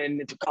kid coming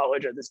into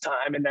college at this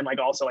time, and then like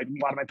also like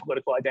a lot of my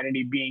political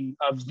identity being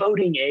of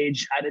voting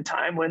age at a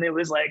time when it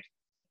was like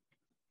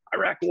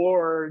Iraq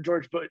War,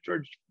 George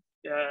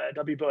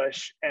W.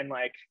 Bush, and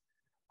like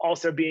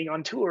also being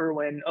on tour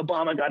when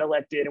Obama got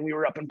elected, and we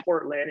were up in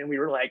Portland and we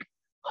were like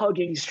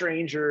hugging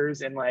strangers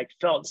and like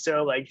felt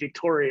so like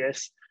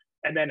victorious.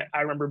 And then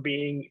I remember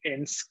being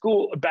in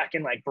school back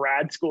in like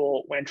grad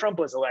school when Trump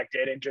was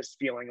elected and just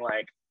feeling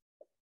like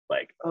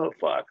oh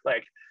fuck,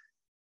 like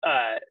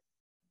uh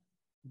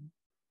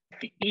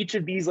each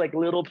of these like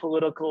little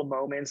political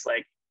moments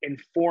like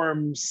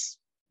informs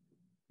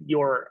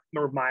your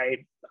or my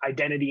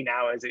identity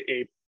now as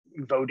a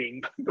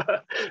voting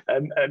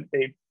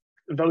a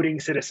voting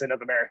citizen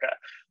of America.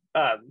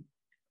 Um,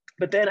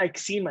 but then I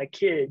see my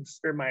kids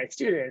or my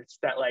students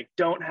that like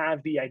don't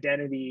have the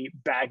identity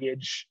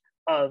baggage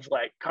of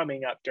like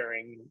coming up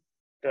during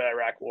the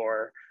Iraq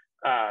War,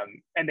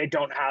 and they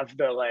don't have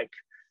the like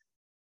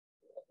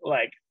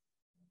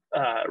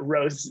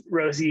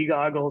rosy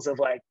goggles of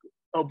like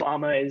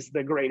Obama is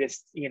the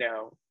greatest, you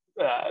know,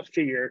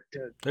 figure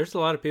to. there's a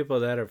lot of people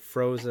that are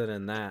frozen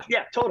in that,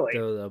 Yeah, totally.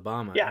 those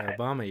Yeah,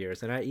 Obama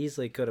years, and I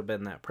easily could have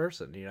been that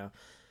person, you know.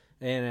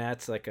 And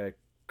that's like a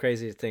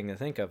crazy thing to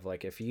think of.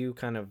 Like, if you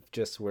kind of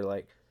just were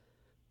like,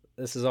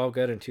 this is all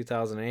good in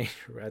 2008,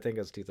 I think it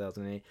was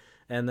 2008,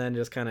 and then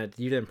just kind of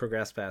you didn't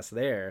progress past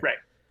there, right.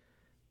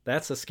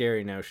 that's a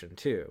scary notion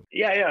too.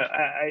 Yeah,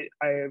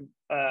 yeah.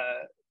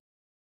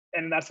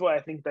 And that's why I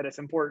think that it's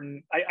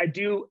important. I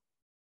do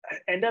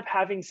end up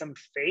having some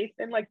faith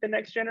in like the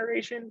next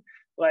generation.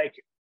 Like,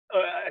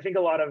 I think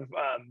a lot of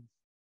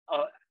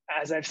uh,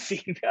 as I've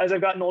seen as I've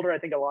gotten older, I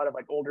think a lot of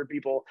like older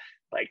people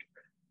like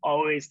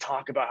always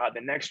talk about how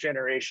the next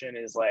generation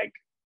is like,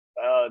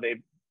 they,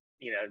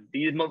 you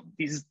know,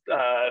 these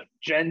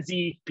Gen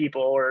Z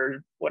people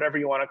or whatever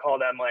you want to call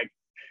them, like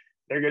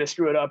they're gonna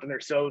screw it up and they're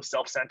so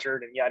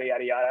self-centered and yada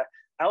yada yada.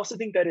 I also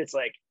think that it's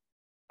like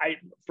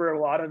for a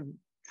lot of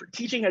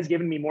teaching has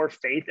given me more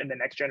faith in the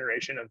next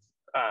generation of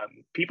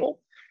people,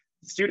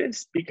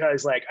 students,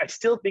 because like I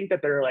still think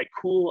that there are like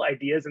cool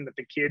ideas and that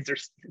the kids are,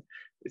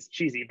 it's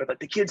cheesy, but like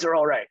the kids are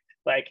all right.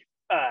 Like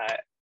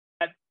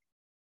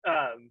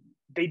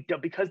they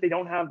don't, because they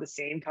don't have the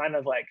same kind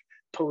of like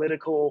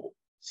political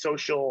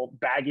social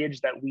baggage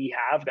that we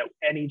have, that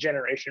any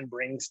generation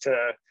brings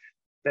to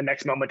the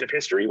next moment of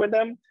history with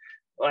them.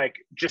 Like,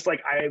 just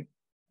like I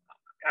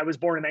was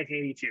born in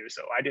 1982,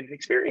 so I didn't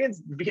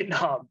experience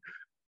Vietnam,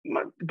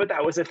 but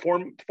that was a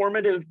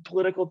formative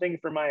political thing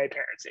for my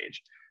parents'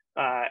 age.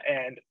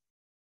 And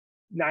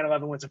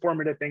 9/11 was a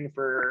formative thing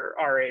for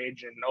our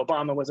age, and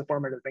Obama was a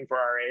formative thing for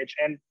our age.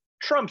 And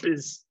Trump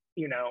is,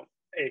 you know,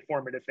 a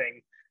formative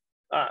thing.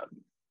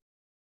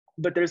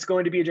 But there's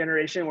going to be a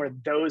generation where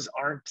those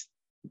aren't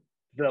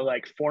the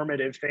like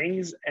formative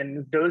things,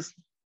 and those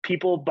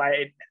people,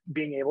 by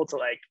being able to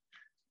like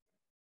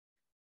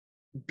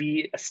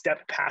be a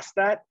step past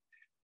that,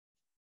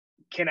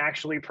 can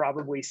actually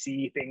probably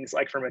see things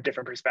like from a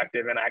different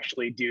perspective and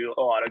actually do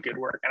a lot of good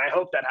work. And I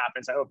hope that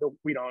happens. I hope that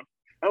we don't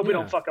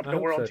fuck up the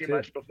world too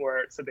much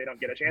before, so they don't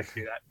get a chance to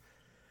do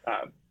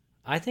that.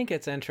 I think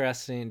it's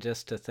interesting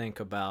just to think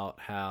about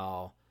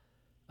how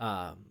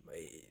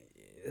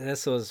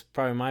this was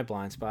probably my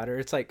blind spot, or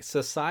it's like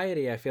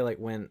society. I feel like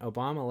when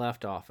Obama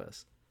left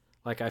office,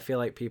 like I feel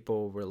like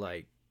people were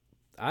like,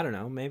 I don't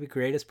know, maybe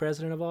greatest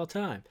president of all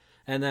time.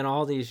 And then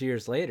all these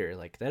years later,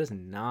 like that is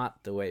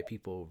not the way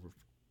people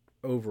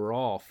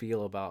overall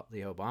feel about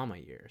the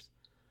Obama years.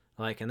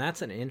 Like, and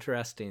that's an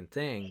interesting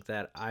thing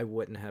that I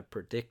wouldn't have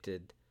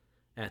predicted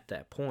at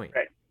that point,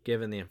 right,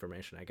 given the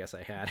information I guess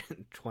I had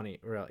in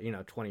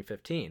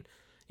 2015.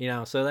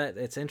 So that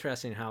it's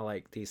interesting how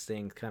like these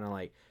things kind of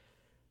like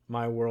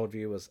my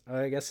worldview was,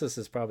 I guess this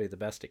is probably the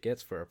best it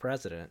gets for a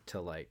president,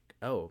 to like,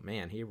 oh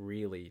man, he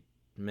really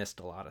missed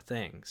a lot of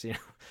things,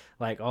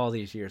 like all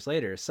these years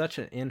later. Such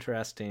an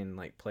interesting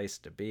like place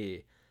to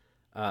be.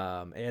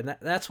 And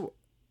that's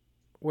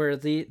where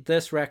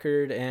this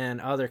record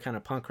and other kind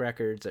of punk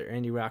records or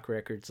indie rock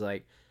records,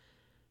 like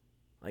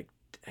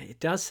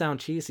it does sound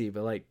cheesy,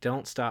 but like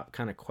don't stop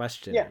kind of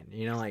questioning.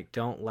 Like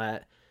don't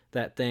let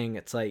that thing,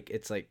 it's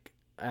like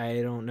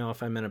I don't know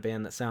if I'm in a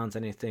band that sounds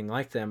anything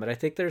like them, but I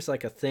think there's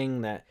like a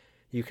thing that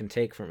you can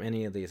take from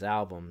any of these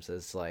albums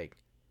is like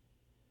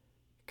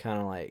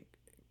kind of like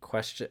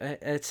question.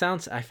 It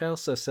sounds, I feel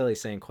so silly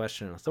saying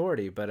question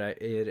authority, but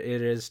it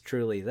is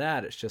truly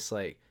that. It's just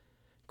like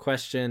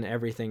question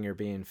everything you're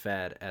being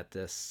fed at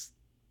this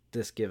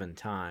given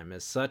time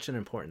is such an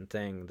important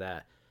thing,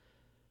 that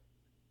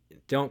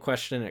don't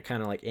question it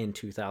kind of like in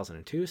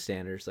 2002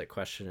 standards, like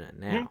question it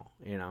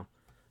now.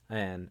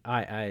 And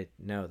I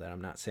know that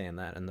I'm not saying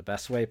that in the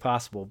best way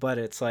possible, but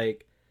it's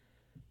like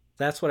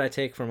that's what I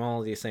take from all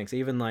of these things.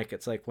 Even like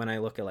it's like when I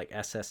look at like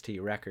SST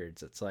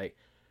Records, it's like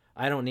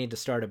I don't need to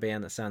start a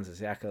band that sounds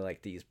exactly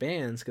like these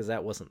bands, because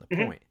that wasn't the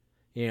point.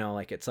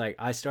 Like it's like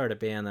I start a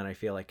band that I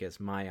feel like is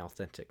my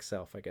authentic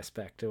self. I guess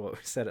back to what we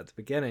said at the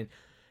beginning,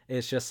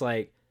 it's just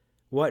like,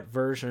 what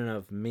version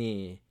of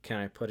me can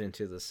I put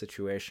into the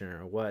situation,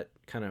 or what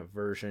kind of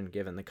version,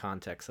 given the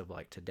context of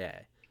like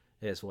today,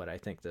 is what I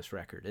think this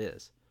record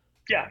is.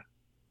 Yeah.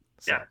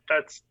 So,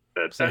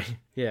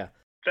 yeah.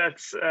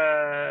 That's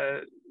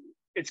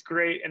it's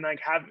great. And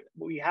like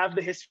we have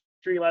the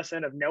history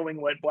lesson of knowing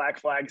what Black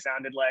Flag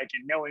sounded like,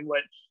 and knowing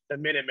what the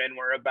Minutemen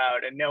were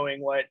about, and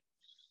knowing what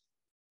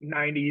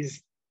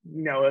 90s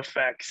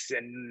NoFX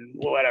and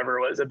whatever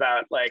was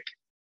about, like,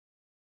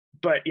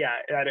 but yeah,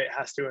 that it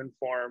has to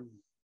inform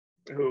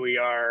who we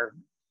are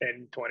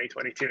in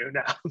 2022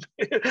 now.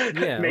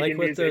 Yeah, like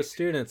with those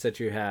students that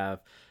you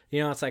have,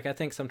 it's like I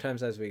think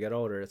sometimes as we get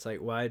older, it's like,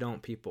 why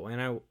don't people,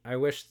 and I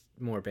wish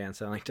more bands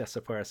sound like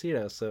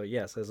Desaparecidos, so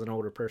yes, as an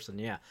older person,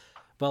 yeah,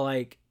 but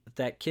like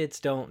that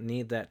kids don't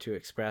need that to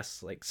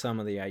express like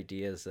some of the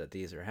ideas that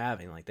these are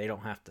having. Like they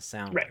don't have to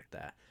sound like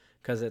that,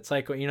 because it's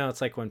like,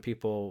 it's like when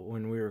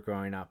we were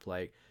growing up,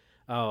 like,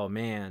 oh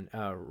man,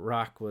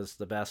 rock was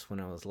the best when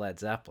it was Led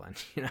Zeppelin,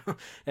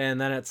 and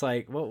then it's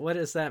like, what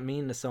does that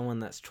mean to someone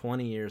that's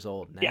 20 years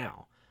old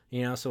now?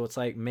 So it's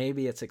like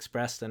maybe it's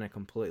expressed in a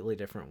completely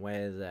different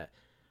way that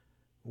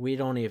we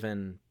don't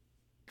even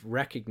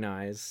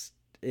recognize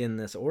in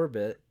this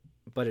orbit,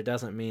 but it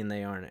doesn't mean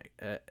they aren't,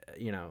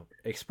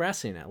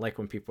 expressing it. Like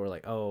when people are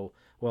like, oh,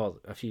 well,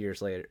 a few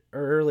years later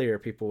or earlier,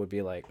 people would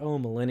be like, oh,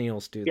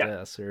 millennials do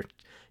this, or,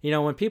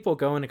 when people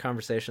go into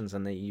conversations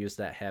and they use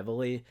that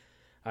heavily,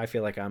 I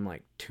feel like I'm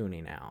like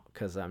tuning out,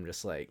 because I'm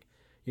just like,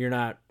 you're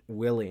not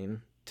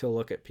willing to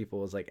look at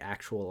people as like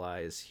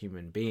actualized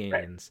human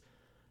beings,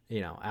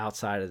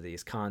 outside of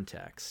these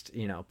contexts,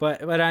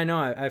 but I know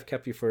I've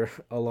kept you for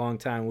a long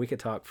time. We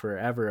could talk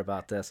forever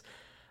about this.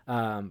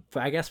 But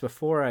I guess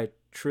before I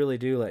truly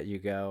do let you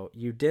go,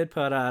 you did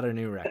put out a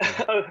new record.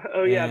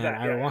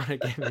 I want to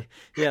give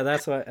you,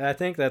 that's what I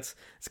think. It's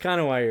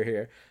kind of why you're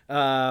here.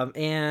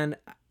 And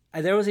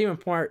there was even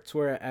parts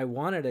where I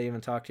wanted to even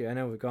talk to you. I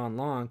know we've gone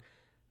long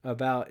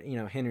about,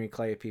 Henry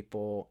Clay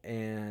people,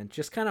 and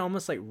just kind of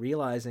almost like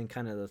realizing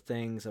kind of the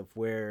things of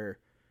where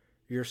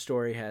your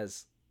story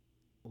has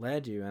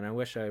led you. And I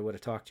wish I would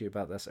have talked to you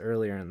about this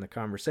earlier in the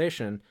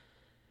conversation.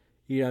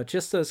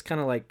 Just those kind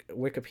of like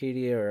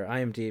Wikipedia or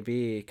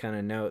IMDb kind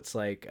of notes,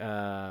 like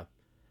let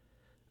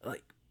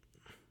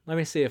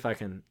me see if I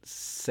can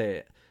say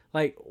it.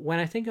 Like when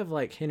I think of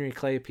like Henry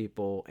Clay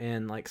people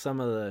and like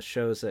some of the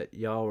shows that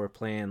y'all were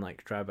playing,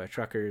 like Drive By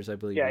Truckers, I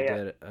believe you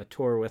did a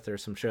tour with, or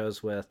some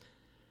shows with,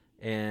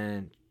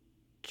 and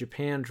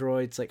Japan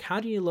Droids, like how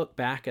do you look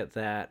back at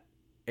that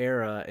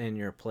era and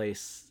your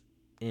place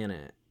in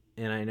it?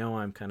 And I know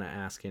I'm kind of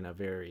asking a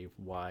very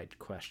wide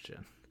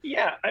question.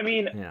 Yeah, I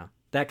mean,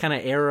 that kind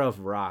of era of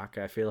rock,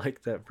 I feel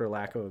like, that, for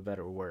lack of a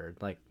better word,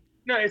 like,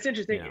 no, it's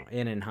interesting.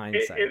 And in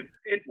hindsight,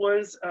 it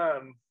was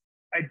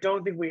I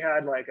don't think we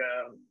had like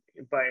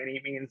by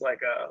any means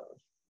like a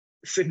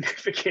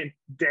significant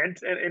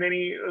dent in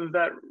any of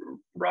that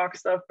rock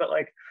stuff, but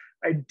like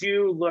I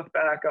do look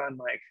back on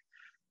like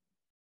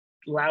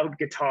loud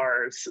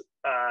guitars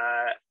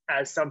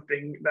as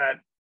something that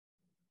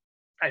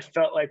I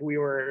felt like we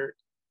were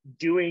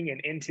doing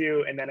and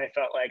into, and then I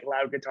felt like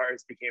loud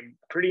guitars became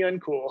pretty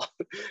uncool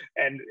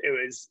and it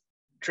was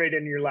trade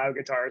in your loud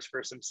guitars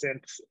for some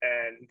synths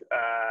and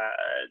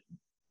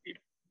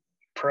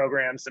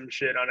program some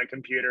shit on a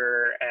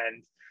computer.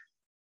 And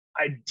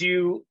I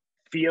do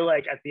feel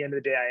like at the end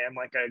of the day, I am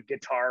like a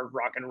guitar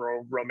rock and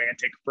roll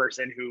romantic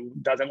person who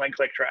doesn't like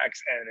click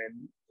tracks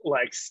and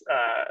likes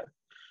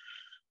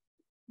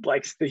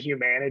the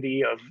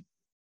humanity of,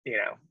 you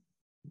know,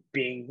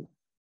 being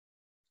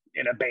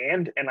in a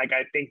band. And like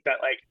I think that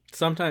like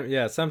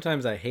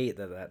sometimes I hate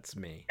that that's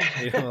me,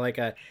 you know. Like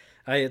I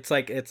it's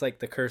like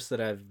the curse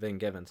that I've been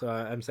given. So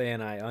I'm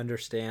saying I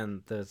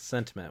understand the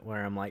sentiment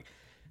where I'm like,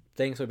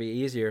 things would be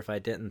easier if I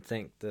didn't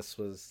think this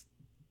was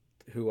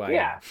who I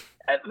am.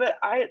 But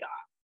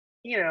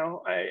you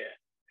know,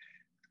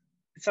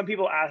 some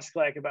people ask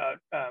like about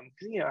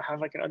you know, I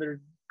have like another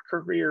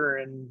career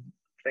and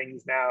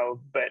things now,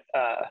 but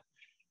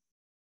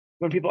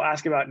when people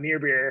ask about Near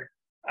Beer,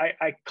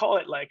 I call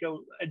it like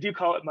I do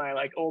call it my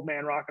like old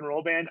man rock and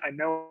roll band. I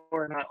know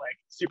we're not like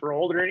super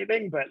old or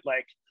anything, but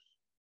like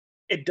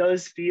it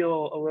does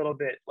feel a little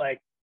bit like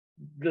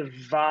the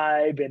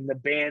vibe and the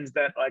bands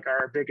that like are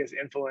our biggest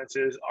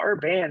influences are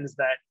bands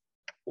that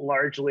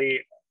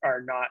largely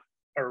are not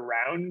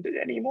around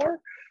anymore.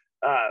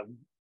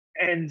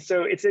 And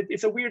so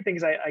it's a weird thing,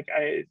 because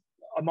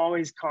I'm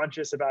always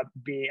conscious about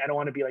I don't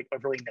want to be like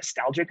overly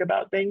nostalgic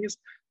about things,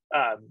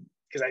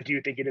 because I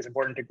do think it is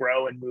important to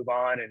grow and move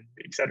on and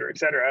et cetera, et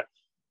cetera.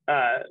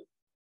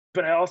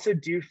 But I also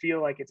do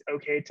feel like it's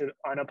okay to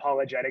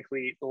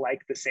unapologetically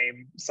like the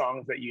same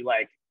songs that you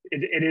like.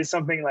 It is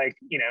something like,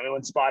 you know,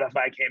 when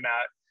Spotify came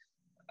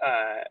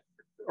out,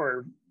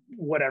 or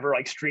whatever,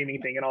 like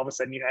streaming thing, and all of a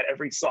sudden you had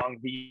every song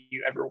that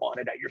you ever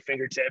wanted at your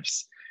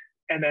fingertips.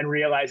 And then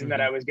realizing that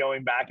I was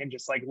going back and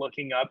just like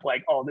looking up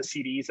like all the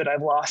CDs that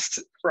I've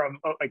lost from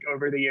like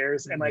over the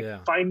years, and like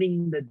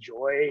finding the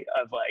joy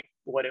of like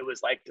what it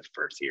was like to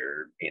first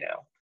hear, you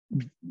know,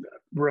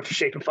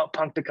 Shape of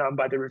Punk to Come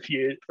by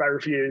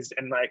Refused,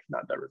 and like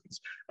not the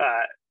Refused.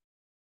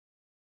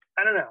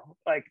 I don't know,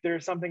 like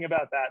there's something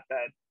about that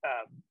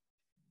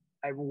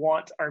I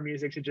want our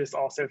music to just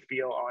also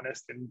feel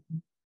honest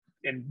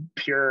and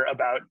pure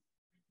about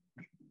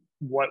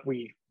what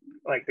we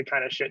like, the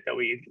kind of shit that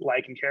we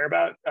like and care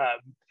about.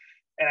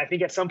 And I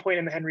think at some point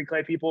in the Henry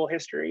Clay People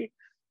history,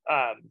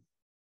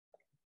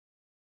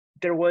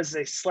 there was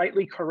a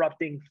slightly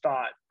corrupting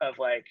thought of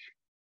like,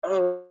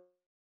 oh,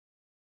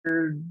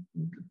 your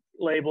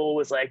label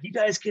was like, you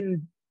guys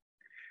can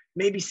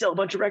maybe sell a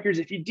bunch of records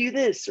if you do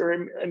this,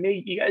 or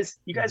maybe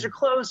you guys are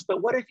close,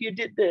 but what if you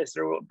did this,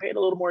 or paid a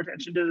little more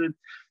attention to the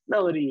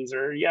melodies,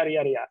 or yada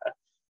yada yada.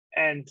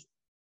 And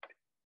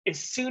as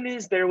soon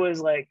as there was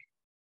like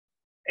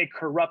a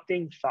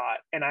corrupting thought,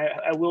 and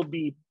I will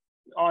be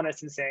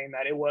honest in saying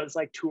that it was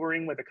like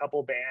touring with a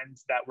couple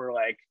bands that were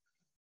like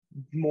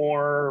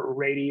more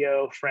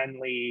radio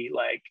friendly,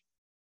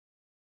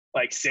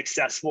 like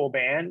successful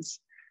bands,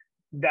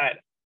 that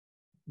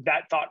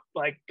thought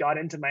like got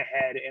into my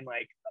head and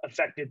like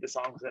affected the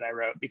songs that I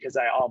wrote, because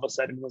I all of a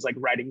sudden was like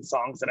writing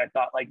songs that I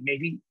thought like,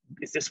 maybe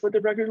is this what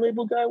the record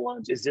label guy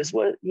wants? Is this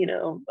what, you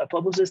know, a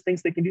publicist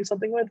thinks they can do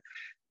something with?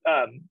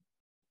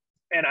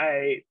 And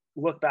I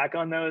look back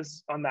on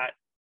that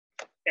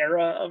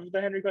era of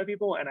the Henry Clay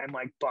People, and I'm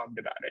like bummed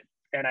about it.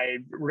 And I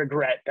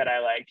regret that I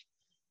like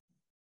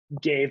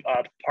gave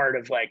up part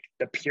of like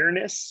the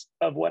pureness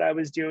of what I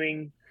was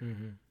doing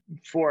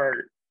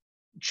for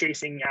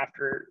chasing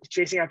after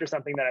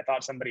something that I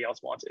thought somebody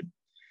else wanted.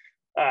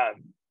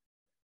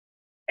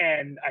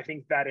 And I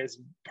think that is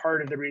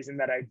part of the reason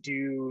that I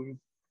do,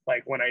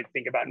 like when I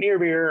think about Near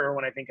Beer, or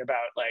when I think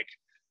about like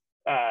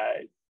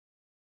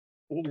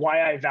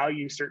why I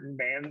value certain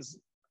bands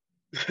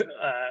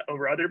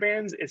over other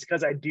bands, it's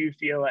because I do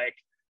feel like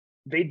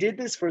they did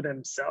this for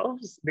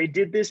themselves. They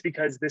did this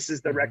because this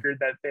is the record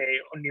that they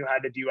knew how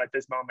to do at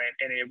this moment,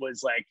 and it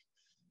was like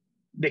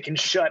they can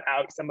shut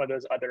out some of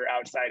those other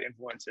outside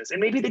influences. And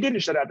maybe they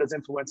didn't shut out those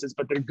influences,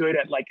 but they're good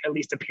at like at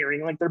least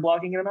appearing like they're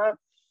blocking them out,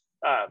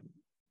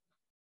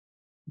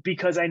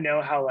 because I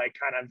know how like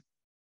kind of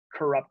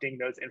corrupting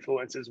those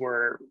influences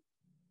were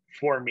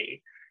for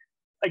me.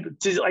 Like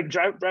to like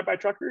Drive by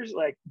Truckers,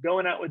 like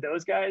going out with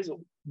those guys,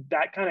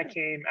 that kind of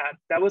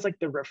that was like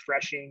the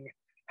refreshing,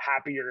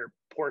 happier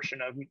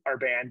portion of our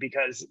band,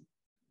 because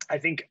I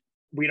think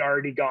we'd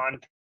already gone,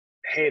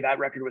 hey, that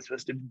record was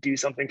supposed to do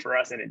something for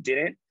us and it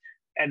didn't.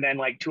 And then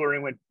like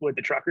touring with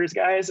the Truckers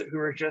guys, who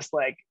are just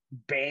like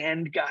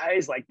band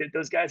guys, like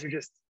those guys are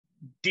just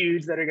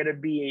dudes that are going to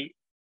be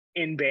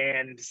in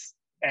bands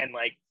and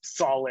like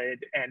solid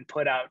and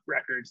put out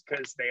records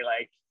because they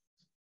like,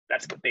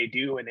 that's what they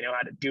do and they know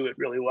how to do it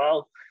really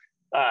well.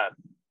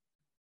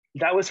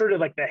 that was sort of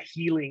like the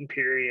healing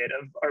period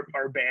of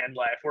our band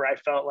life, where I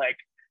felt like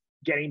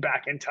getting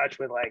back in touch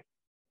with like,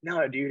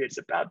 no, dude, it's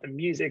about the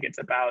music. It's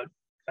about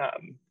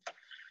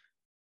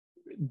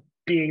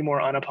being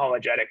more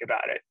unapologetic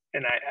about it.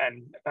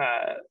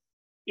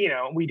 You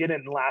know, we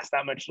didn't last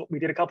that much. We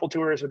did a couple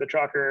tours with the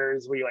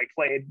Truckers. We like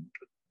played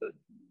the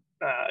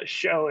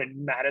show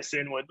in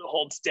Madison with the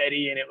Hold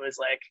Steady, and it was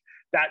like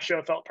that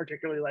show felt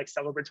particularly like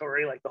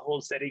celebratory. Like the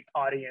Hold Steady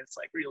audience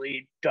like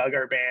really dug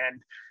our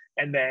band.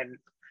 And then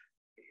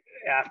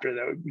after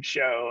the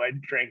show, I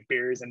drank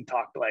beers and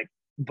talked like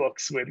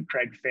books with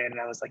Craig Finn,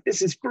 and I was like,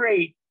 "This is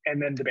great." And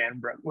then the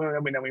band broke.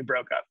 Well, then we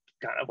broke up,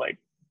 kind of like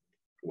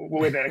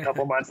within a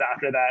couple months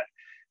after that.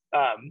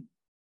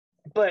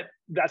 But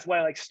that's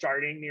why like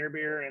starting Near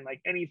Beer and like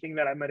anything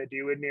that I'm gonna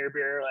do with Near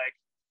Beer, like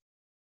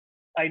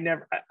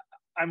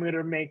I'm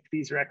gonna make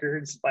these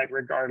records like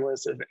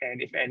regardless of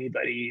and if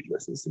anybody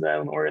listens to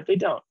them or if they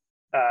don't,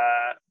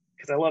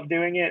 because I love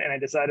doing it, and I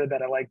decided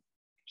that I like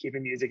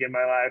keeping music in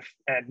my life.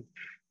 And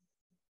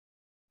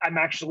I'm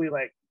actually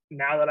like,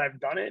 now that I've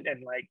done it,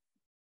 and like,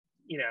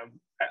 you know,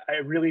 I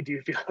really do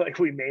feel like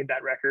we made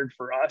that record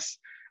for us.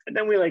 And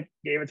then we like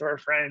gave it to our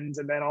friends,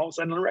 and then all of a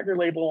sudden the record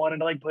label wanted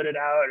to like put it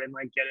out and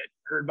like get it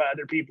heard by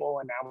other people.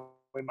 And now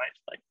we might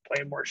like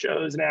play more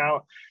shows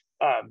now.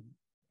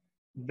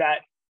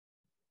 That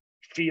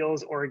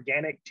feels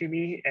organic to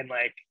me and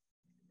like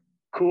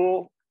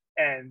cool.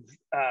 And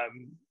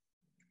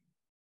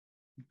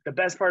the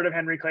best part of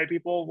Henry Clay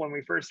People when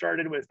we first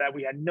started was that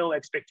we had no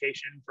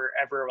expectation for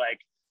ever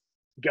like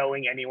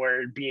going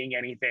anywhere, being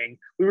anything.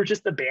 We were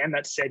just the band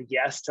that said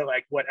yes to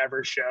like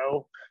whatever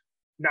show,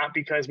 not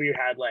because we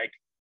had like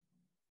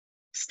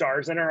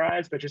stars in our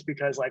eyes, but just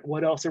because like,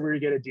 what else are we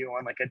gonna do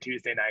on like a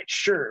Tuesday night?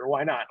 Sure,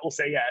 why not? We'll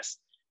say yes.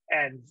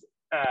 And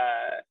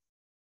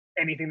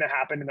anything that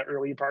happened in the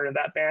early part of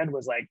that band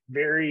was like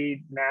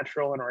very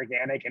natural and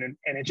organic, and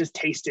it just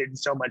tasted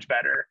so much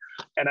better.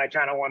 And I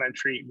kind of want to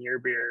treat Near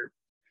Beer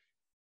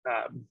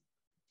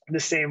the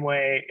same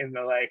way in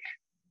the like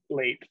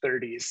late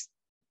 30s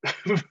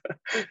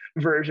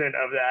version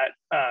of that.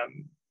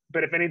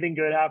 But if anything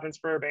good happens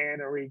for a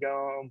band, or we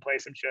go and play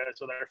some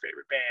shows with our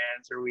favorite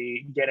bands, or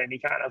we get any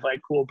kind of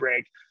like cool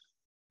break,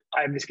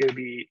 I'm just going to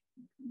be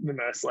the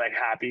most like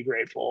happy,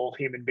 grateful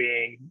human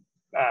being,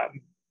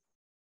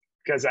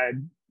 because I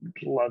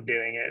love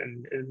doing it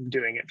and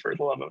doing it for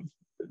the love of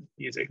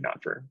music,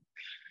 not to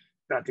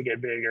get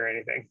big or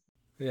anything.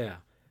 Yeah.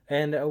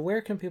 And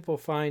where can people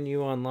find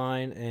you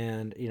online,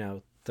 and, you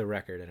know, the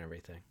record and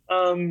everything?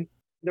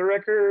 The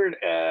record,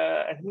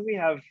 I think we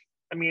have,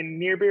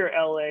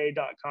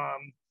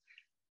 nearbeerla.com,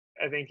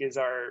 I think, is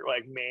our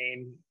like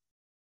main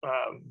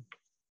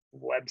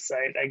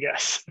website, I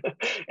guess.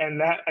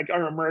 And that like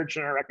our merch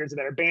and our records are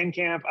there.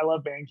 Bandcamp, I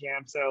love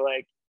Bandcamp. So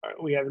like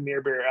we have a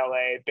Near Beer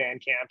LA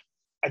Bandcamp.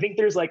 I think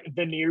there's like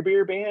the Near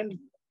Beer band,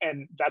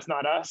 and that's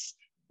not us.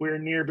 We're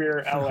Near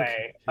Beer LA,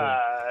 Okay.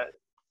 Yeah.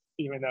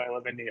 even though I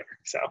live in New York.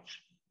 So,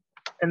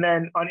 and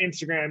then on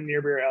Instagram,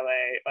 Near Beer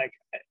LA, like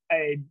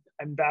I'm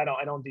bad on,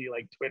 I don't do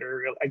like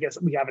Twitter. I guess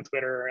we have a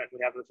Twitter and we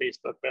have a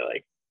Facebook, but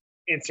like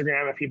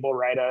Instagram, if people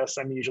write us,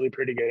 I'm usually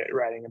pretty good at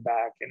writing them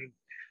back. And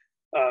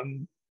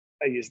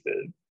I use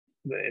the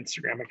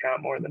Instagram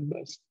account more than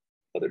most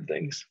other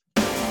things.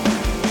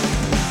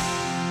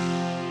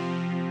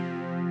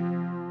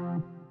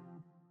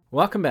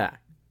 Welcome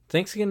back.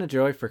 Thanks again to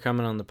Joey for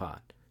coming on the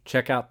pod.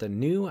 Check out the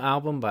new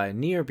album by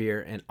Near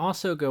Beer, and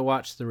also go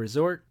watch The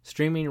Resort,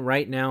 streaming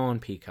right now on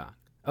Peacock.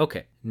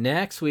 Okay,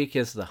 next week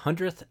is the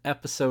 100th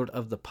episode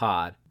of the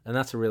pod, and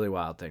that's a really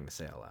wild thing to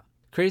say out loud.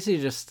 Crazy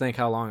to just think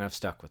how long I've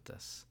stuck with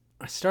this.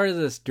 I started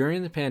this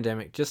during the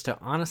pandemic just to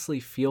honestly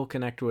feel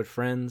connected with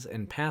friends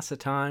and pass the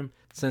time,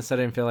 since I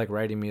didn't feel like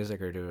writing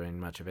music or doing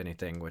much of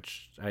anything,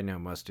 which I know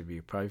most of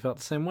you probably felt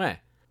the same way.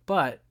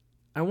 But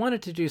I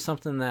wanted to do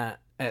something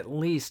that at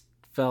least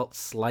felt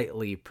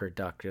slightly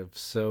productive,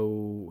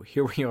 so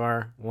here we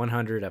are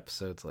 100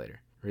 episodes later.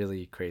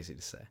 Really crazy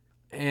to say.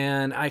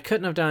 And I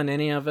couldn't have done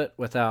any of it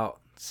without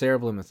Sarah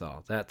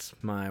Blumenthal. That's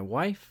my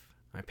wife,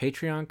 my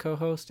Patreon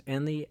co-host,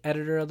 and the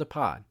editor of the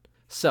pod.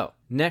 So,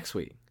 next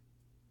week,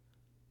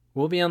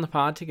 we'll be on the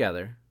pod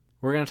together.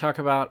 We're going to talk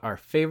about our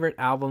favorite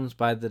albums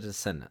by the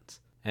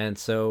Descendents. And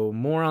so,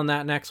 more on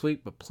that next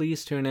week, but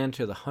please tune in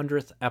to the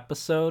 100th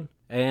episode,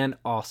 and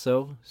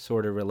also,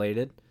 sort of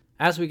related,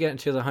 as we get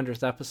into the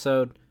 100th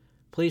episode,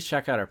 please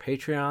check out our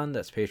Patreon.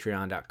 That's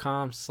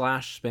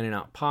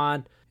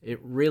patreon.com/spinningoutpod. It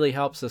really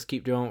helps us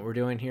keep doing what we're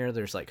doing here.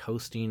 There's like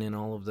hosting and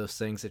all of those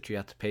things that you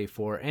have to pay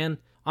for. And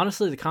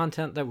honestly, the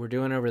content that we're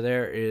doing over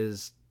there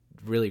is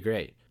really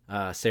great.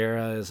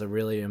 Sarah is a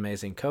really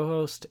amazing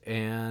co-host,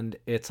 and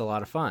it's a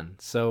lot of fun.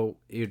 So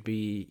it'd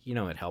be,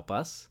 it'd help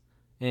us,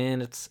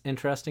 and it's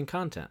interesting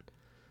content.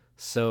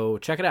 So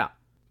check it out.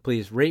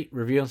 Please rate,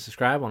 review, and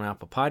subscribe on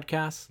Apple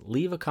Podcasts.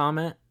 Leave a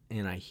comment,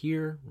 and I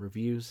hear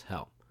reviews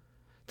help.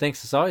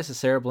 Thanks as always to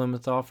Sarah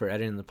Blumenthal for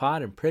editing the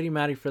pod, and Pretty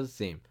Maddie for the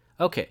theme.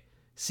 Okay,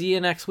 see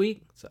you next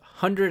week. It's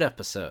 100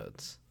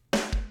 episodes.